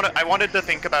I wanted to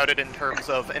think about it in terms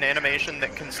of an animation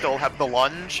that can still have the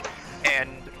lunge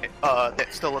and that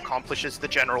still accomplishes the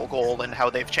general goal, and how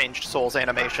they've changed Sol's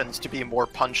animations to be more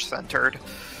punch-centered.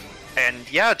 And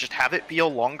yeah, just have it be a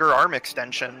longer arm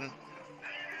extension.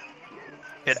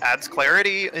 It adds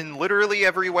clarity in literally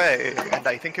every way, and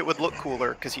I think it would look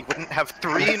cooler, because he wouldn't have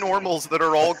 3 normals that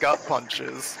are all gut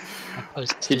punches.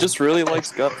 He just really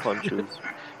likes gut punches.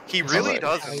 He really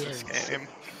does in this game.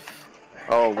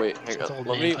 Oh wait, hang on.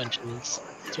 Let me...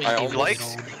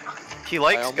 He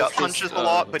likes gut punches a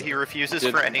lot, but he refuses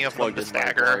for any of them to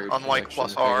stagger, unlike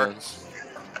Plus R.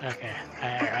 Okay,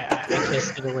 I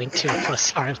posted a link to a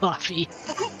Plus R lobby.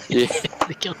 Yeah,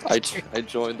 I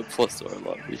joined the Plus R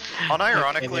lobby.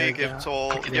 Unironically, give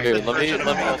Sol the version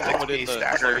of 6P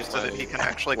stagger so that he can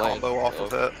actually combo off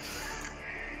of it.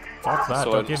 Fuck that,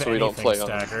 don't give anything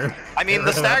stagger. I mean,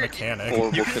 the stagger,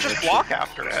 you can just block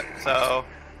after it, so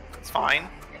it's fine.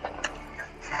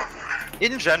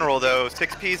 In general, though,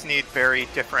 6Ps need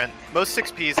most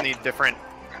 6Ps need different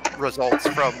results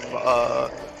from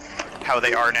how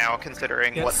they are now,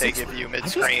 considering what they give you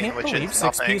mid-screen, which is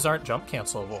nothing. 6Ps aren't jump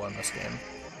cancelable in this game.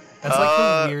 That's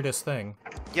like the weirdest thing.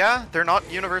 Yeah, they're not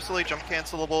universally jump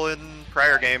cancelable in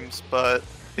prior games, but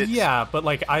it's... Yeah, but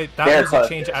like that was a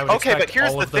change I would expect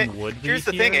all of them would be. Here's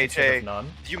the thing, AJ.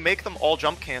 You make them all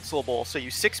jump cancelable, so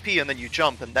you 6P and then you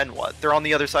jump, and then what? They're on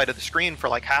the other side of the screen for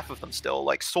like half of them still.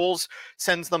 Like Souls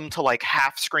sends them to like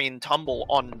half screen tumble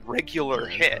on regular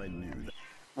hit.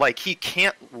 Like he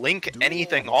can't link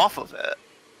anything off of it,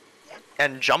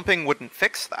 and jumping wouldn't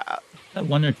fix that.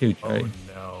 1 or 2, Trey. Oh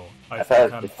no! I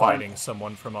think I'm fighting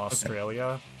someone from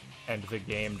Australia, and the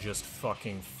game just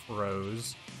fucking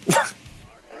froze.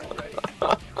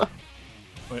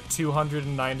 Went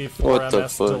 294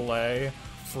 ms delay,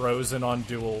 frozen on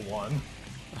Duel 1.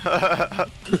 I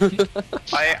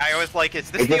was like, is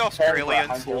this the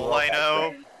Australian Soul I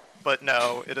know? But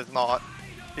no, it is not.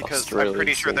 Because I'm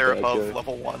pretty sure they're above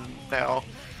level 1 now.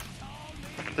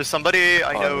 There's somebody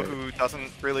I know who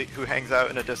hangs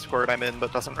out in a Discord I'm in,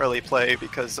 but doesn't really play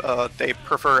because they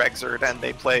prefer Exerd and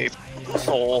they play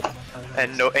Soul,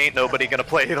 and ain't nobody gonna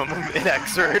play them in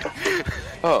Exerd.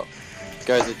 Oh,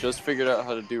 guys, I just figured out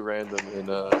how to do random in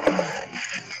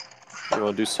you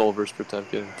wanna do Soul vs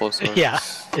Potemkin plus R? Yeah,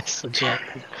 it's legit.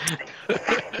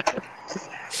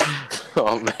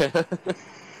 Oh man.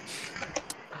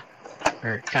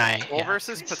 Or Kai. Well, Yeah.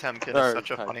 versus Potemkin Or is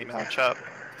such a Kai. funny matchup.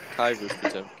 Kai versus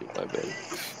Potemkin, my bad.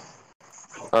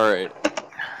 Alright.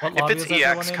 What If lobby it's is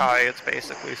everyone EX in? Kai, it's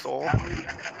basically Soul.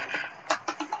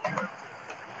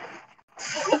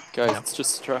 Guys, it's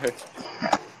just Strive.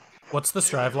 What's the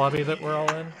Strive lobby that we're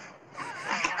all in?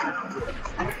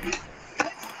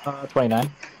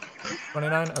 29.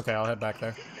 29? Okay, I'll head back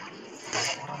there.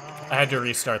 I had to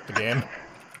restart the game.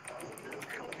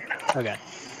 Okay.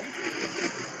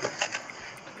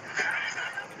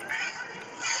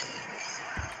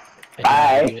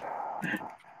 Bye.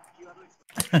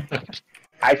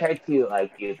 I tried to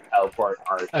like use teleport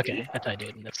RT. Okay, that's what I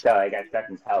did. So I got stuck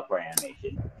in teleport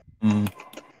animation.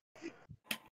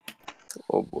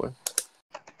 Oh boy.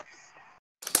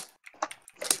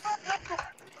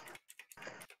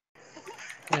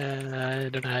 I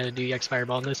don't know how to do EX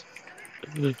Fireball in this.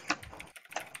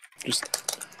 Just.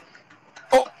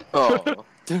 Oh! Oh!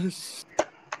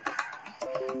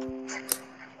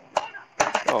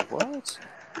 Oh, what?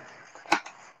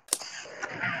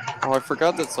 Oh, I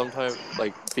forgot that sometimes,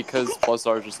 like, because plus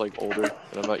R is just, like, older,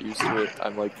 and I'm not used to it,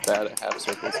 I'm, like, bad at half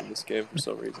circles in this game for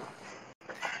some reason.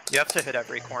 You have to hit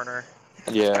every corner.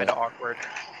 Yeah. It's kinda awkward.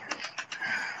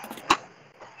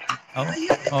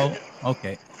 Oh,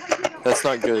 okay. That's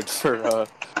not good for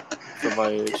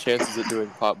my chances at doing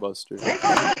Pot Buster.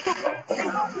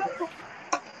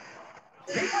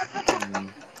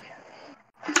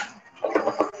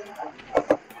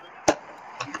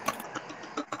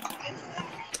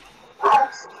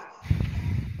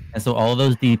 And so all of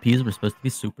those DPs were supposed to be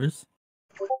supers?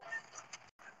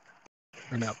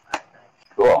 Or no?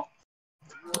 Cool.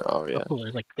 Oh, yeah. Oh,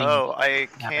 there's like Oh, I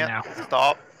happen can't now.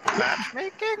 stop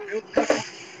matchmaking?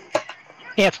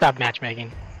 Can't stop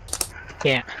matchmaking.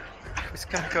 Can't. I was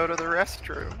gonna go to the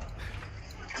restroom.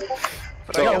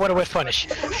 But Oh, I what a whiff punish.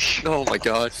 Oh my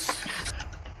god.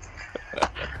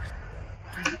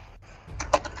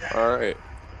 Alright.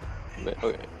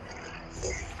 Okay.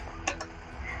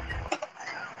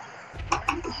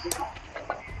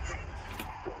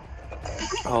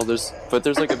 Oh, there's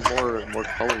like more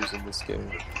colors in this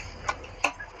game.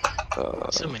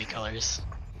 So many colors.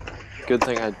 Good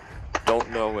thing I don't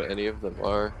know what any of them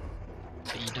are.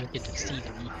 But you don't get to see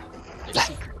them. They're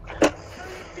secret.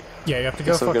 Yeah, you have to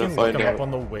go Guess I'm gonna fucking look find them out. up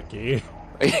on the wiki.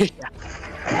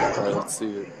 Alright, let's see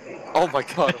it. Oh my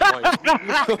god, I'm white.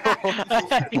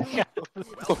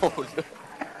 Oh, no.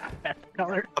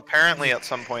 Color. Apparently at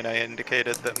some point I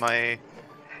indicated that my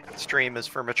stream is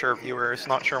for mature viewers.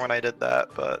 Not sure when I did that,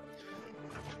 but...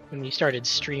 When you started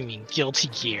streaming Guilty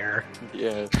Gear.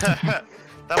 Yeah.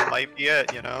 That might be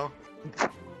it, you know?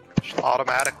 Just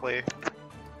automatically.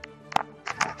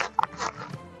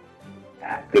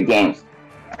 Good games.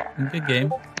 Good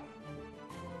game.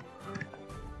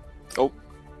 Oh.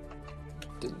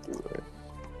 Didn't do it.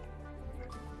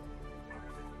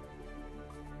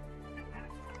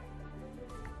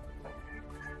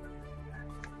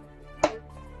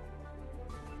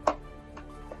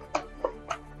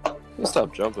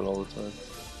 Stop jumping all the time.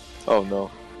 Oh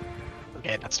no.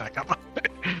 Okay, that's not coming.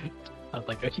 I was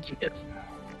like, okay, yes.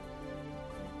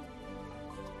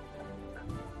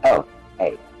 Oh,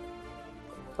 hey.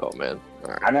 Oh man.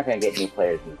 Alright. I'm not gonna get new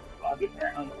players in this lobby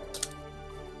apparently.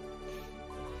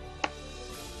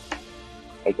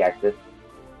 Hey, Cactus.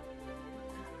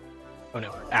 Oh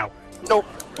no. Ow. Nope.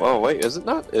 Oh wait, is it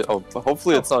not? Oh,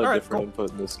 hopefully it's not a alright, different cool.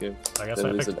 input in this game. I guess than I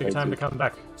it is picked a in good time to exit. come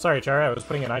back. Sorry, Cherry, I was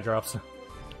putting in eye drops.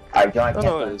 Alright, do you want Oh, to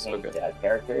no, it is, change okay.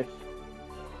 characters?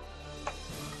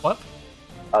 What?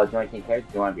 Oh, do you want to change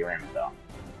characters? Do you want to be Ram though?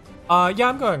 Yeah,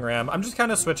 I'm going Ram. I'm just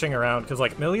kind of switching around, because,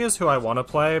 like, Milia's who I want to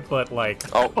play, but, like,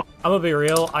 Oh. I'm gonna be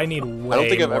real, I need way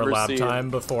think I've more ever lab seen time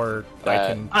before I that.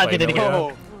 can I play did it again.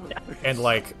 Milia. And,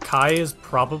 like, Kai is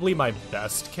probably my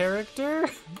best character,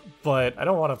 but I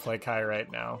don't want to play Kai right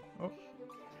now. Oh.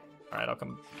 Alright, I'll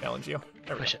come challenge you.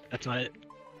 There we Oh go. shit, that's not it.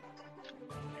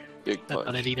 Big That's not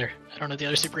punch. it either. I don't know what the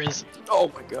other super is.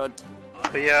 Oh my god.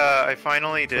 But yeah, I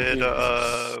finally did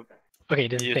Okay,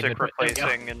 didn't think music it would- there we go.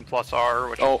 replacing in plus R,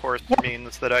 which Oh. of course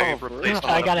means that I Oh, replaced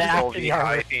I one gotta of the act old in the Kai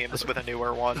armor. themes with a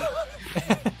newer one.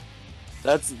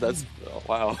 That's oh,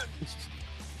 wow.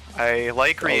 I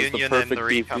like That was the Reunion and the perfect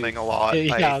Recoming DP. a lot.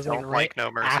 Yeah, I I was like, don't right like No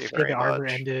Mercy after very the armor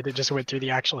much. ended, it just went through the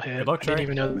actual hit. Good luck, I didn't Trey.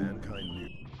 even know. Mankind knew.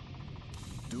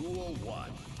 Duel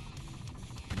 1.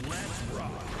 Let's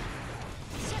rock.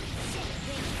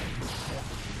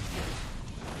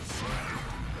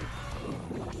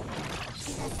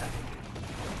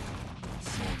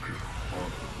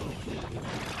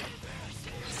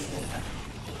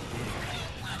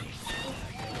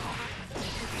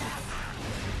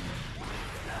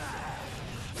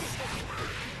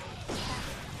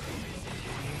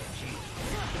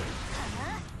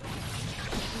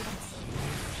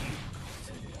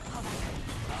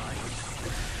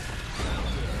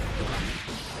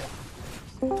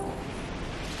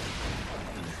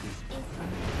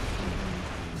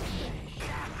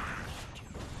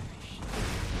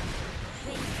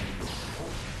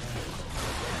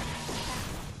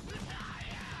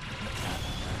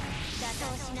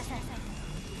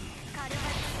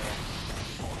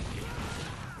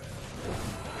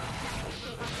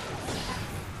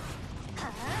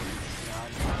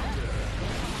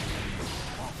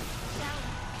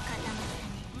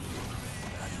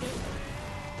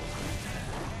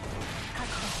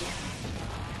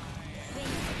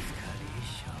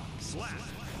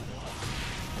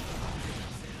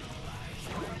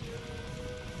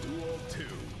 Duel 2.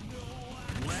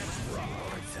 Let's rock.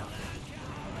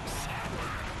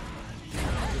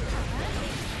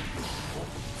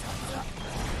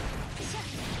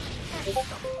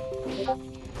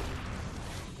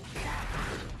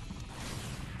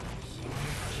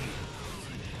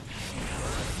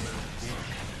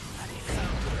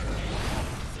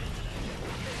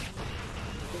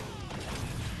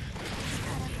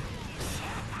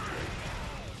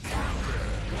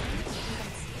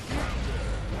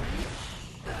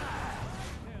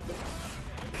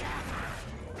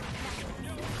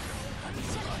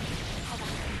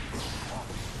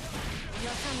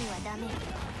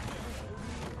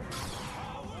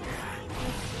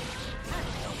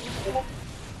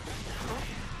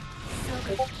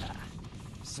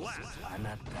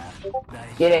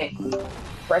 Get it.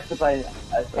 Press the button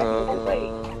a second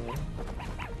late.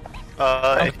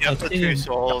 If you have the 2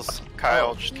 souls,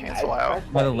 Kyle, just cancel out.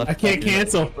 I can't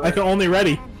cancel. I can only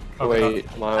ready.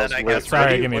 Wait, Miles. Then I guess Sorry,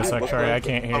 ready give me a sec. would Sorry, I work.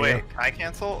 can't hear Oh wait, you. can I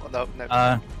cancel? No,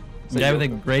 no. The guy with the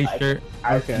gray shirt.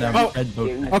 Okay. No, Oh. red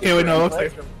boat. Okay, wait, no, it looks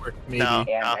like it worked. Maybe. No,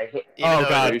 Yeah, no. I hit- Even Oh though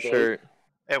god. Are you sure?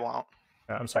 It won't.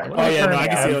 Yeah, I'm sorry. Oh, Let me yeah, no, turn I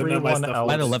can see it. No, my everyone stuff else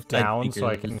By the left side down speaker. so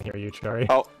I can hear you, Cherry.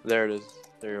 Oh, there it is.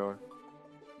 There you are.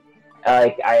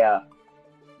 I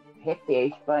hit the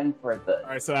H button for the.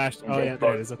 Alright, so Ash. and Oh then yeah,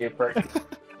 there it is. super.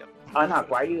 Unhock,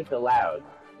 why are you so loud?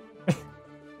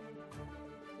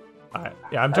 Alright,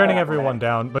 yeah, I'm turning everyone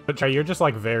down, but Cherry, you're just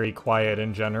like very quiet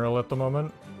in general at the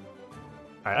moment.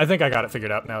 Alright, I think I got it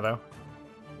figured out now, though.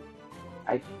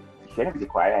 I shouldn't be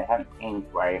quiet. I haven't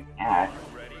changed where I'm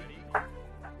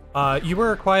at. You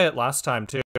were quiet last time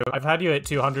too. I've had you at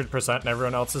 200% and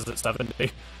everyone else is at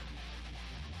 70.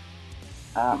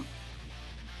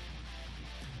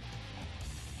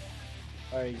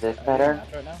 Is this better?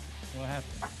 What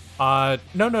happened?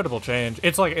 No notable change.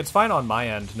 It's like, it's fine on my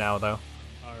end now, though.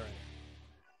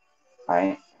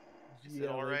 Alright. Is it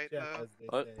alright though?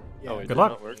 What? Oh, it Good did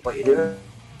luck. not work. What you doing?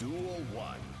 Duel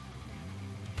 1.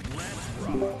 Let's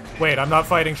rock. Wait, I'm not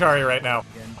fighting Chari right now.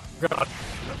 God.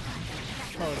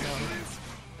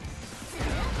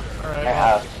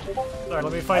 Alright, sorry,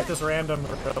 let me fight this random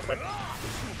real quick.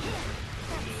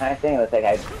 Kind of thing looks like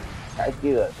I tried to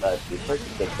do a super to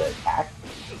get the attack,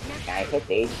 and I hit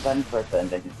the H button first and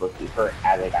then just go super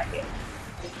as I got hit.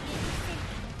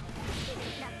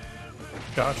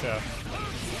 Gotcha.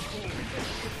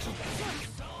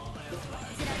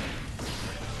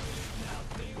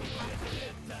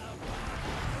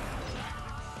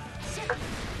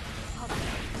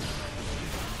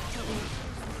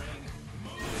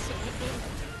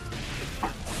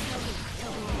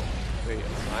 Wait, am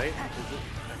I? Is it?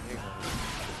 Hang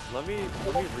on. Let me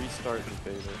restart the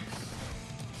Phoenix.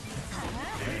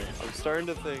 I'm starting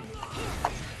to think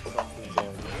something's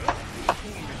on.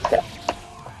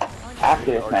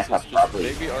 After this match, I'll probably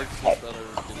Maybe Arx is better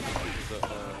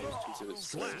than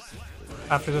Space.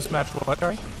 After this match, what,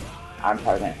 Chari? I'm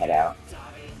probably gonna head out.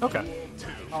 Okay.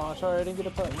 Oh, sorry, I didn't get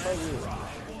to fight you.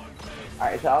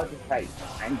 Alright, so I'll just fight.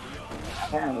 I'm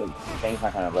kind of things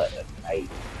not gonna let us fight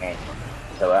and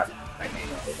show up.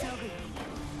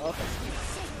 Okay.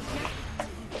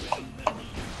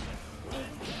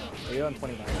 Are you on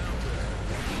 29?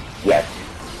 Yes.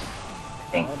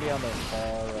 I'm gonna be on the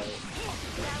far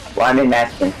right. Well, I'm in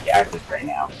match against the Axis right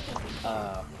now.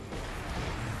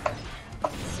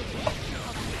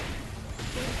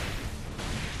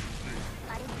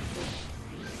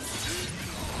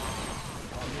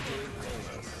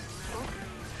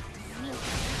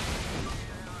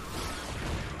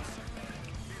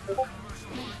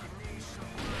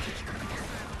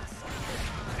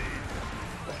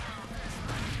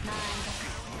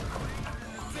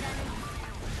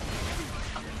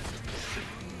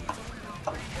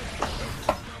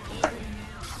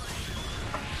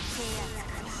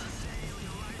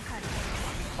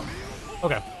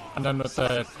 Okay, I'm done with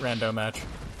the rando match.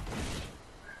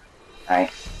 Alright.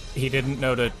 He didn't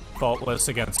know to faultless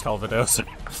against Calvados.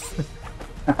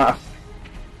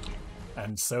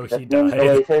 And so he That's the name of the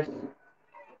died. lasers?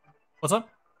 What's up?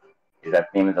 Is that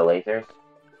the name of the lasers?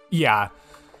 Yeah.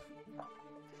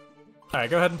 Alright,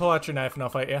 go ahead and pull out your knife and I'll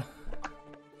fight you.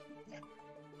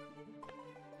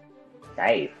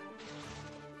 Knife?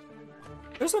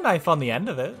 There's a knife on the end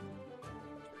of it.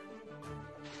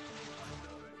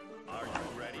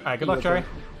 Alright, good luck, Jerry.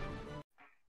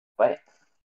 What?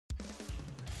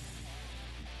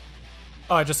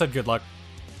 Oh, I just said good luck.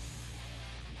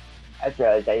 I just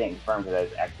realized I didn't confirm because I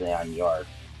was actually on yours.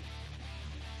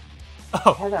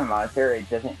 Oh. Because I'm a monitor, it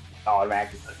doesn't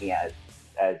automatically put me as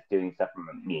doing stuff from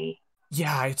me.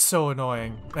 Yeah, it's so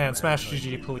annoying. Man, smash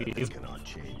GG, please.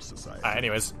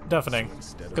 Anyways, deafening.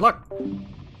 Good luck.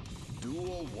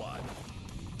 Duel 1.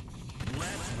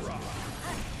 Let's rock.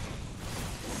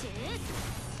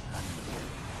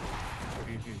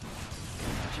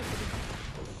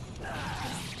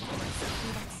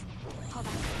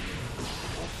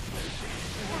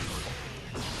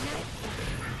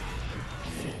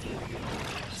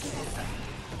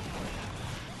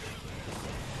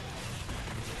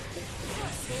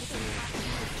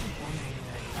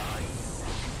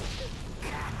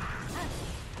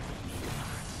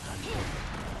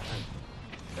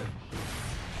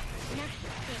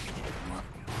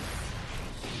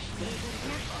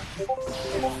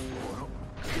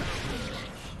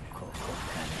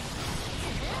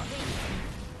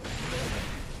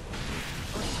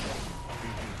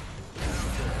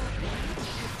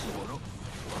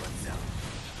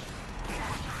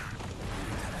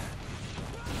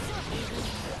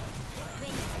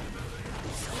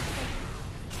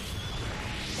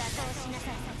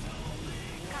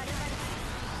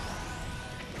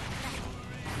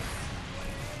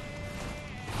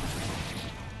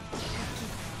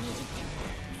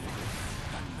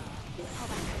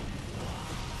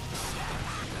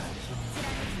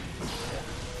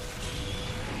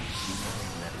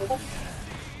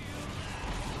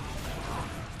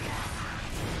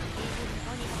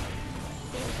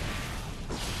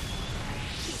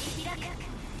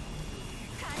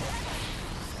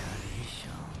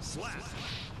 Slap.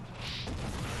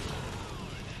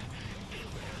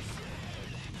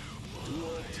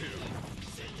 Duel 2.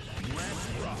 Let's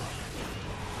rock.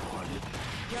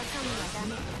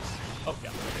 Oh,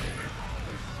 yeah.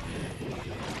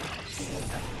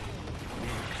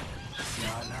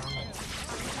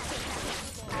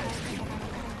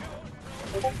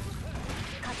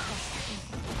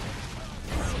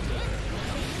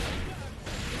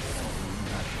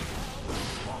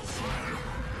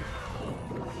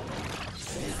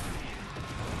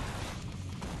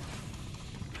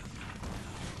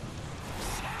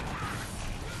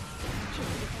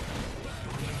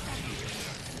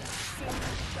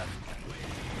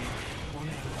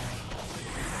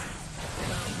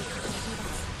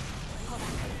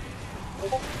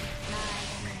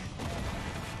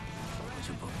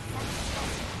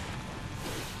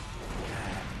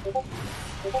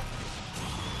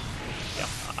 Yep,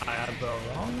 I had the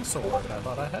wrong sword. I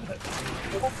thought I had it.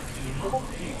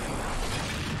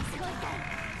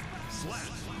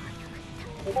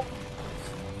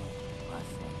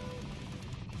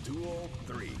 Duel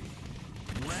 3.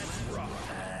 Let's rock.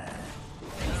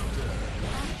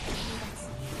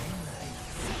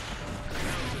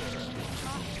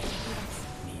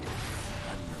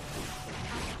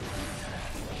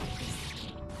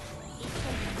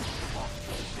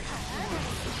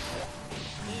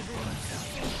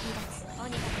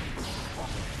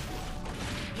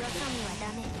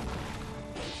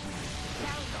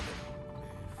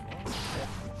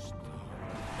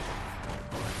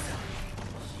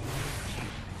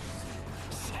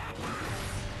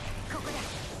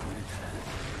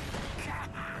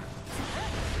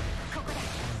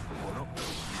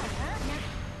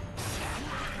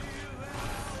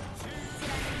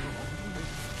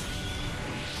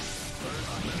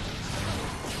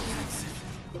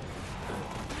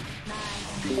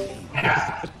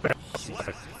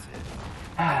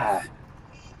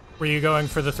 Were you going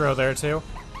for the throw there too?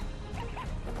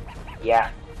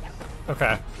 Yeah.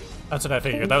 Okay. That's what I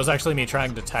figured. That was actually me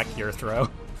trying to tech your throw.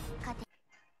 A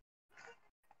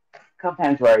couple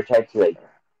times where I tried to like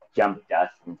jump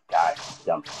dust and got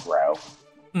jump throw.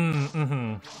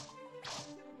 Mm-hmm.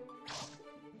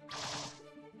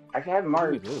 Actually, I have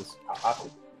more.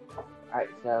 Alright,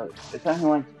 so is someone who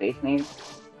wants Space Maze?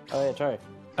 Oh yeah, try.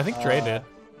 I think Dre did.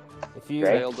 If you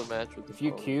failed the match with the if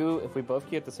you queue, if we both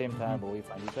queue at the same time, will we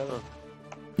find each other?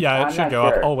 Yeah, it should go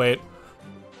up. I'll wait.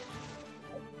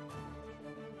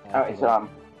 Alright, so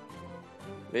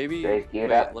maybe Dre, wait,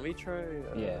 let me try.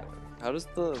 Yeah. How does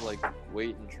the like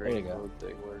wait and training mode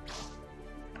thing work?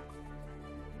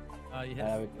 You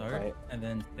hit start and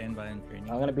then standby and training.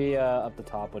 I'm gonna be up the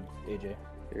top with AJ.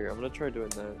 Here, I'm gonna try doing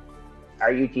that.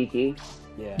 Are you GG?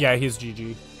 Yeah. Yeah, he's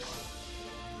GG.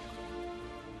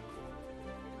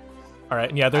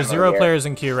 Alright, yeah, there's 0 players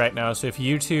in queue right now, so if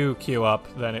you two queue up,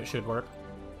 then it should work.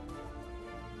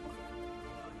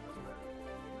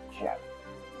 Yeah.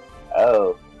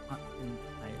 Oh,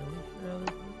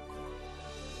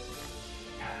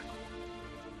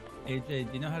 AJ, do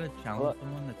you know how to challenge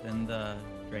someone that's in the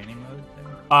training mode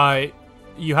there?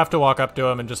 You have to walk up to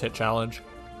him and just hit challenge.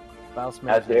 Mouse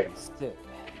That's it. stick.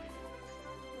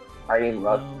 Are you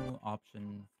No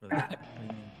option for that.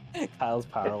 Kyle's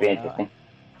power. That'd be interesting.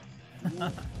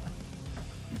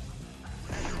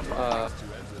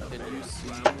 Can you see?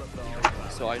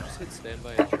 So I just hit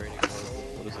standby in training mode.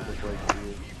 What does it look like to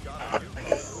you?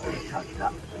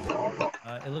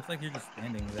 It looks like you're just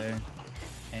standing there,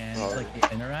 and it's like you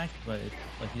interact, but it's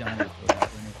like you don't have to go out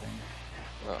or anything.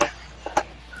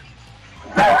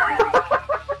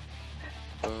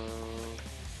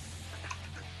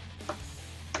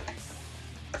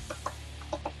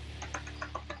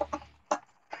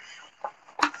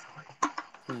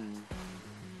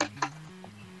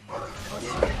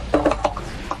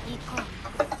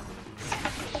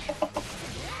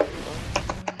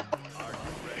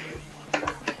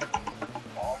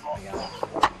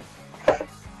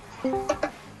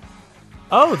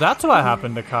 Oh, that's what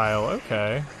happened to Kyle.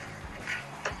 Okay.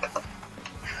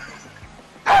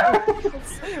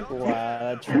 Wow,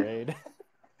 that trade.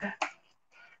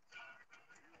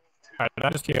 Alright,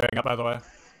 I'm just queuing up, by the way.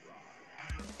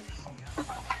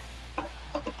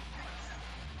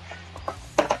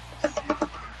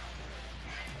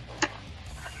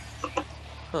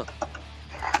 Huh.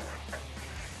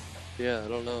 Yeah, I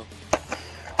don't know.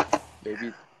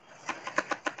 Maybe.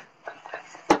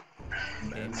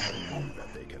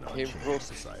 Change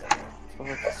society.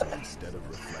 So instead of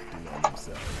reflecting on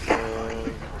themselves,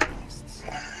 beasts.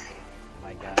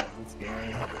 My God, that's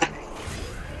scary.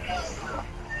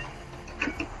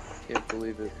 Can't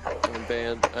believe it. I'm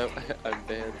banned. I'm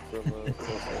banned from Close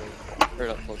Lane. Or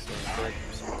not Close Lane,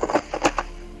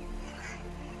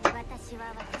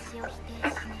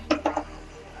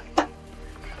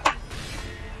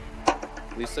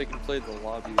 At least I can play the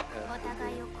lobby path.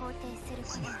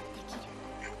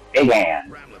 Big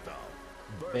hand.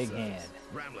 Big hand.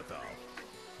 Ramlethal.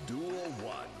 Duel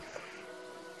 1.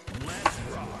 Let's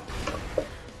rock.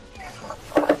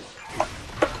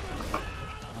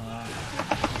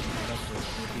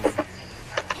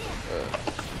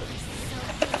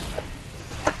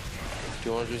 Do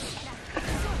you want to just...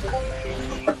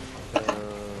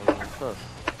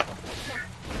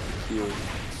 Here.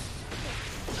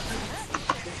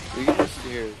 We can just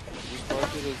here. Just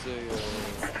mark it as a...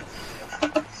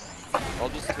 I'll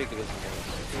just take it as a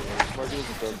mouse. Just mark it as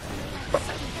a done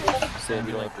for so you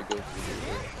don't have to go through it.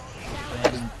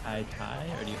 Tie,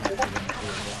 or do you have to win 2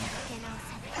 of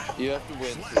them? You have to win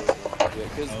 2 of them. Yeah,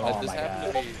 because this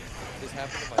happened to me. This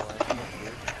happened to my last one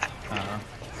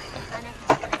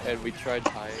too. And we tried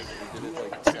tying. We did it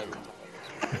like 7 times.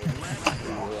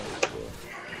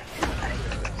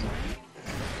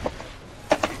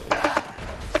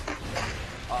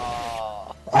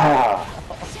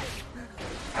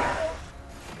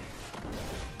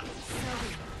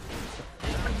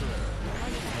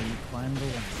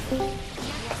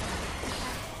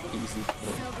 Easy.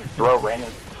 Throw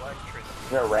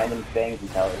random things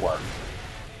until it works.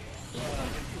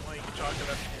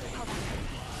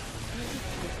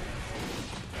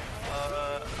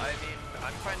 I mean,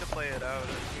 I'm trying to play it out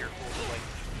if you're cool to, like,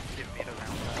 give me the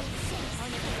round pass.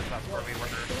 If that's where we were.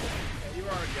 You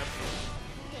were already up to it.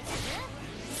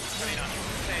 I mean, I'm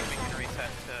saying we can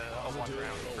reset to a 1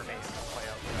 round for me and play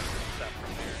out the rest of the set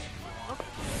from there.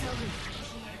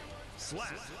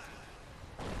 Slap.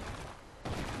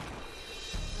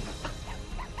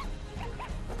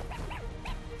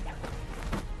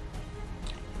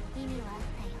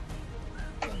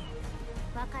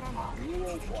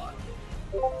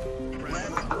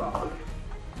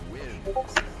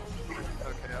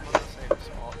 Okay, I'm on the same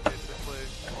spot, basically.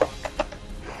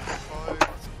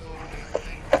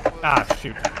 Ah,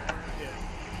 shoot.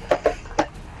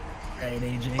 Alright,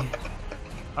 AJ.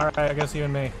 Alright, I guess you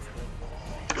and me.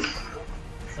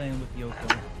 Playing with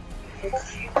Yoko.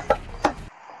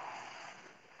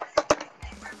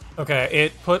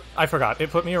 Okay, I forgot. It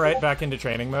put me right back into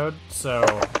training mode, so,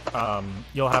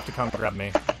 you'll have to come grab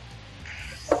me.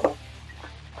 What?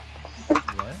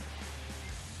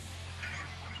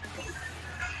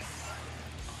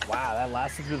 Wow, that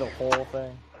lasted through the whole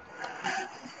thing.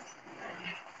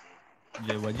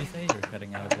 Jay, what'd you say? You're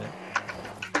cutting out a bit.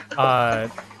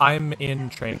 I'm in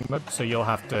training mode, so you'll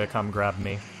have to come grab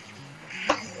me.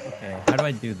 Okay, how do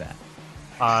I do that?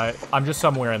 I'm just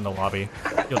somewhere in the lobby.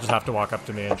 You'll just have to walk up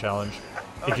to me and challenge.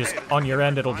 It just, on your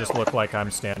end, it'll just look like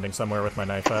I'm standing somewhere with my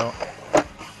knife out.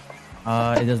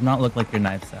 It does not look like your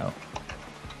knife's out.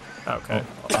 Okay.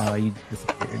 Oh, you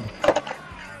disappeared.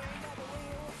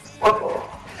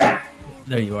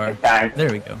 There you are.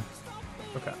 There we go.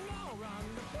 Okay.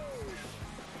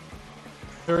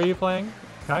 Who are you playing?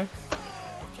 Kai?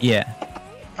 Yeah.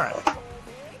 Alright.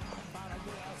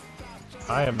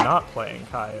 I am not playing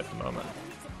Kai at the moment.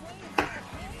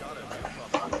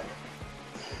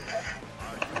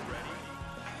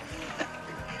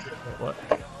 Wait, what?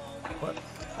 What?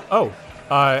 Oh!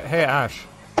 Hey Ash.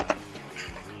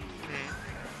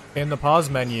 In the pause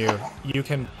menu, you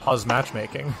can pause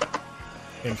matchmaking.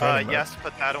 In training mode. Yes,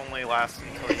 but that only lasts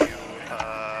until you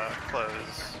close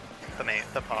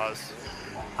the pause.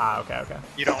 Ah, okay.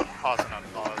 You don't pause and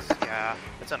unpause. Yeah,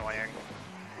 it's annoying.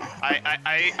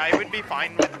 I would be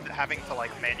fine with having to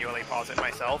like manually pause it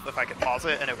myself if I could pause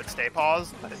it and it would stay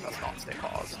paused, but it does not stay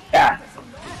paused. Yeah.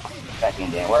 That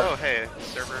didn't work. Oh hey,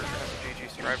 server has a GG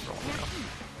Strive roll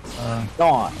now.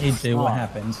 Gone. AJ, what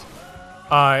happened?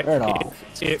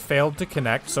 It failed to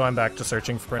connect, so I'm back to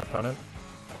searching for an opponent.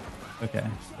 Okay.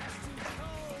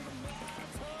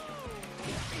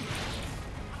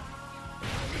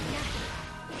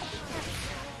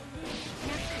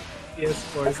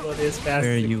 PS4 is what is fast.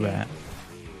 Where are you at?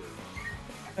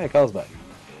 Hey, Kyle's back.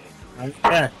 I'm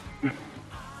back. My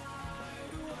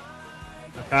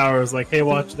power was like, hey,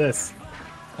 watch this.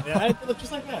 Yeah, I did it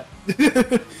just like that.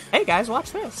 Hey guys,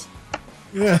 watch this.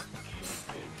 Yeah.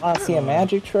 Want to see a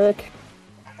magic trick?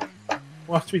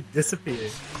 Watch me disappear.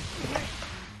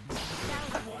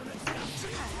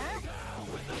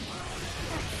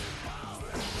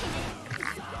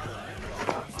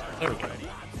 There we go.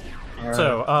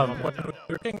 So, when we were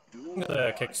looking at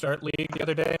the Kickstart League the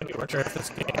other day, we weren't sure if this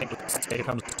game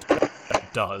comes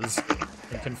that does,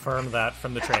 and confirm that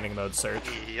from the training mode search.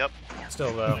 Yep.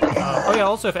 Still though. Oh yeah,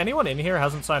 also if anyone in here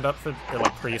hasn't signed up for, or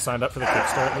like pre-signed up for the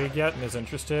Kickstart League yet and is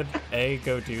interested, A,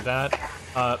 go do that.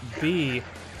 B,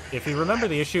 if you remember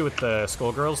the issue with the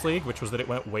Skullgirls League, which was that it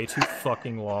went way too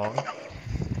fucking long,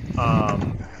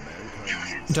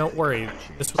 don't worry,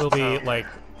 this will be like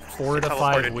 4 to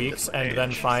 5 weeks, and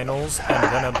then finals, and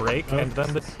then a break, and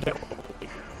then the...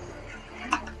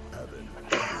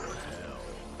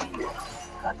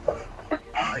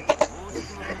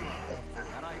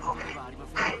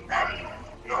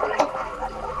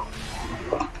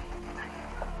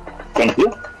 Thank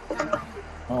you.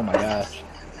 Oh my gosh.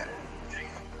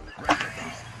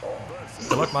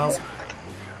 Good luck, Miles.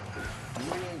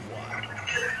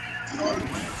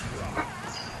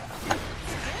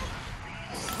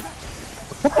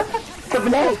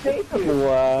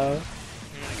 Wow.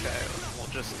 Okay,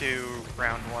 we'll just do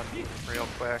round 1 real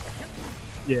quick.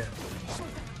 Yeah.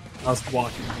 I was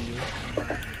watching you.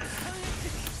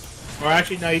 Or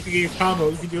actually, no, you can get your combo.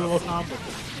 You can do a little combo.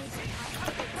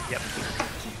 Yep.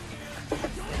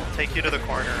 I'll take you to the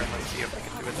corner and then see if I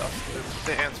can do a dust loop.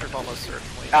 The answer's almost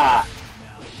certainly Ah.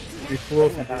 It'd be cool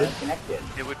if you did.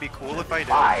 It would be cool if I did.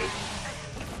 Why?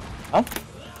 Huh?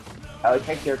 I would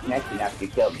check your connection after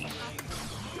you killed me.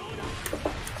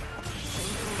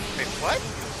 Wait, what?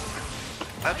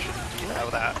 That shouldn't be how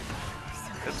that.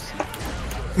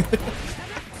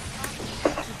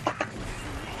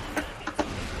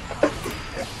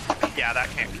 Yeah, that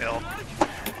can't kill.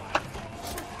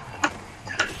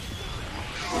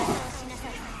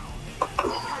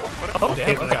 Oh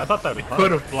damn, okay, I thought that would be fun.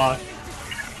 Could have blocked.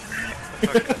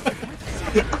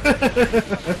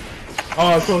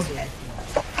 Oh, close one.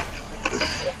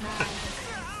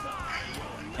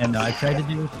 And I tried to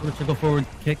do a circle forward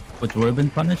kick, which would have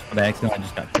been punished, but I accidentally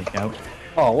just got kicked out.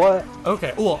 Oh, what?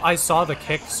 Okay, well, I saw the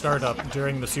kick start up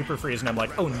during the super freeze, and I'm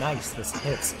like, oh nice, this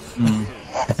hits. Come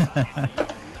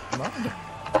on.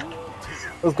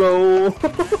 Let's go!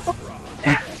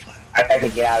 I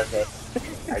could get out of it.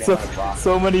 I didn't want to block.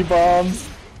 So many bombs.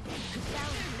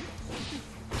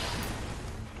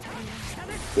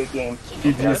 Good game.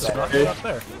 That's right up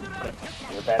there.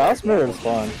 Fast mirror is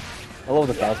fun. I love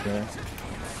the fast mirror.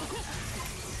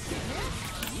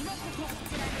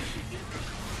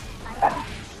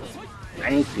 I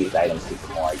need to use items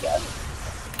super more, I guess.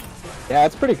 Yeah,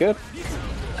 it's pretty good.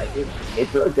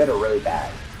 It's really good or really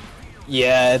bad.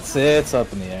 Yeah, it's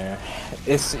up in the air.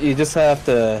 You just have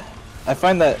to. I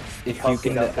find that if you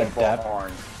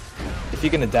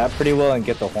can adapt pretty well and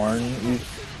get the horn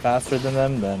faster than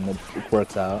them, then it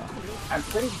works out. I'm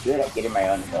pretty good at getting my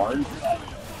own horns, but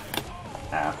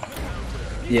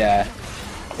yeah,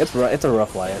 it's a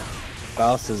rough life.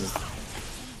 Faust is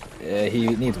he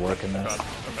needs work in this.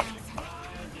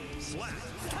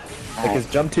 Like his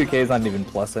jump 2K is not even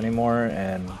plus anymore,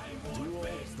 and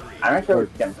I'm not sure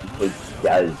what jump 2K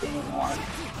does anymore.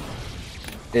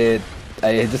 It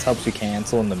just helps you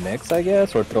cancel in the mix, I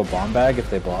guess, or throw bomb bag if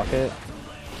they block it.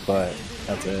 But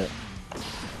that's it.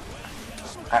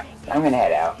 I'm gonna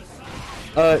head out.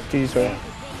 Geez, right.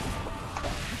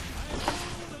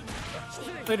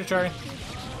 Later, Charlie.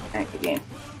 Thank you, game.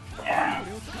 Yeah.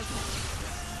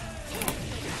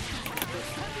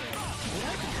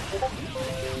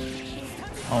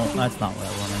 Oh, that's not what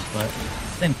I wanted, but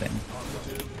same thing.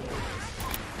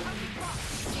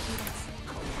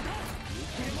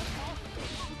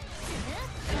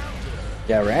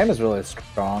 Yeah, Ram is really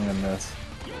strong in this.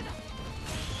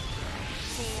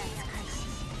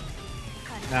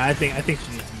 Nah, I think she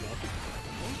needs some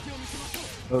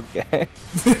Okay.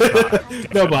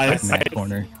 help. No bias. In that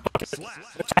corner.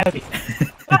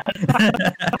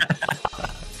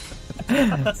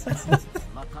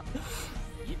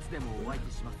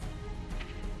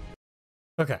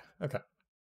 Okay, okay.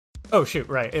 Oh shoot,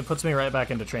 right. It puts me right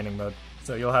back into training mode.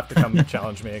 So you'll have to come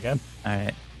challenge me again.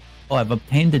 Alright. Oh, I've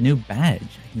obtained a new badge.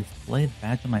 I can display the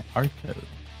badge on my art code.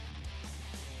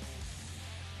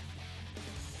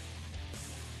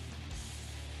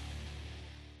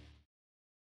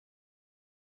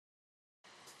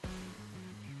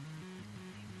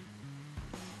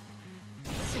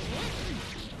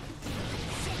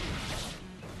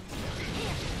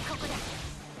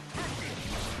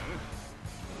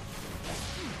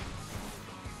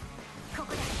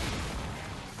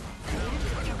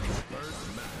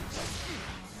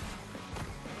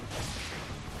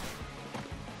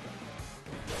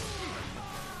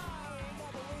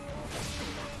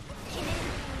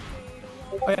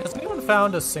 Oh, yeah, has anyone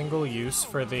found a single use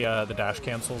for the dash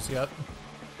cancels yet?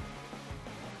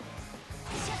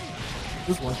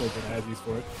 This one thing that has use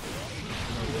for it.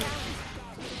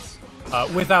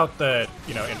 Without the,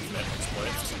 infinite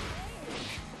exploits.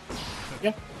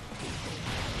 Yeah.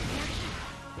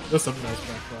 There's something else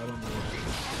back there, I don't know.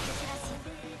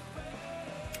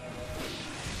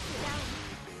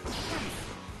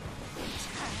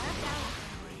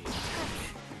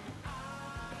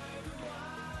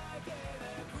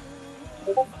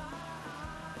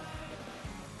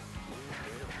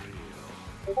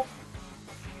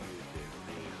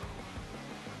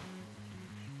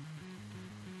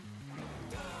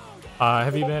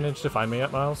 Have you managed to find me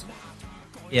yet, Miles?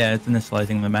 Yeah, it's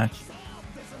initializing the match.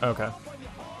 Okay.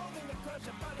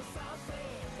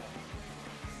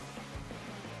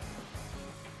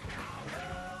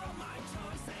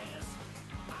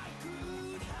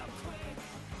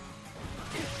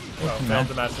 Well, failed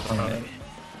the match with opponent.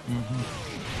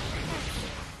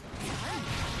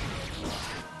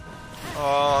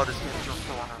 Oh, this game's just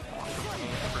so wonderful.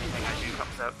 Everything I do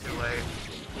comes out too late.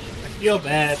 I feel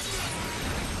bad.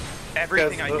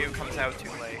 Everything I do comes out too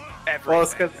late. Everything. Well,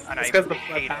 it's because the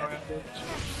hate power it.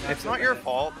 It's not your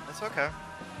fault. It's okay.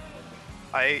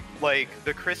 I like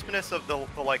the crispness of the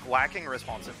like lacking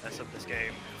responsiveness of this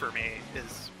game for me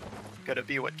is gonna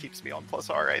be what keeps me on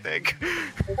 +R, I think.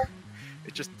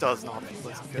 It just does not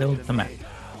feel as good to me.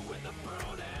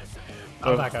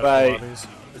 I'm back out of the lobbies.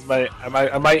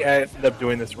 I might end up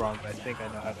doing this wrong, but I think I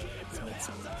know how to submit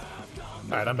some.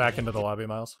 Alright, I'm back into the lobby,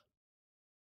 Miles.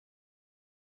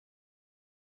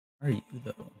 Where are you,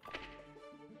 though?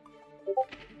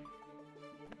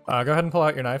 Go ahead and pull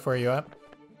out your knife. Where are you at?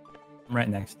 I'm right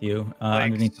next to you,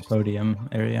 underneath the podium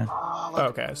area. Oh,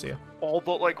 okay, I see you. All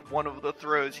but like one of the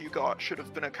throws you got should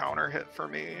have been a counter hit for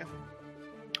me,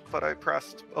 but I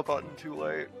pressed a button too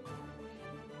late.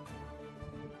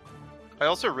 I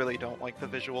also really don't like the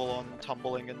visual on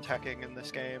tumbling and teching in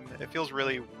this game. It feels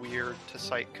really weird to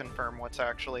sight confirm what's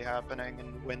actually happening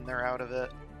and when they're out of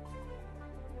it.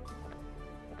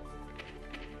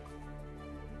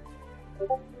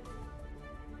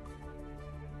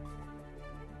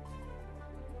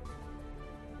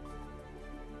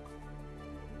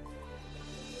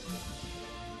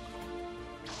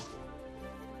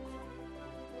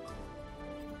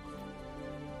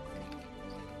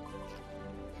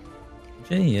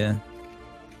 Yeah.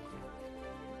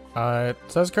 It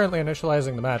says currently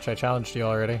initializing the match. I challenged you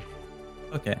already.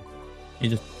 Okay. You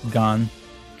just gone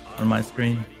on my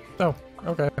screen. Oh,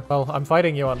 okay. Well, I'm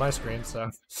fighting you on my screen,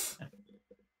 so.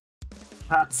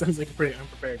 Sounds like a pretty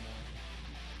unprepared.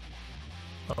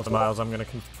 Well, Miles, I'm gonna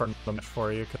confirm the match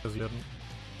for you because you didn't.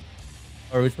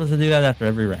 Are we supposed to do that after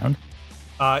every round?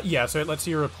 Yeah, so it lets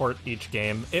you report each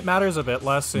game. It matters a bit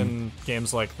less in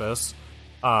games like this,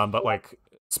 but like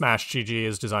Smash GG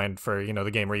is designed for, the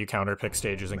game where you counterpick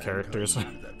stages and characters.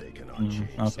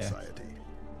 Okay.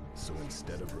 So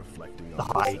instead of reflecting on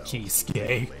Hi,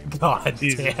 Kisuke. God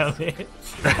damn it.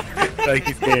 Like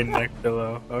he's getting neck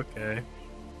pillow. Okay.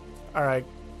 Alright.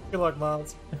 Good luck,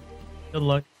 Miles. Good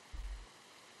luck.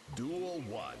 Duel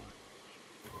 1.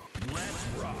 Let's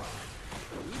rock.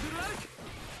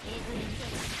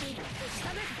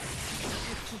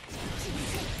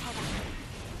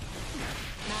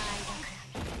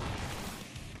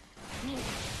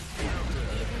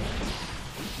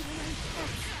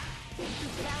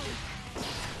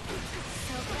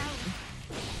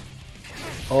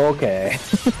 Okay.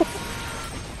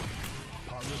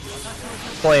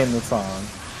 Playing the song.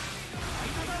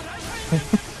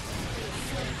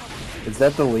 Is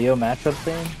that the Leo matchup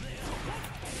thing?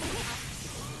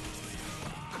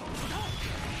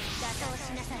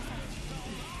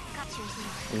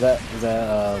 Is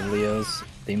that Leo's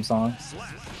theme song?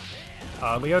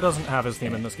 Leo doesn't have his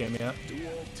theme in this game yet.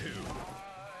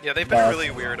 Yeah, they've been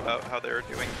really weird about how they're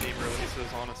doing theme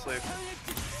releases, honestly.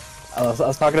 I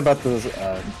was talking about the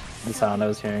sound I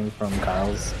was hearing from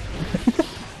Kyle's.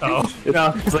 Oh.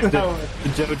 No, it's like the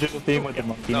JoJo theme with the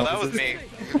monkey. No, that was me.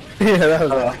 Yeah, that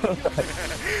was I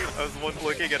was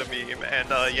looking at a meme, and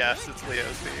yes, it's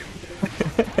Leo's theme.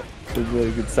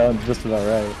 It sounds just about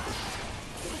right.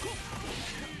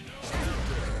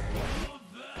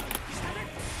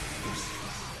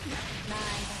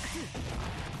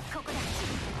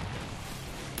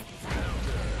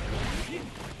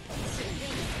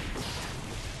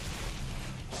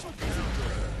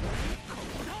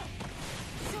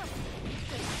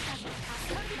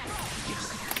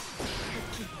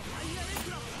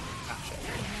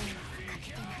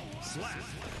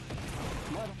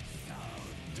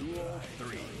 Duel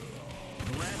 3.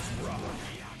 Let's rock.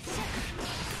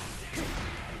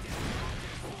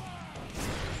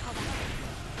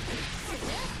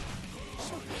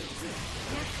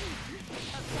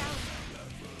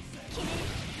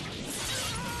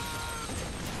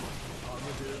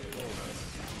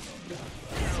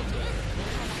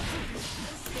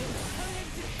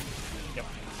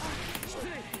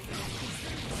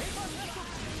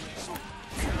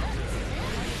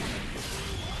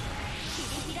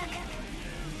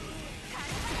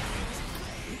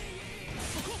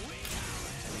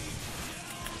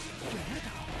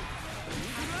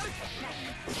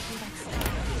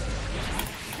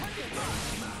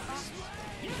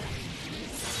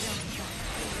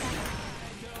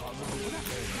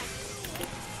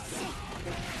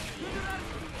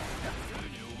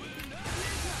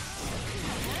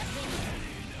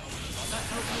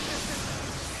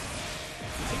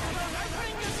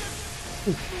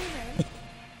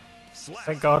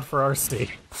 Thank God for our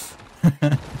state.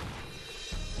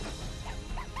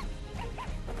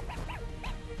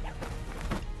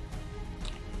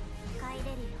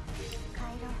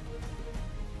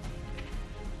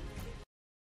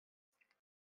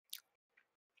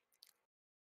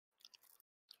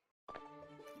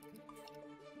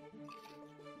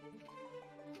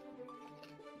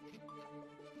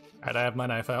 Alright, I have my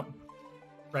knife out.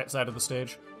 Right side of the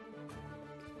stage.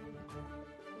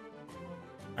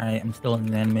 Alright, I'm still in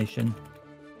the animation.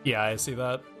 Yeah, I see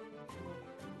that.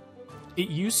 It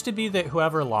used to be that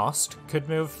whoever lost could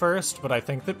move first, but I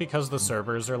think that because the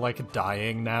servers are, like,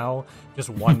 dying now, just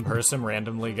one person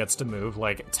randomly gets to move,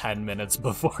 like, 10 minutes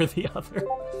before the other.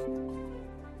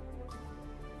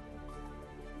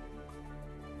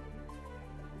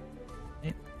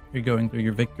 Okay, you're going through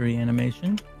your victory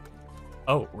animation.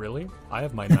 Oh, really? I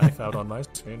have my knife out on my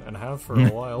screen, and have for a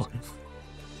while.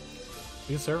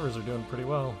 These servers are doing pretty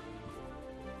well.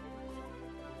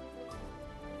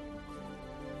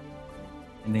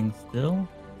 Ending still.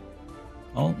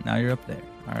 Oh, now you're up there.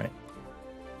 Alright.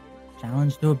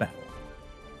 Challenge to a battle.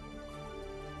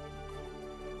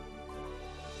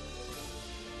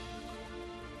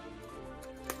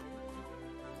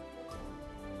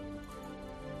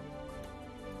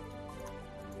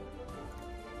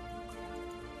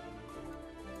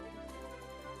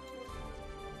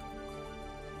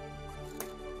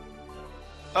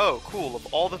 Oh, cool.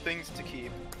 Of all the things to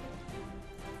keep.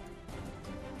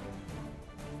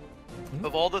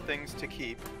 Of all the things to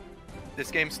keep, this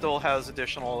game still has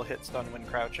additional hit stun when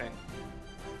crouching.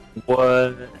 What?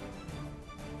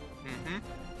 Mm-hmm.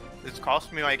 It's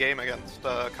cost me my game against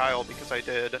Kyle because I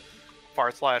did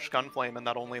 /Gunflame and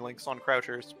that only links on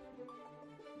crouchers.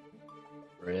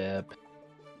 Rip.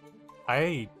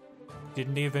 I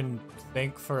didn't even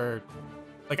think for...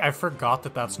 Like, I forgot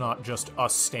that that's not just a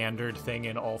standard thing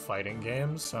in all fighting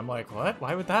games. I'm like, what?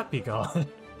 Why would that be gone?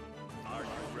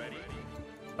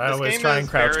 I always try and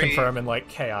crouch confirm in, like,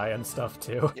 KI and stuff,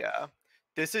 too. Yeah.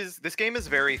 This game is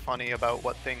very funny about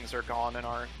what things are gone and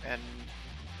aren't, and...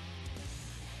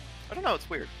 I don't know, it's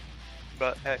weird.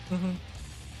 But, hey.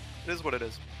 It is what it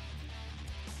is.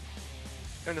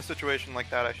 In a situation like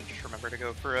that, I should just remember to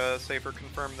go for a safer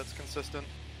confirm that's consistent.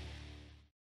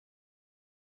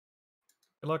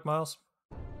 Good luck, Miles.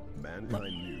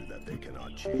 Mankind knew that they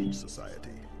cannot change society.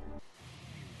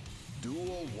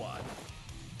 Duel 1.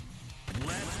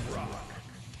 Let's rock.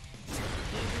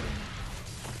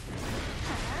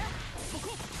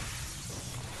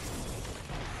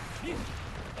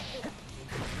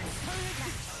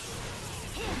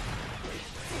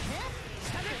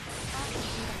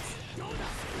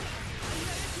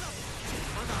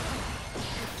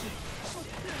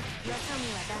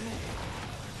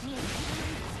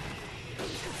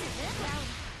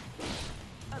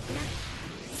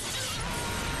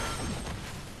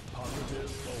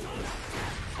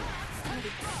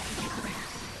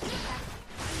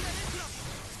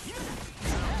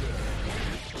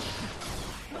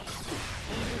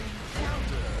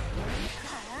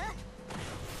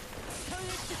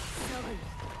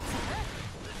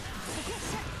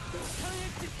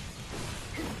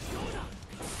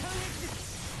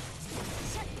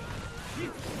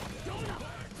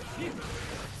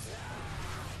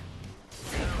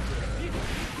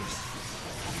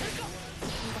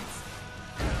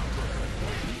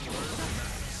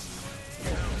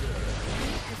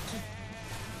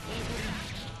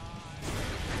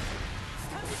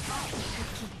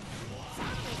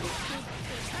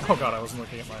 Oh god, I wasn't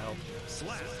looking at my health.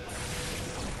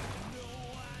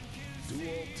 Duel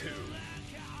 2.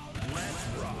 Let's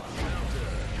rock.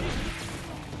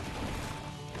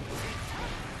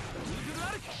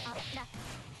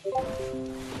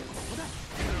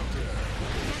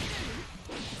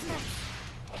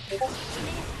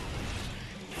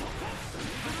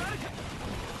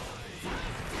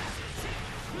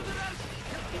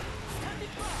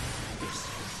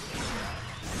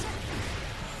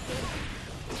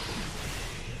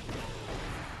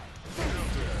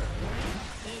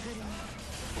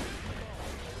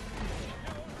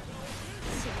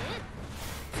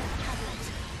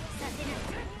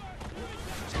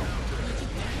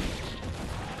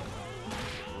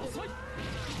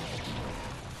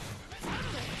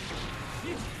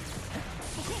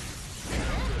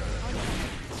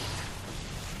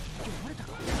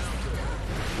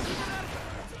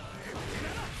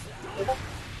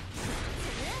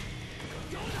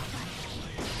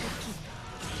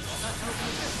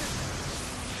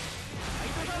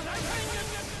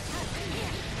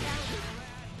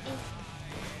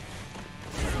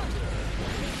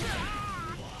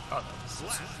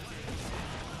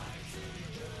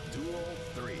 Duel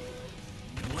 3.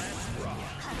 Let's rock.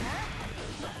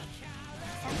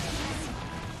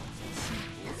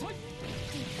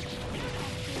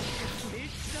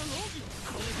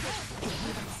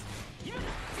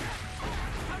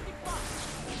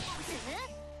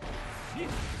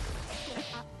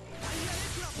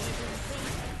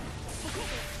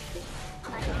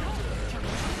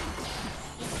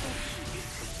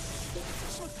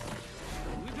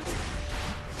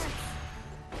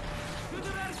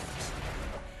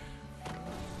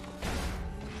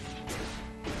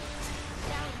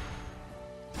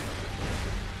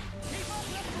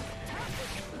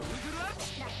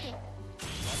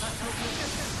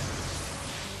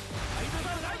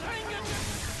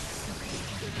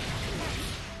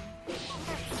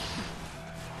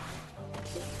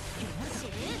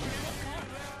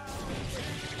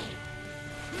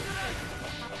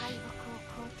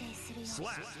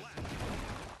 Slap.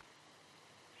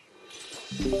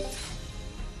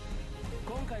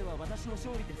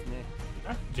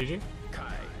 GG.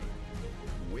 Kai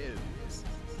wins.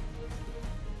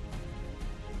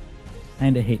 I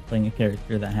kinda hate playing a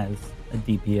character that has a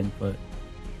DP input.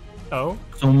 Oh?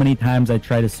 So many times I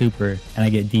try to super and I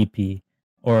get DP.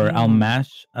 Or I'll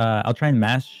mash, I'll try and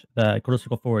mash the quarter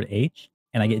circle forward H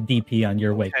and I get DP on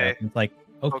your wake up. It's like,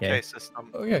 okay. Okay,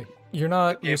 system. Okay, you're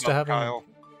not used to having... Kyle.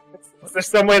 Is there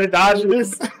some way to dodge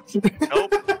this?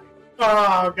 Nope.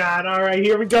 Oh god, alright,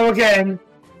 here we go again.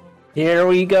 Here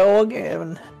we go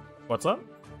again. What's up?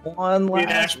 One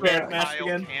last Kyle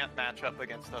again. can't match up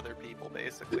against other people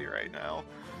basically right now.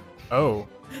 Oh.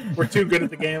 We're too good at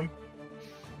the game.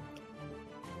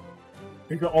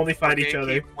 We can only fight each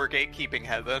other. We're gatekeeping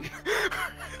heaven.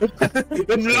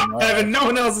 No, Heaven, no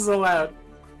one else is allowed.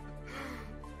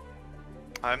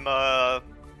 I'm up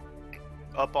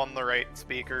on the right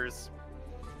speakers.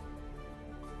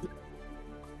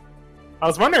 I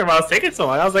was wondering why I was taking so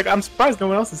long. I was like, I'm surprised no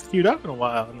one else has queued up in a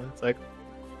while. And it's like,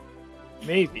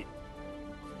 maybe.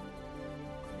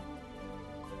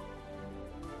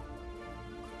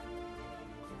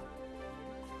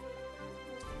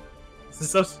 This is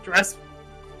so stressful.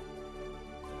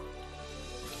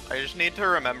 I just need to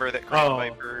remember that Grand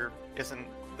Viper isn't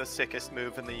the sickest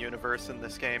move in the universe in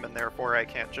this game, and therefore I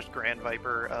can't just Grand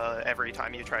Viper every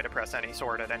time you try to press any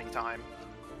sword at any time.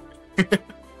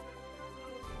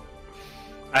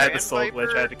 I had the soul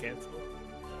glitch, I had to cancel.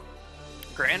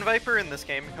 Grand Viper in this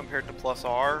game compared to Plus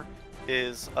R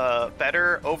is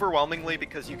better overwhelmingly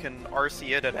because you can RC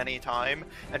it at any time,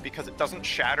 and because it doesn't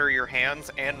shatter your hands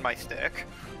and my stick.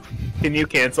 Can you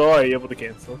cancel? Are you able to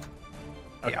cancel?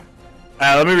 Okay.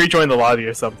 Yeah. Let me rejoin the lobby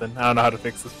or something. I don't know how to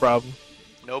fix this problem.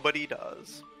 Nobody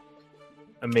does.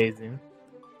 Amazing.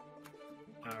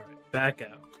 Alright, back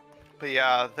out. But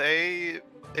yeah,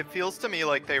 it feels to me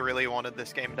like they really wanted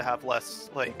this game to have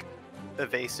less, like,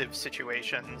 evasive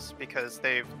situations, because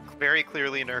they've very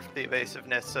clearly nerfed the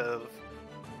evasiveness of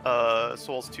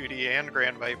Souls 2D and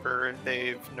Grand Viper.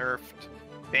 They've nerfed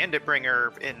Bandit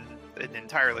Bringer in an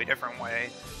entirely different way,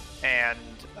 and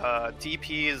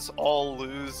DPs all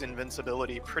lose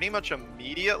invincibility pretty much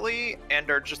immediately and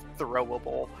are just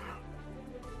throwable.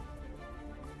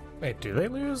 Wait, do they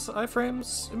lose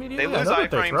iframes immediately? They lose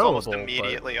iframes almost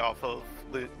immediately off of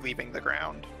leaving the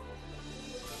ground.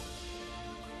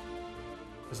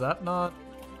 Is that not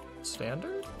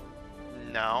standard?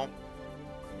 No.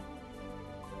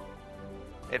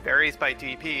 It varies by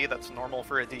DP. That's normal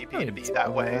for a DP to be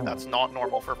that way. That's not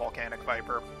normal for Volcanic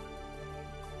Viper.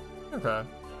 Okay.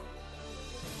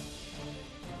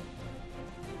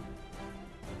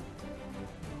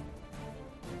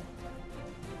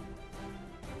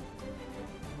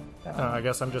 I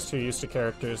guess I'm just too used to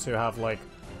characters who have like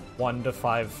 1 to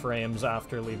 5 frames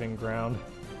after leaving ground.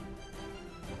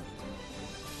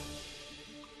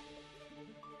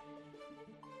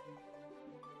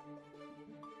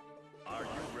 Are you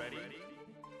ready?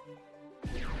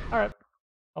 Alright.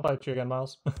 I'll fight you again,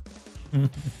 Miles. I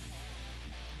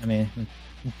mean, I'm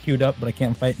queued up, but I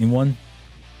can't fight anyone.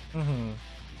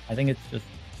 I think it's just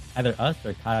either us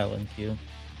or Kyle in queue.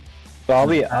 So I'll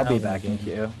be back in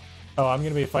queue. Oh, I'm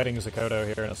gonna be fighting Zakoto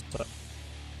here in a sec.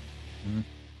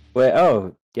 Wait,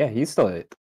 oh, yeah, he's still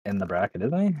in the bracket,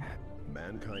 isn't he?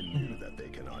 Mankind knew that they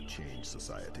cannot change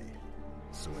society.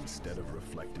 So instead of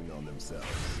reflecting on themselves,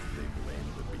 they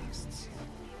blame the beasts.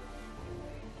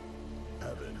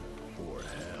 Heaven or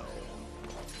hell.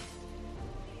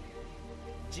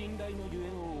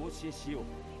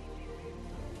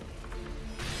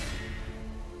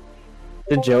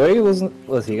 Did Joey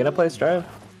was he gonna play Strive?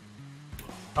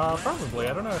 Probably.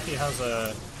 I don't know if he has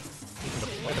a. He can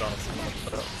deploy it on his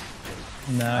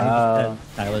No, he just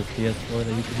had Tyler's PS4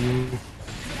 that you could use.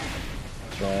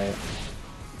 That's right.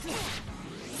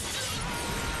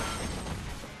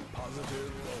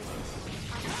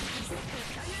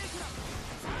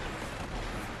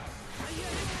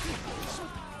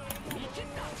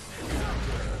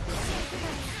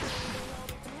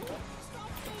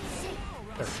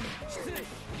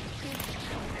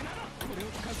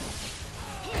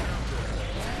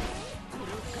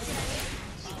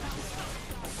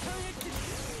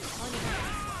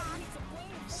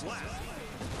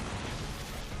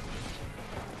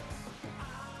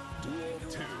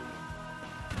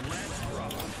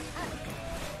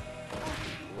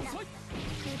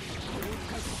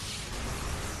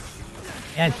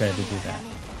 Yeah, I tried to do that.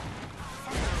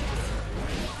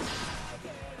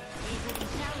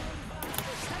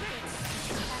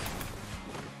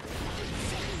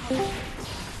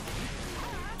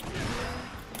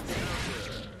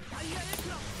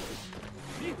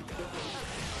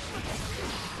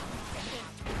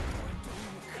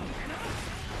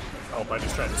 Oh, I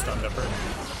just tried to stun Dipper.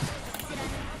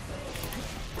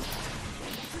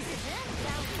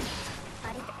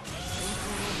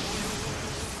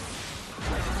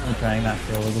 I'm trying that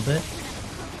for a little bit.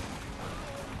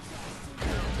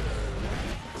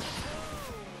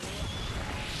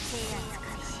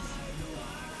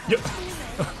 Yep.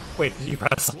 Wait, did you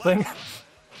press something?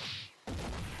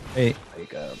 Wait.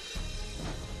 Wake up.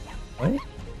 What?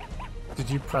 Did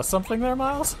you press something there,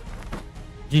 Miles?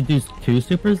 Did you do 2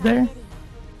 supers there?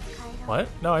 What?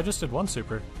 No, I just did 1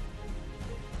 super.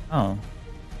 Oh.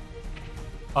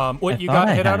 What you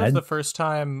got hit out of the first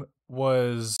time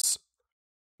was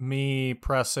me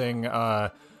pressing,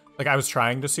 like I was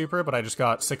trying to super, but I just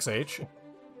got 6H.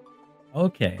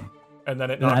 Okay. And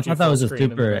then it I knocked you thought that full was a screen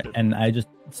super, and I just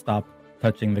stopped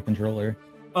touching the controller.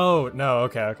 Oh, no,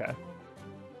 okay.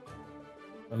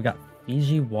 I've got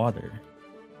Fiji water.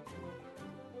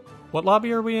 What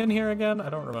lobby are we in here again?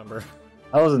 I don't remember.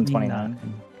 I was in 29.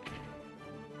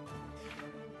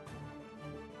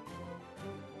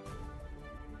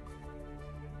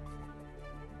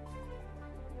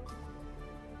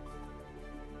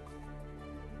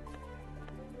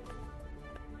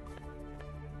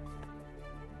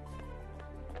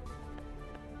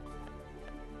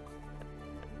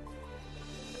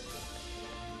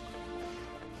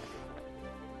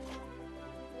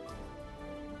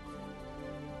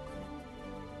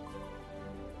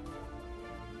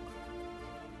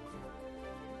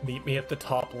 Meet me at the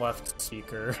top left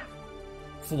speaker.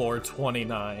 Floor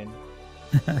 29.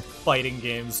 Fighting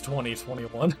Games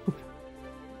 2021.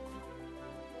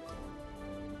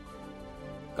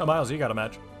 Oh, Miles, you got a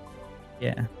match.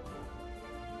 Yeah.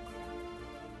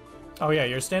 Oh yeah,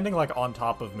 you're standing like on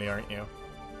top of me, aren't you?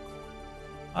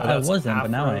 I wasn't, but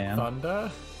now I am.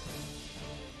 Thunder?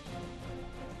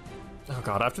 Oh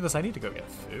god, after this I need to go get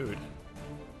food.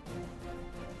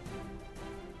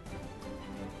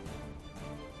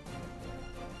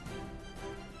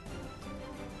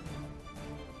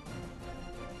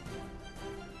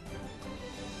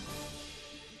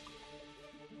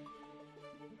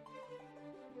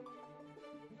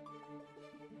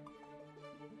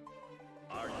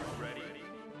 Are you ready?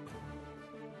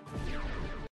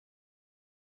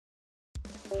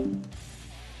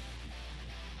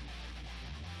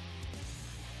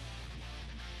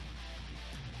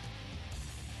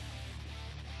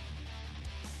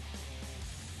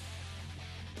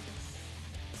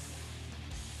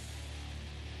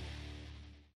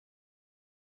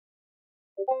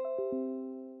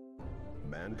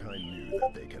 Mankind knew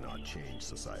that they cannot change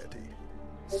society.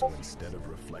 So instead of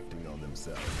reflecting on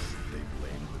themselves, they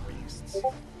blamed the beasts.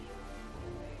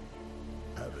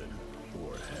 Heaven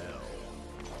or hell.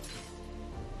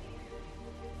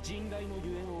 人外の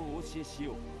ゆえんをお教えし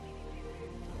よう。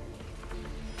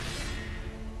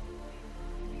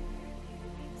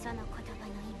その言葉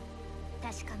の意味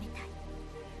確かめたい。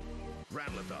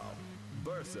Ramlethal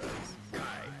versus Kai.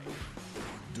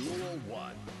 Duel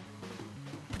 1.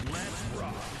 Let's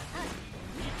rock.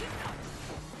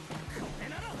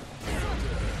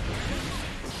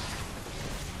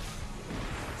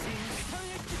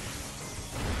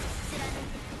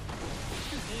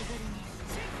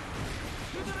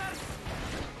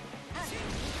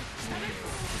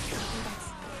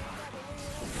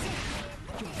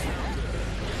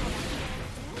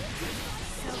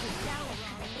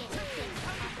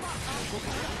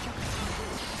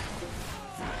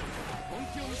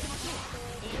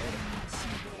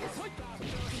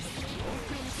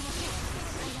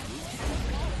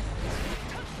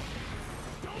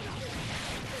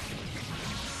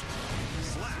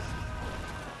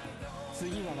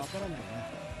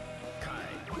 Kai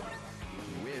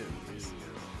wins.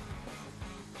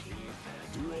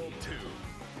 Duel 2.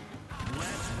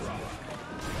 Let's rock.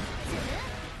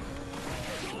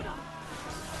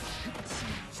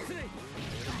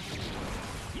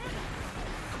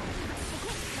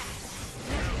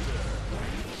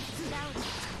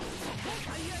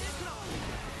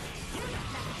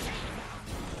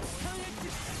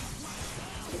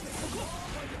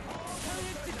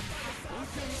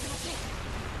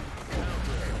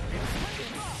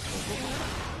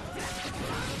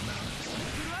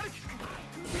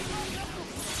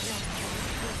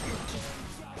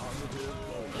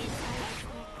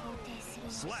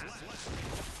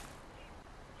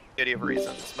 Of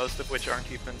reasons, most of which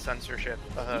aren't even censorship.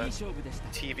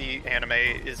 TV anime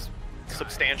is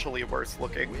substantially worse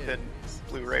looking than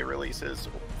Blu-ray releases,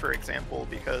 for example,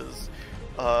 because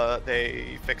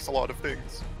they fix a lot of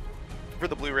things. For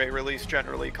the Blu-ray release,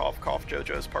 generally, cough cough,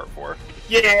 JoJo's Part 4.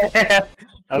 Yeah,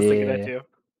 I was thinking that too.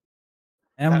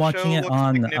 And I'm watching it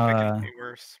on.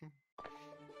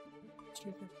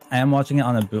 I am watching it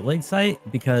on a bootleg site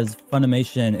because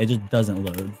Funimation it just doesn't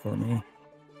load for me.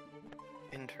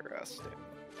 Interesting.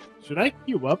 Should I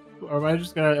queue up, or am I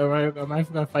just gonna? Am I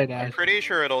gonna fight Ash? I'm pretty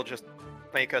sure it'll just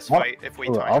make us fight if we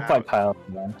time I'll out. fight Kyle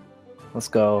then. Let's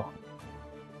go.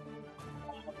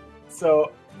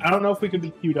 So I don't know if we can be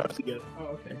queued up together. Oh,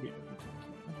 okay. Here.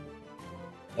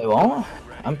 It won't?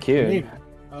 I'm queued. Maybe.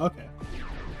 Oh, okay.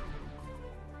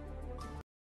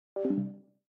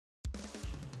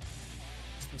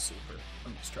 It's the super.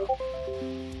 I'm just dropping.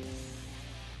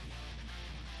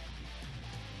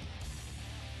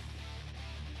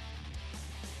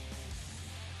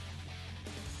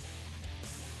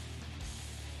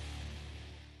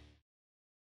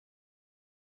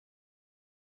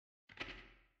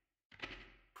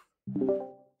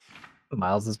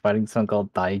 Miles is fighting something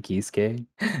called Dai Kisuke.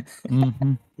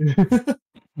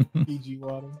 PG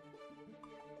water.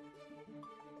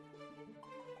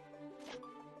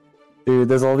 Dude,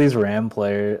 there's all these Ram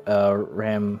cosplayers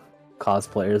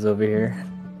over here.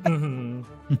 You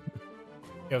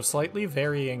have slightly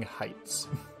varying heights.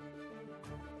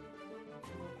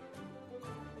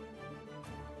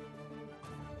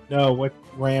 No, what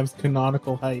Ram's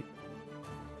canonical height?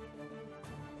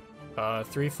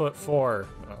 3'4".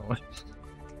 Oh.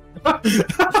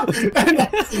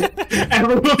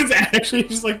 Everyone's actually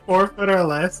just like 4 foot or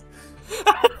less.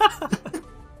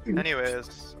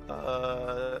 Anyways,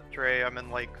 Dre, I'm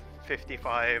in like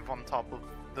 55 on top of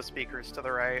the speakers to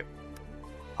the right.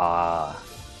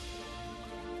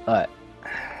 But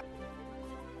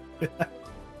 50%.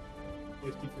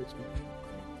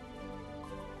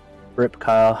 Rip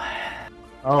Kyle.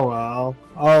 Oh well,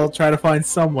 I'll try to find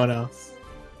someone else.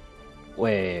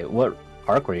 Wait, what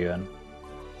park were you in?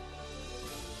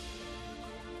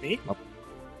 Me?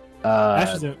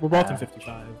 Ash is we're both in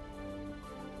 55.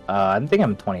 I think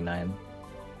I'm 29.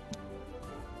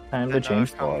 Time to Then,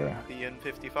 change come color. be in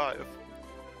 55.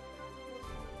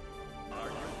 Are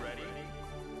you ready?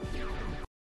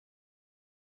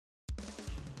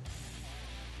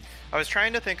 I was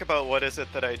trying to think about what is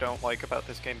it that I don't like about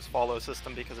this game's follow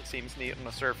system because it seems neat on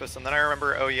the surface, and then I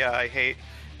remember, oh yeah, I hate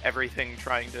everything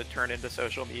trying to turn into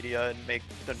social media and make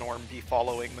the norm be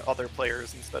following other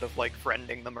players instead of like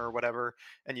friending them or whatever,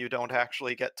 and you don't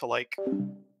actually get to like...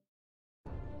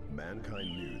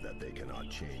 Mankind knew that they cannot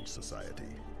change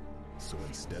society, so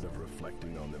instead of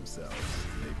reflecting on themselves,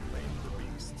 they blamed the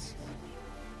beasts.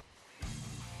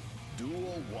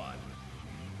 Duel 1.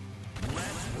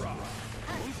 Let's rock!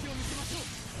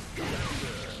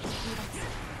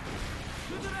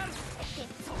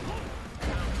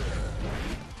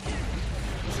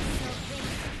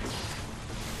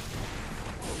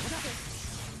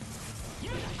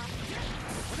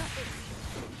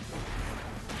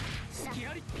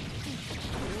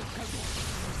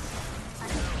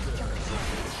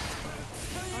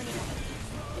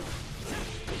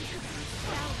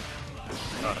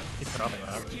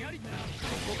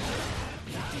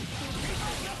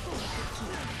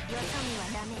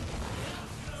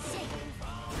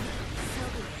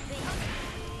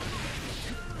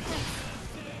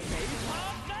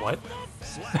 What?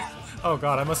 Oh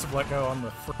god, I must have let go on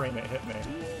the frame it hit me.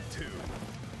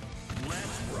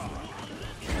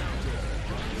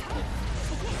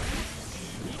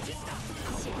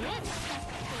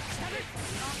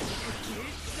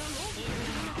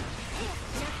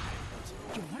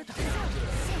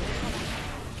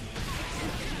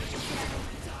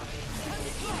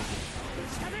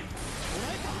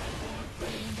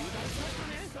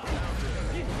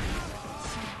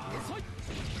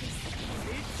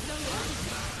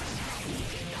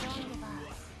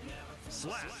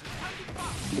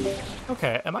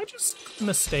 Okay, am I just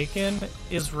mistaken?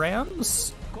 Is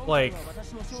Ram's, like,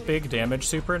 big damage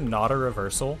super not a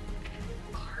reversal?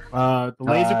 The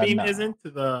laser beam no. isn't.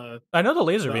 The I know the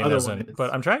laser beam other one isn't, is.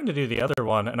 but I'm trying to do the other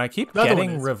one, and I keep The other one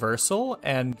getting is. reversal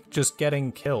and just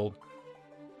getting killed.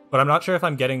 But I'm not sure if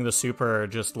I'm getting the super or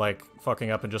just, like,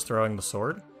 fucking up and just throwing the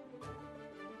sword.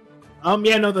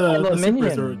 Yeah, no, the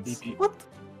supers are minions. DP. What?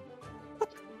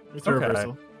 It's a Okay.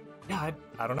 reversal. Yeah,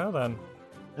 I don't know then.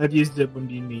 I've used it when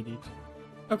being needed.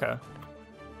 Okay.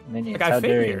 Minions, Like, how I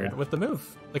dare figured you. with the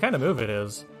move, the kind of move it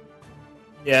is.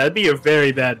 Yeah, it'd be a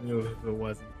very bad move if it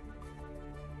wasn't.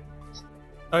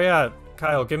 Oh yeah,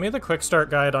 Kyle, give me the quick start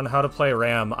guide on how to play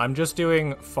Ram. I'm just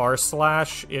doing far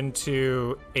slash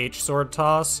into H sword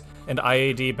toss and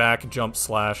IAD back jump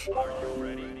slash.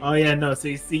 Oh yeah, no. So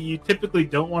you see, you typically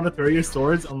don't want to throw your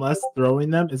swords unless throwing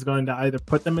them is going to either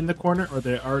put them in the corner or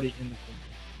they're already in the corner.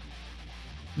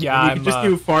 Yeah, And you I'm can just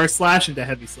do far slash into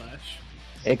heavy slash.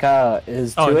 Ika,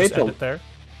 is Oh, 2H just end it there.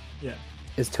 Yeah.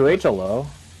 Is 2H a low?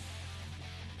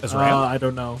 As Ram? I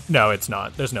don't know. No, it's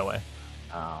not. There's no way.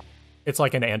 Oh. It's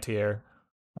like an anti-air.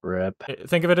 Rip.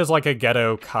 Think of it as like a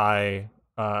ghetto Kai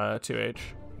 2H.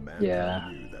 Yeah.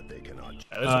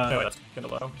 Yeah, there's no way that's kind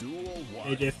of low.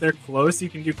 AJ, if they're close, you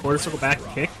can do quarter circle back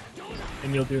kick,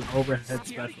 and you'll do an overhead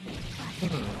special.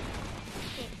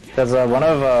 Because one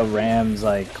of Ram's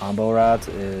like combo routes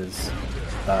is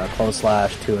close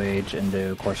slash 2H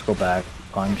into corsical back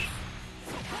punch.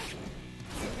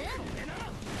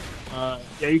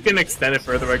 Yeah, you can extend it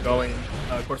further by going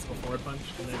quarter circle forward punch,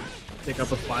 and then take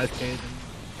up a 5K,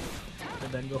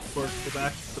 and then go forward circle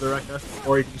back for the Rekka.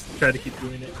 Or you can just try to keep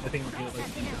doing it. I think you can get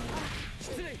like 2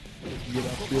 get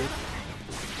up to it.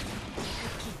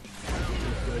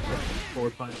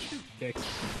 Forward punch, kick,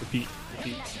 repeat.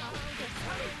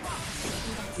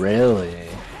 Really?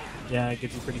 Yeah, it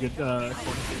gives you pretty good corner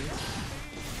series.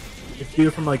 If you do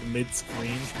it from like mid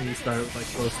screen, when you start with like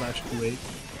close slash 2-8,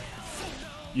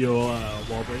 you'll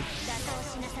wall break.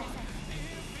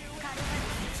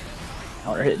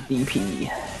 Counter hit DP.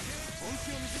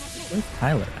 Where's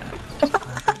Tyler at?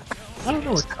 I don't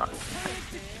know what's caught.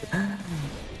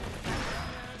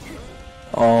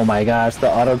 Oh my gosh, the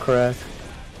autocorrect.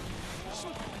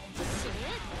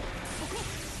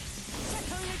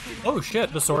 Oh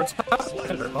shit, the sword's passed?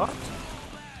 Locked?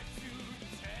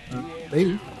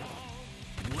 Maybe.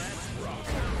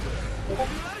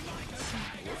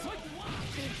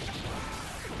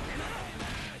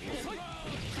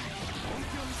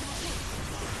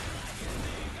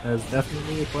 That's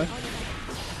definitely a question.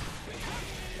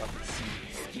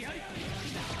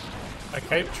 I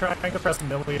keep trying to press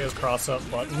Milia's cross-up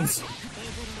buttons.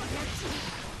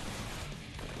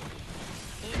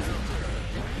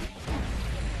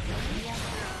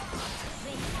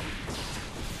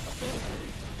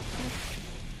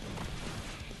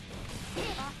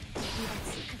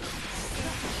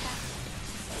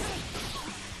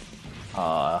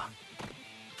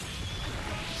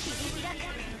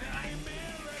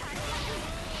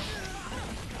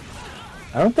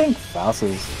 I don't think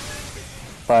Faust's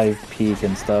 5 peak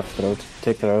and stuff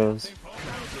take throws.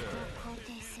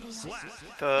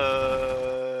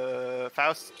 The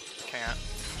Faust can't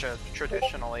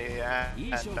traditionally,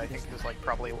 and I think there's like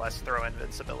probably less throw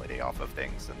invincibility off of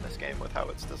things in this game with how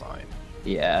it's designed.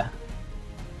 Yeah.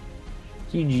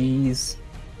 GG's.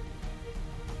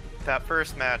 That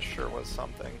first match sure was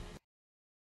something.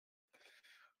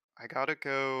 I gotta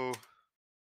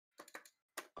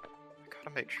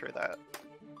make sure that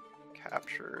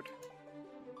captured.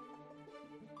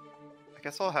 I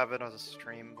guess I'll have it as a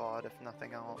stream VOD if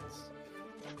nothing else.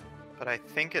 But I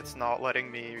think it's not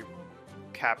letting me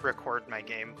record my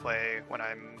gameplay when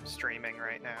I'm streaming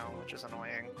right now, which is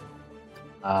annoying.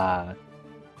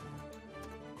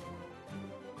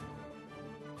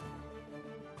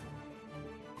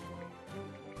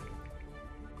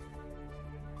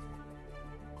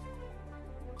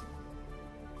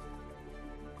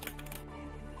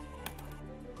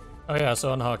 Oh yeah,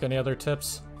 so Unhawk, any other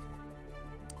tips?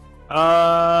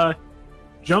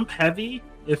 Jump heavy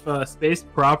if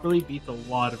spaced properly beats a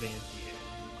lot of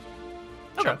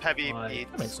anti-air. Jump heavy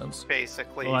beats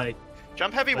basically.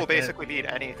 Jump heavy will basically beat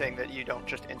anything that you don't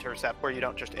just intercept, where you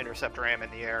don't just intercept ram in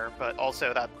the air. But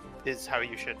also that is how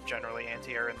you should generally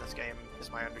anti-air in this game, is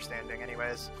my understanding,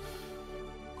 anyways.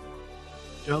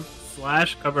 Jump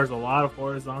slash covers a lot of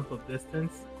horizontal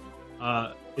distance.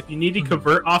 If you need to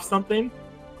convert off something,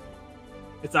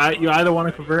 it's you either want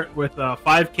to convert with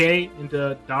 5K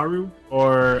into Daru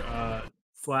or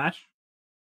slash.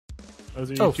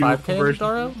 Those are your 5K into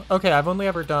Daru? Okay, I've only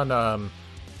ever done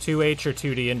 2H or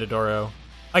 2D into Doro.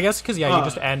 I guess because you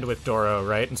just end with Doro,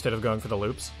 right, instead of going for the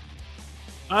loops.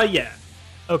 Yeah.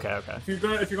 Okay. If you're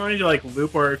going to like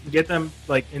loop, or if you get them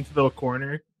like into the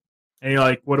corner, and you're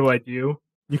like, what do I do?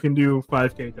 You can do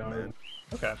 5K Daru.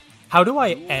 Okay. How do I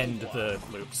end the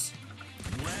loops?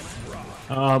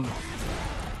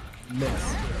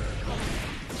 Miss.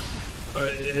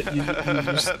 You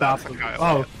stop the loop.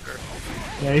 Oh.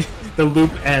 Okay. The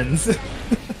loop ends.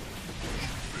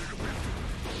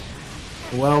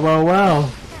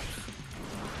 Well.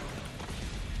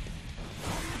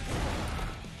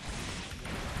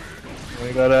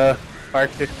 We go to Park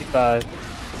 55.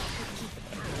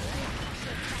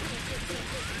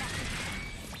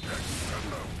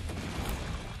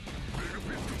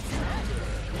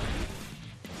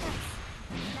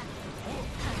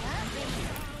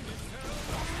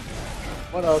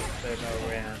 What else did I know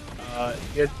ran?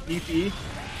 You had DP.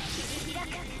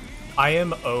 I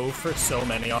am O for so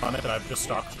many on it that I've just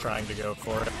stopped trying to go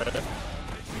for it.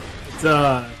 It's,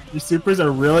 your supers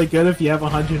are really good if you have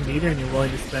 100 meter and you're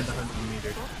willing to spend 100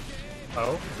 meter.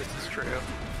 Oh, this is true.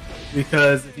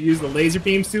 Because if you use the laser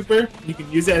beam super, you can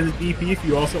use it as a DP if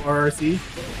you also RRC,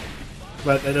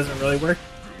 but that doesn't really work.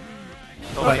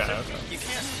 Okay. You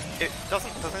can't. It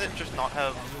doesn't it just not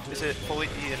have? Is it fully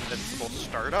invincible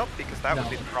startup? Because that would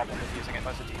be the problem with using it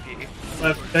as a DP.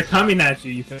 But if they're coming at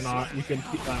you, you can RC it,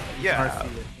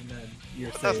 and then you're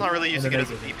but that's not really using it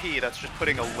as a DP. That's just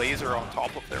putting a laser on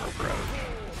top of their approach.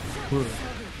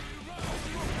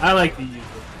 I like to use it.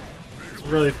 It's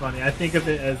really funny. I think of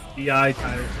it as DI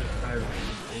tire.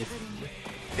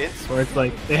 Where it's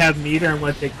like they have meter and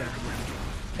want to take that.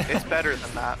 It's better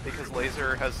than that because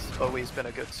laser has always been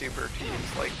a good super to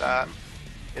use like that.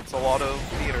 It's a lot of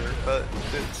meter, but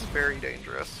it's very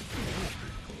dangerous.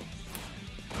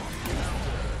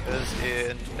 Because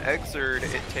in Exerd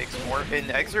it takes more. In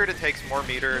Exerd it takes more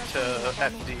meter to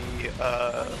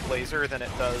FD laser than it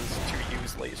does to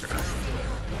use laser.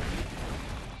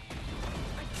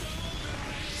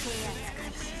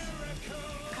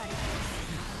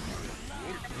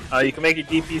 You can make a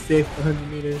DP safe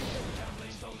 100 meters.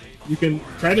 You can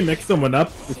try to mix someone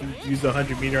up if you use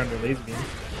 100 meter on their laser beam.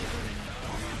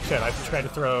 Shit, I tried to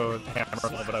throw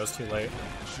Hammerfall, but I was too late.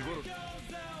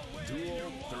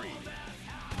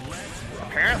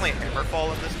 Apparently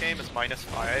Hammerfall in this game is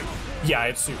 -5. Yeah,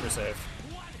 it's super safe.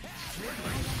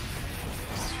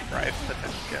 Strive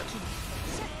potential.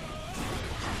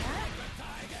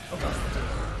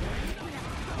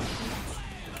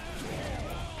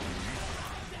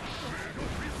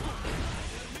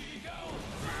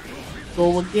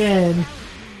 Go again.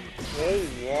 Hey,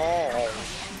 yeah.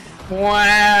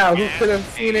 Wow, who could have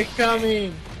seen it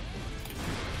coming?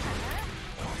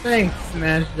 Thanks,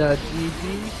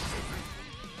 Smash.gg.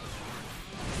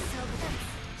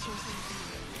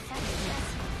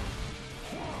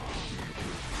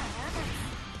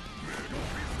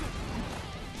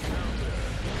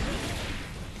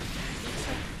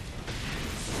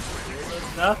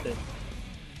 Nothing.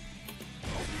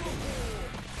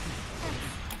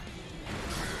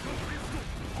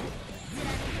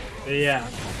 But yeah,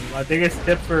 my biggest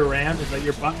tip for Ram is that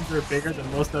your buttons are bigger than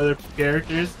most other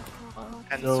characters.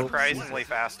 And surprisingly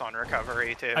fast on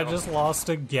recovery, too. I just lost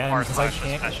again because I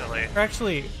can't... Especially.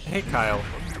 Actually, hey Kyle,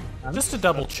 just to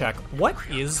double check, what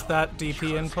is that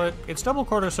DP input? It's double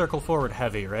quarter circle forward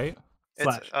heavy, right?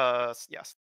 It's,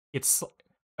 yes. It's...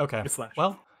 Okay. It's slash.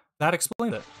 Well, that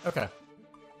explains it. Okay.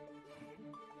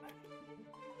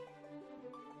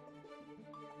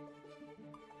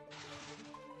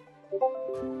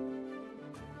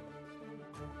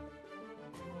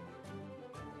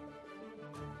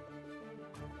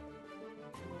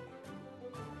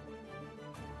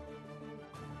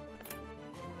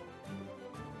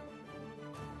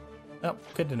 Oh,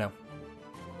 good to know.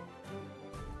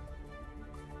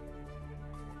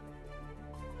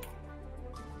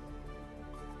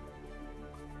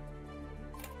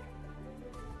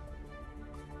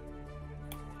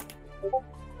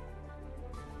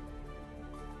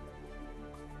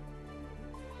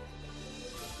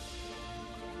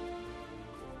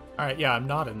 Alright, yeah, I'm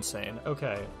not insane.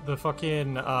 Okay, the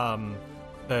fucking,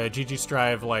 the GG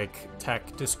Strive like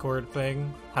tech Discord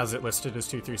thing has it listed as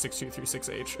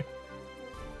 236236H.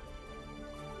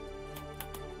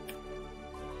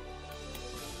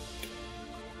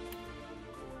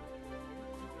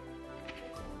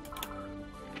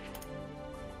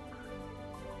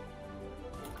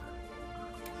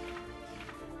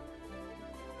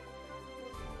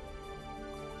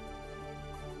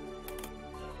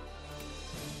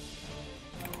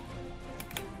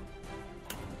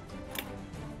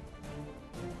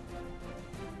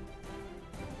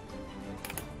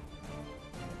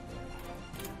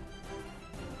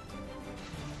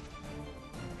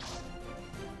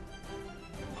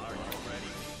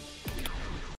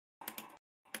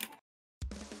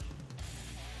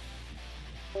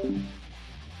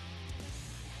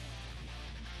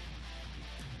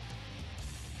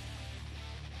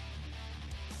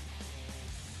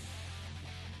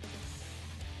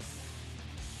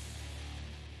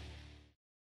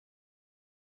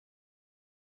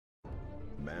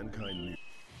 Mankind.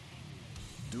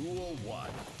 Duel 1.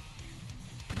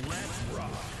 Let's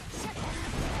rock.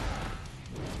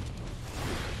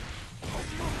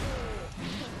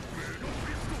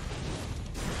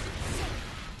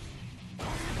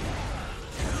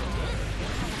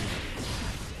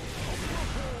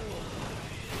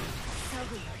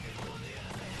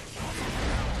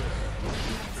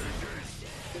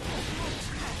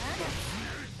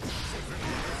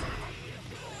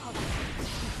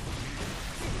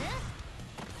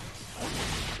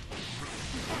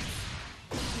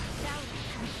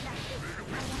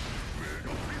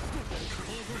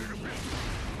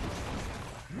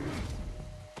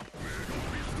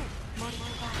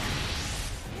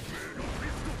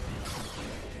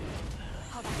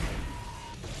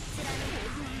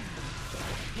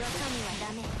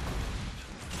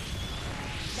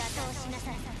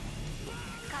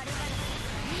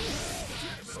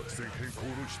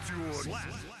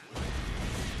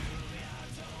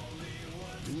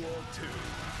 Duel 2.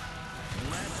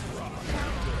 Let's rock.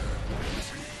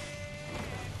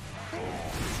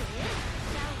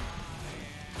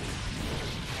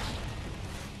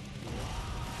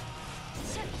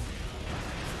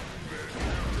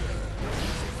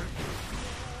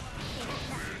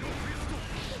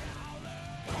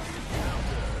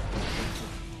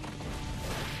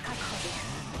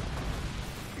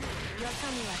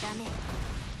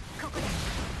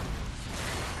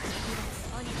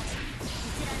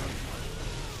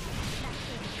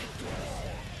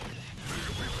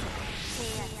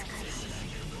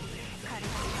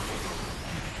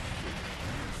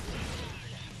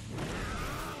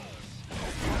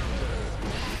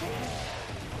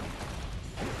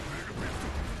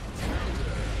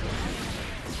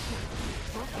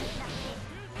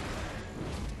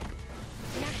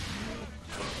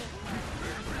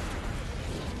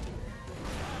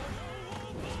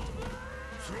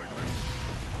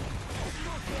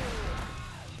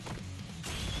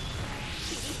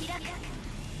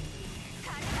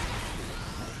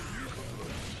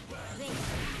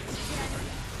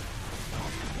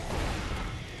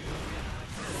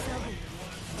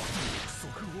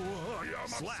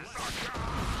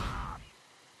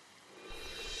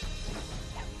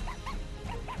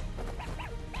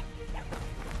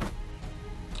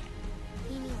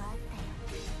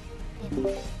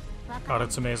 God,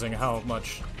 it's amazing how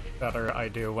much better I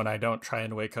do when I don't try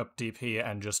and wake up DP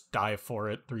and just die for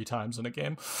it 3 times in a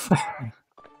game.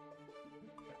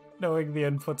 Knowing the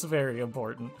input's very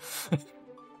important.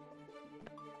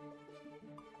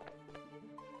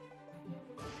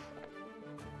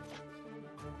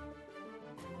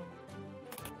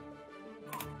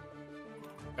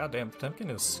 Goddamn, Potemkin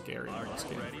is scary in this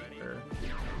game. Sure.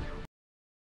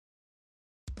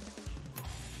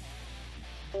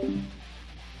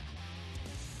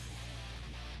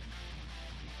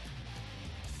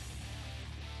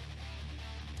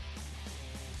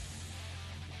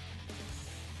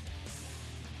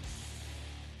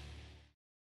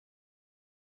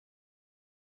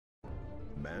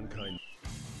 Mankind.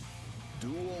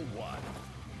 Duel 1.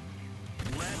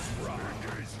 Let's rock.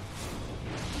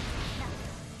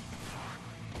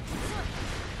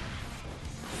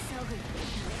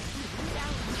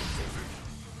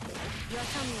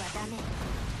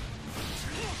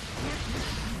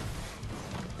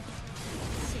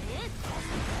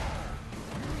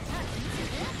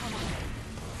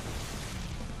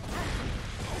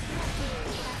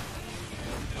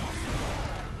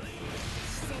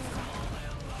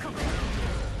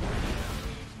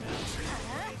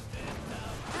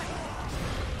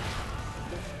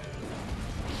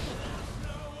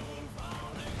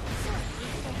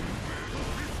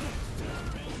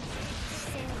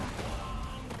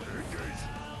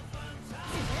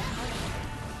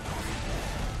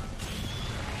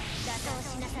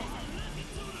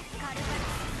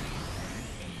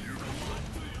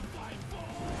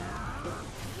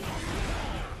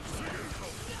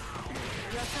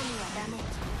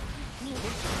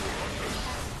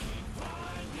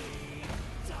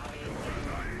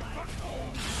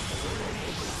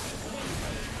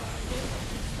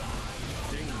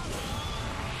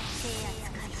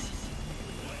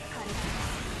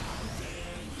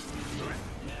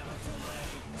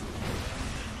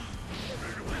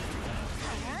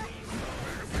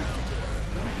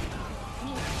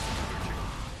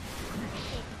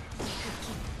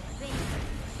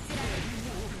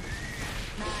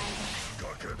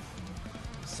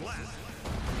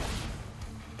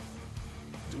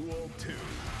 Duel 2.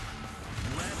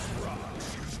 Let's rock.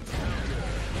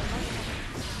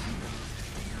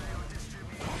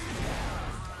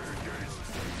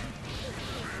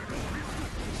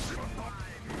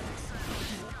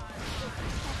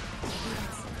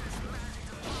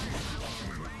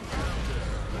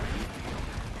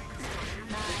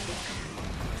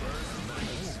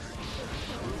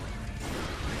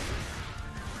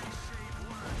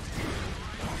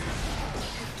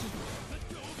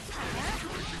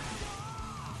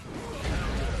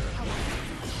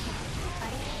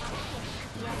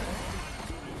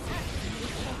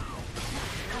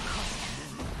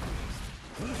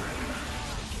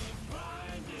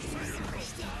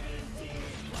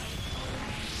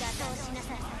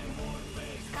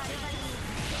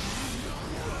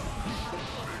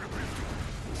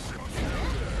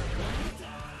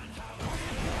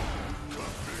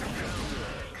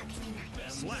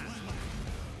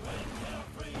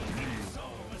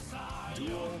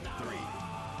 Duel 3.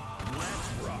 Let's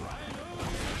rock.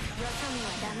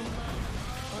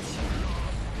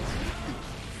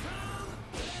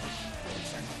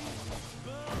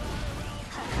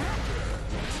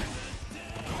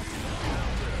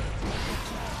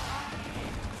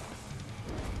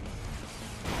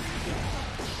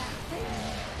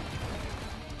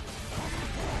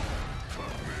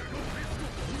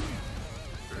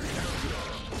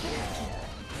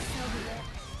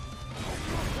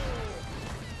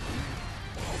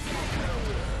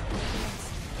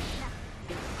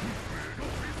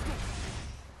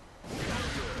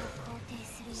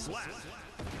 Slap.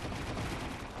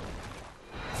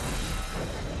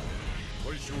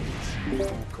 対象の地位を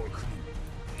確認。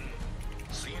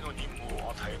次の任務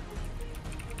を与える。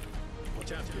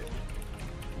Champion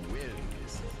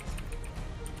wins.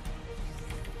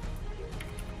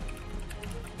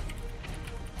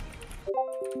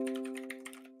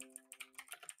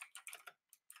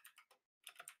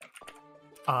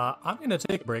 I'm gonna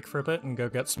take a break for a bit and go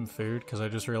get some food, because I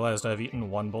just realized I've eaten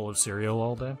one bowl of cereal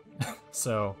all day.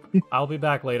 So, I'll be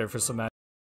back later for some